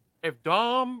 If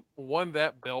Dom won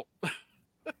that belt,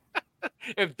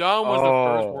 if Dom was the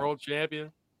first world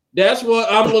champion, that's what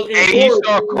I'm looking for. And he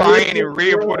started crying and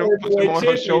Rhea puts him on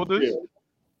her shoulders.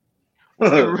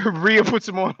 Rhea puts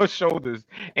him on her shoulders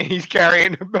and he's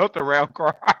carrying the belt around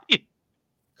crying.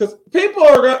 Because people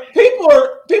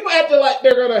acting like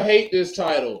they're gonna hate this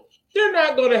title. They're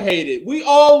not gonna hate it. We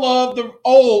all love the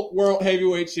old World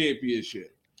Heavyweight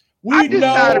Championship. We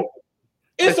know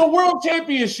it's a world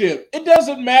championship. It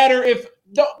doesn't matter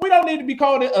we don't need to be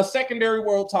calling it a secondary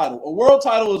world title. A world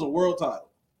title is a world title.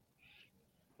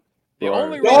 The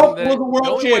only way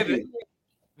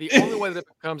that it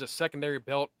becomes a secondary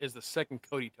belt is the second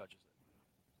Cody touches it.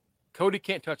 Cody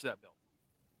can't touch that belt.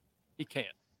 He can't.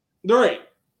 Right.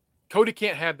 Cody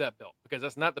can't have that belt because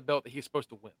that's not the belt that he's supposed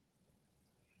to win.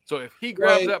 So if he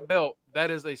grabs that belt,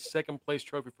 that is a second place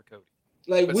trophy for Cody.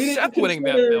 But Seth winning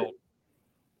that belt,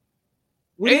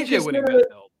 AJ winning that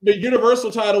belt. The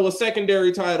Universal title was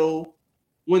secondary title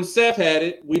when Seth had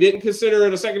it. We didn't consider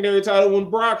it a secondary title when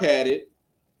Brock had it.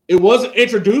 It wasn't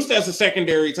introduced as a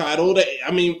secondary title.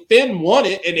 Finn won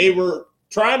it, and they were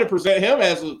trying to present him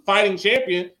as a fighting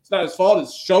champion. It's not his fault.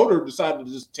 His shoulder decided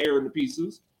to just tear into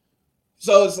pieces.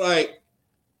 So it's like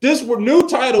this new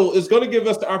title is going to give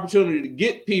us the opportunity to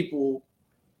get people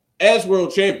as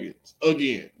world champions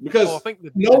again because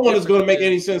no one is going to make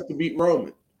any sense to beat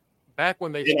Roman. Back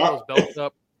when they split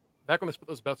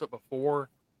those belts up before,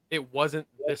 it wasn't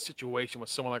this situation with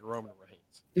someone like Roman Reigns.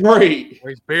 Right. Where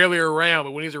he's barely around,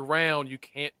 but when he's around,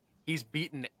 he's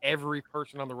beaten every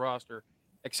person on the roster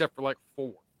except for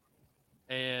 4.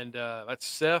 And that's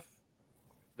Seth.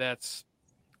 That's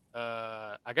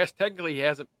I guess technically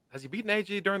has he beaten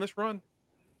AJ during this run?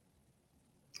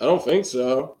 I don't think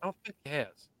so. I don't think he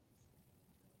has.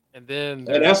 And then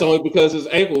that's only because his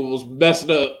ankle was messed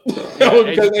up.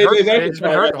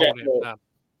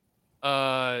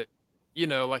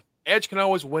 Edge can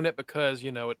always win it because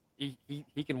he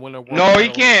can win a. No, he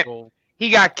can't. He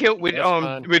got killed with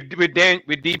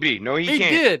DB. No, he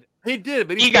can't. He did,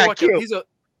 but he got killed.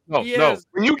 No.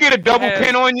 When you get a double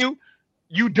pin on you,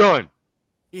 you done.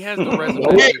 He has the resume.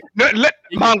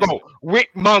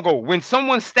 Mongo, when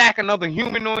someone stack another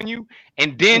human on you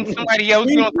and then somebody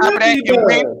else on top of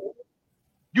that,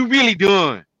 you really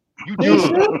done. You done. He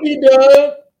should be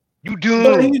done. You done.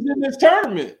 But he's in this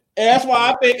tournament. And that's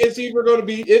why I think it's either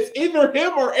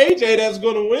him or AJ that's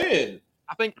going to win.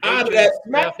 think out of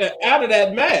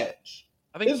that match.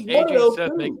 I think it's AJ and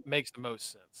Seth makes the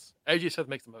most sense. AJ Seth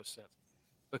makes the most sense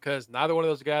because neither one of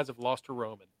those guys have lost to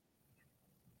Roman.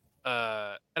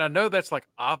 And I know that's like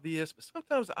obvious, but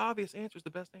sometimes the obvious answer is the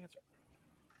best answer.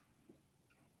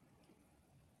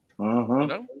 You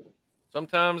know?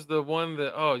 Sometimes the one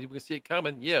that you can see it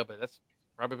coming, yeah, but that's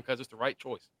probably because it's the right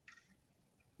choice.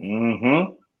 I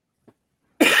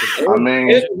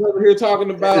mean, over here talking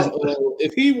about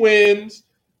if he wins,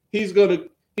 he's gonna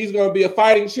be a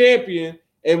fighting champion,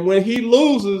 and when he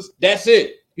loses, that's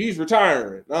it. He's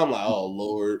retiring. I'm like, oh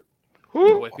Lord.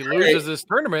 Well, if he loses this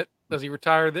tournament, does he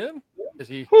retire then? Is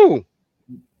he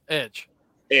Edge?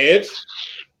 Edge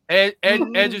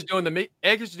is doing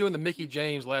the Mickey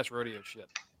James last rodeo shit.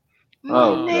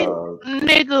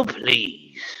 Nigga,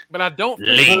 please. But I don't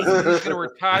think he's going to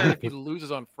retire if he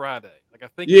loses on Friday. Like I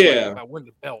think, if I win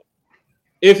the belt,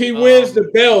 if he wins the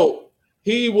belt,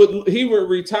 he would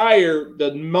retire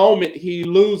the moment he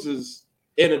loses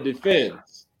in a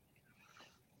defense.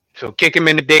 So kick him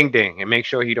in the ding ding and make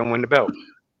sure he don't win the belt.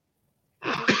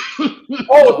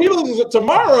 If he loses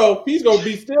tomorrow, he's gonna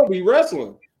still be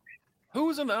wrestling.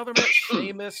 Who's in the other match?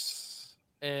 Sheamus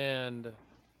and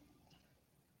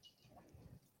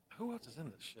who else is in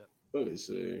this shit? Let me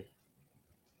see.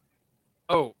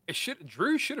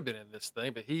 Drew should have been in this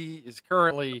thing, but he is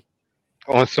currently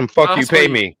on some fuck you pay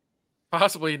me.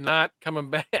 Possibly not coming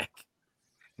back.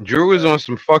 Drew is on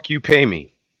some fuck you pay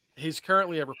me. He's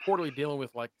currently reportedly dealing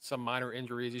with like some minor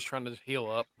injuries. He's trying to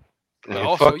heal up. But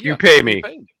also, fuck you pay me.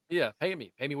 Yeah, pay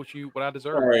me. Pay me what I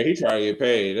deserve. All right, he trying to get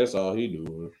paid. That's all he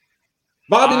doing.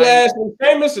 Bobby Lashley,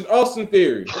 Sheamus, and Austin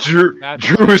Theory. Drew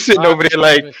is sitting over there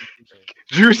like,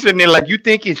 you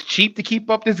think it's cheap to keep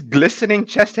up this glistening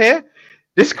chest hair?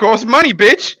 This costs money,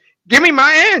 bitch. Give me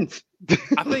my ends.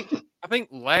 I think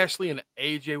Lashley and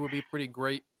AJ would be pretty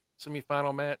great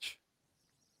semifinal match.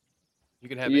 You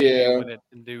can have AJ win it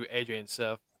and do AJ and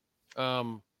Seth.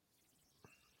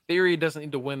 Theory doesn't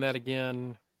need to win that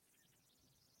again.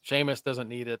 Sheamus doesn't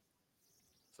need it.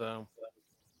 So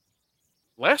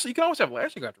Lashley, you can always have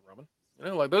Lashley go after Roman. You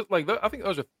know, I think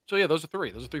those are three. Those are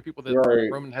three people that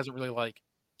Roman hasn't really like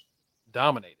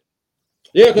dominated.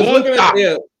 Yeah,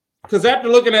 because after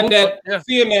looking at that,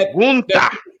 seeing that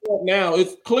now,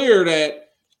 it's clear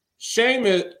that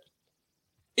Sheamus,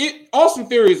 Austin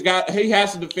Theory he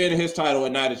has to defend his title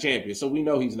at Night of Champions, so we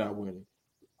know he's not winning.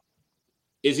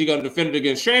 Is he going to defend it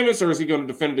against Sheamus or is he going to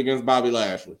defend it against Bobby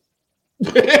Lashley?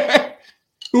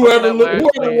 Whoever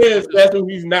wins, that's who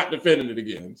he's not defending it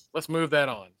against. Let's move that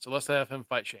on. So let's have him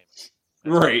fight Sheamus.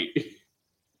 Right. Is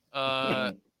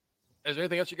there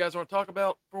anything else you guys want to talk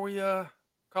about before we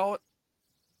call it?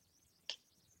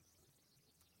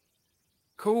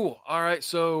 Cool. All right.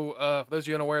 So for those of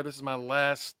you unaware, this is my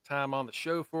last time on the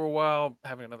show for a while. I'm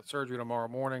having another surgery tomorrow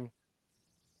morning.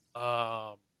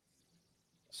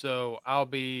 So I'll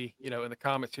be, in the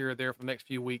comments here or there for the next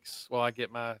few weeks while I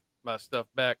get my stuff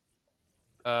back.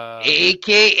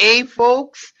 AKA,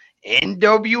 folks,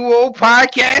 NWO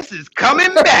podcast is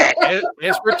coming back.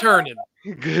 It's returning.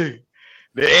 The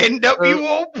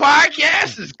NWO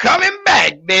podcast is coming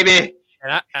back, baby.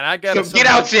 And I got so get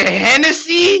out your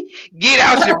Hennessy, get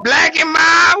out your Black and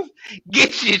Mild,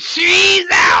 get your trees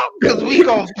out, because we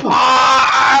gonna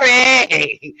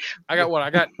party. I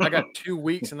got 2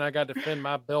 weeks, and I got to defend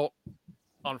my belt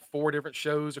on 4 different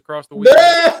shows across the week.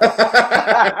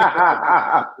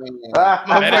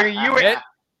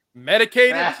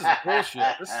 Medicated? This is bullshit.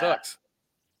 This sucks.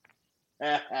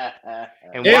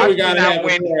 And we gotta not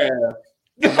win.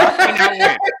 Watch me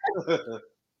not win.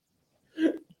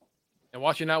 And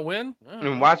watch you not win?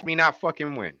 And watch me not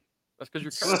fucking win. That's because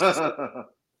you're cursed.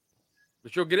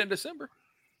 But you'll get it in December.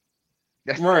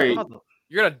 That's right.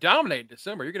 You're going to dominate in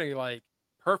December. You're going to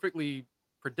perfectly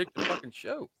predict the fucking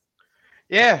show.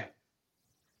 Yeah.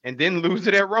 And then lose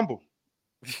it at Rumble.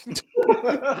 That's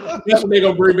when they're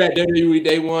going to bring back WWE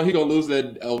Day 1. He's going to lose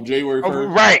that on January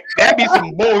 1st. Right. That'd be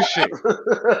some bullshit.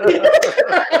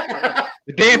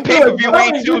 The damn pay-per-view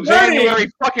ain't till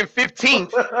January fucking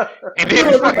 15th. And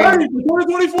then fucking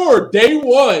 2024, Day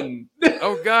 1.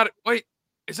 Oh, God. Wait.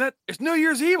 It's New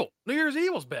Year's Evil. New Year's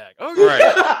Evil's back. Oh, right.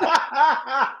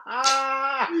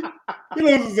 He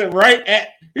loses at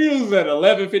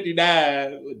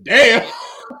 11:59. Damn.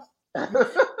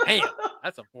 Damn.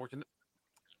 That's unfortunate.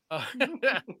 I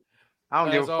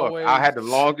don't give a fuck. I had the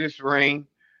longest reign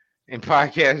in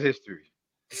podcast history.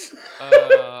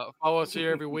 Follow us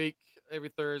here every week, every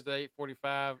Thursday,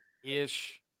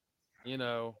 8:45-ish.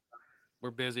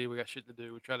 We're busy. We got shit to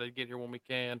do. We try to get here when we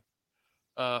can.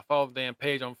 Follow the damn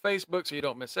page on Facebook so you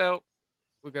don't miss out.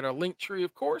 We've got our link tree,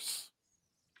 of course.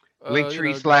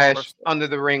 Linktree / Under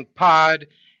the Ring Pod.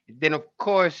 Then, of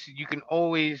course, you can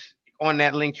always, on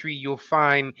that Linktree, you'll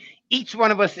find each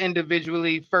one of us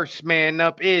individually. First man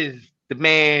up is the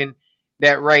man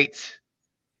that writes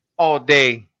all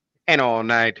day and all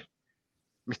night,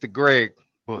 Mr. Greg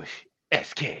Bush,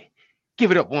 SK.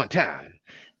 Give it up one time.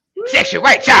 Section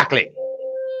white chocolate.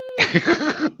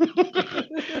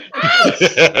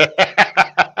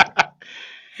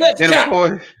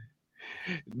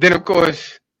 Then of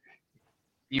course,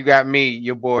 you got me,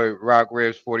 your boy Rock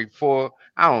Ribs 44.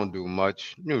 I don't do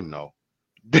much, you know.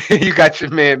 You got your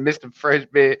man, Mr.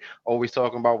 Freshbed, always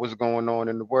talking about what's going on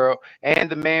in the world, and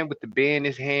the man with the beer in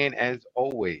his hand, as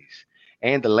always,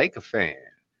 and the Laker fan,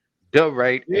 the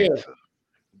right answer.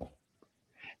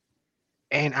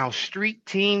 And our street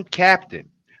team captain,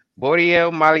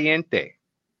 Boriel Maliente,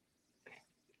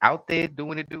 out there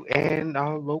doing it, and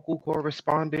our local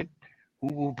correspondent,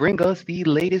 who will bring us the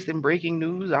latest and breaking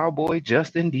news, our boy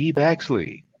Justin D.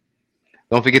 Baxley.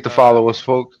 Don't forget to follow us,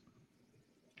 folks.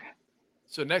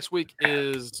 So next week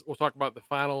we'll talk about the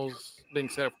finals being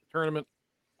set up for the tournament,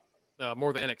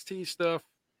 more of the NXT stuff.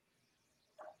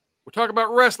 We'll talk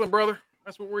about wrestling, brother.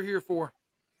 That's what we're here for.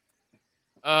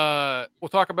 We'll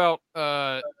talk about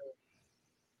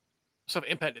stuff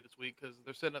Impact did this week because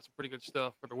they're setting up some pretty good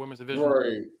stuff for the women's division.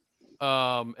 Right.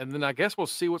 And then I guess we'll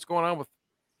see what's going on with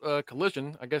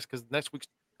Collision. I guess because next week's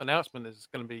announcement is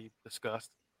going to be discussed.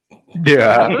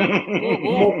 Yeah.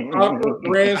 Most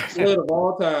brand split of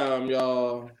all time,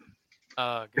 y'all.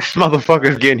 This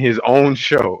motherfucker's getting his own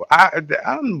show.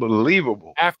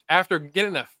 Unbelievable. After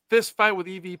getting a fist fight with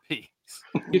EVP.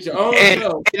 Get your own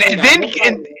show.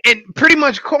 And pretty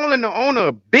much calling the owner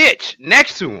a bitch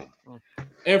next to him.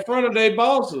 In front of their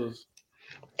bosses.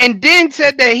 And then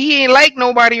said that he ain't like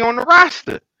nobody on the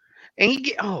roster. And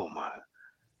he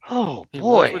boy. He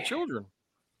works with children.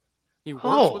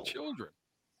 With children.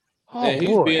 And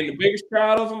he's being the biggest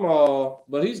crowd of them all,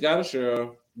 but he's got a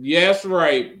show. Yes,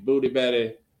 right, Booty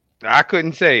Betty. I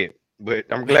couldn't say it, but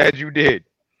I'm glad you did.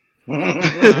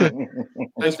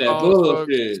 That's that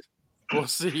bullshit. We'll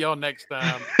see y'all next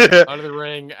time. Under the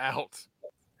Ring out.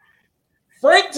 Frank